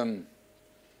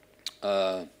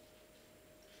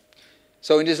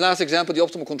so in this last example, the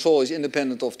optimal control is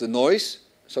independent of the noise.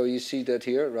 So you see that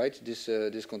here, right?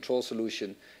 This control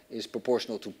solution is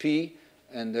proportional to P,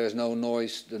 and there's no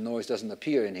noise. The noise doesn't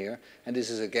appear in here. And this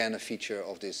is again a feature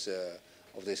of this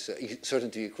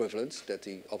certainty equivalence, that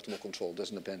the optimal control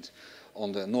doesn't depend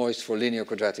on the noise for linear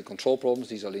quadratic control problems.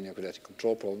 These are linear quadratic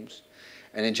control problems.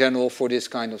 And in general, for this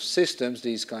kind of systems,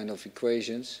 these kind of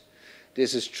equations,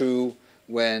 this is true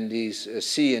when these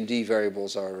C and D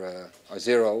variables are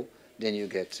 0, then you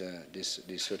get this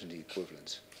certainty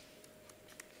equivalence.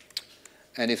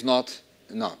 And if not,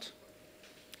 not.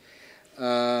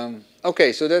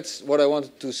 Okay, so that's what I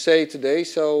wanted to say today.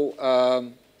 So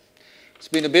it's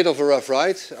been a bit of a rough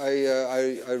ride,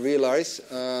 I realize,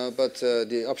 but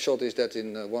the upshot is that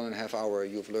in 1.5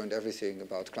 hours you've learned everything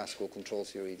about classical control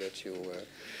theory that you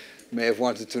may have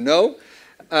wanted to know.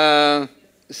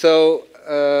 So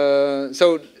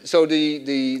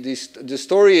the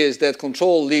story is that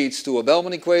control leads to a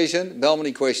Bellman equation. Bellman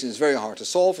equation is very hard to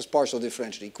solve. It's partial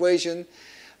differential equation.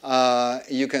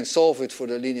 You can solve it for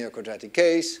the linear quadratic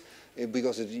case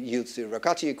because it yields the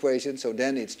Riccati equation. So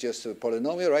then it's just a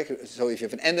polynomial, right? So if you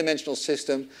have an n-dimensional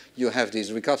system, you have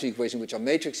these Riccati equations, which are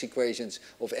matrix equations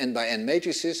of n by n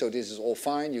matrices. So this is all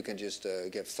fine. You can just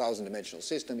get 1,000-dimensional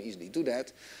system, easily do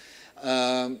that.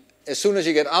 As soon as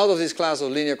you get out of this class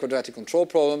of linear quadratic control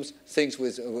problems, things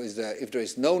if there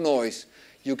is no noise,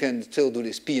 you can still do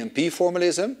this PMP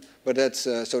formalism, but that's,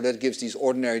 so that gives these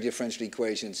ordinary differential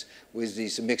equations with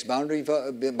these mixed boundary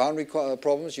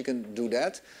problems. You can do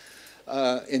that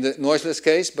in the noiseless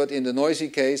case, but in the noisy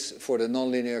case, for the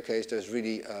nonlinear case, there's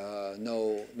really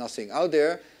nothing out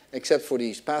there except for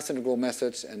these path integral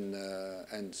methods,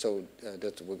 and so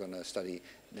that we're going to study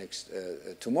next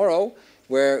tomorrow,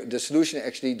 where the solution,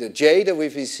 actually the J that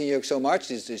we've been seeing so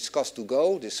much, is discussed to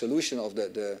go, the solution of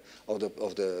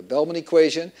the Bellman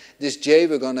equation. This J,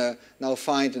 we're going to now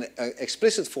find an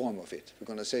explicit form of it. We're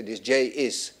going to say this J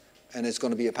is, and it's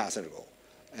going to be a path integral,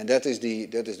 and that is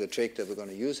the trick that we're going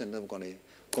to use, and then we're going to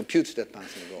compute that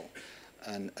path integral,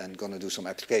 and going to do some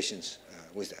applications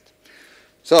with that.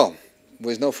 So,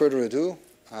 with no further ado,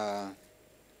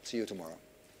 see you tomorrow.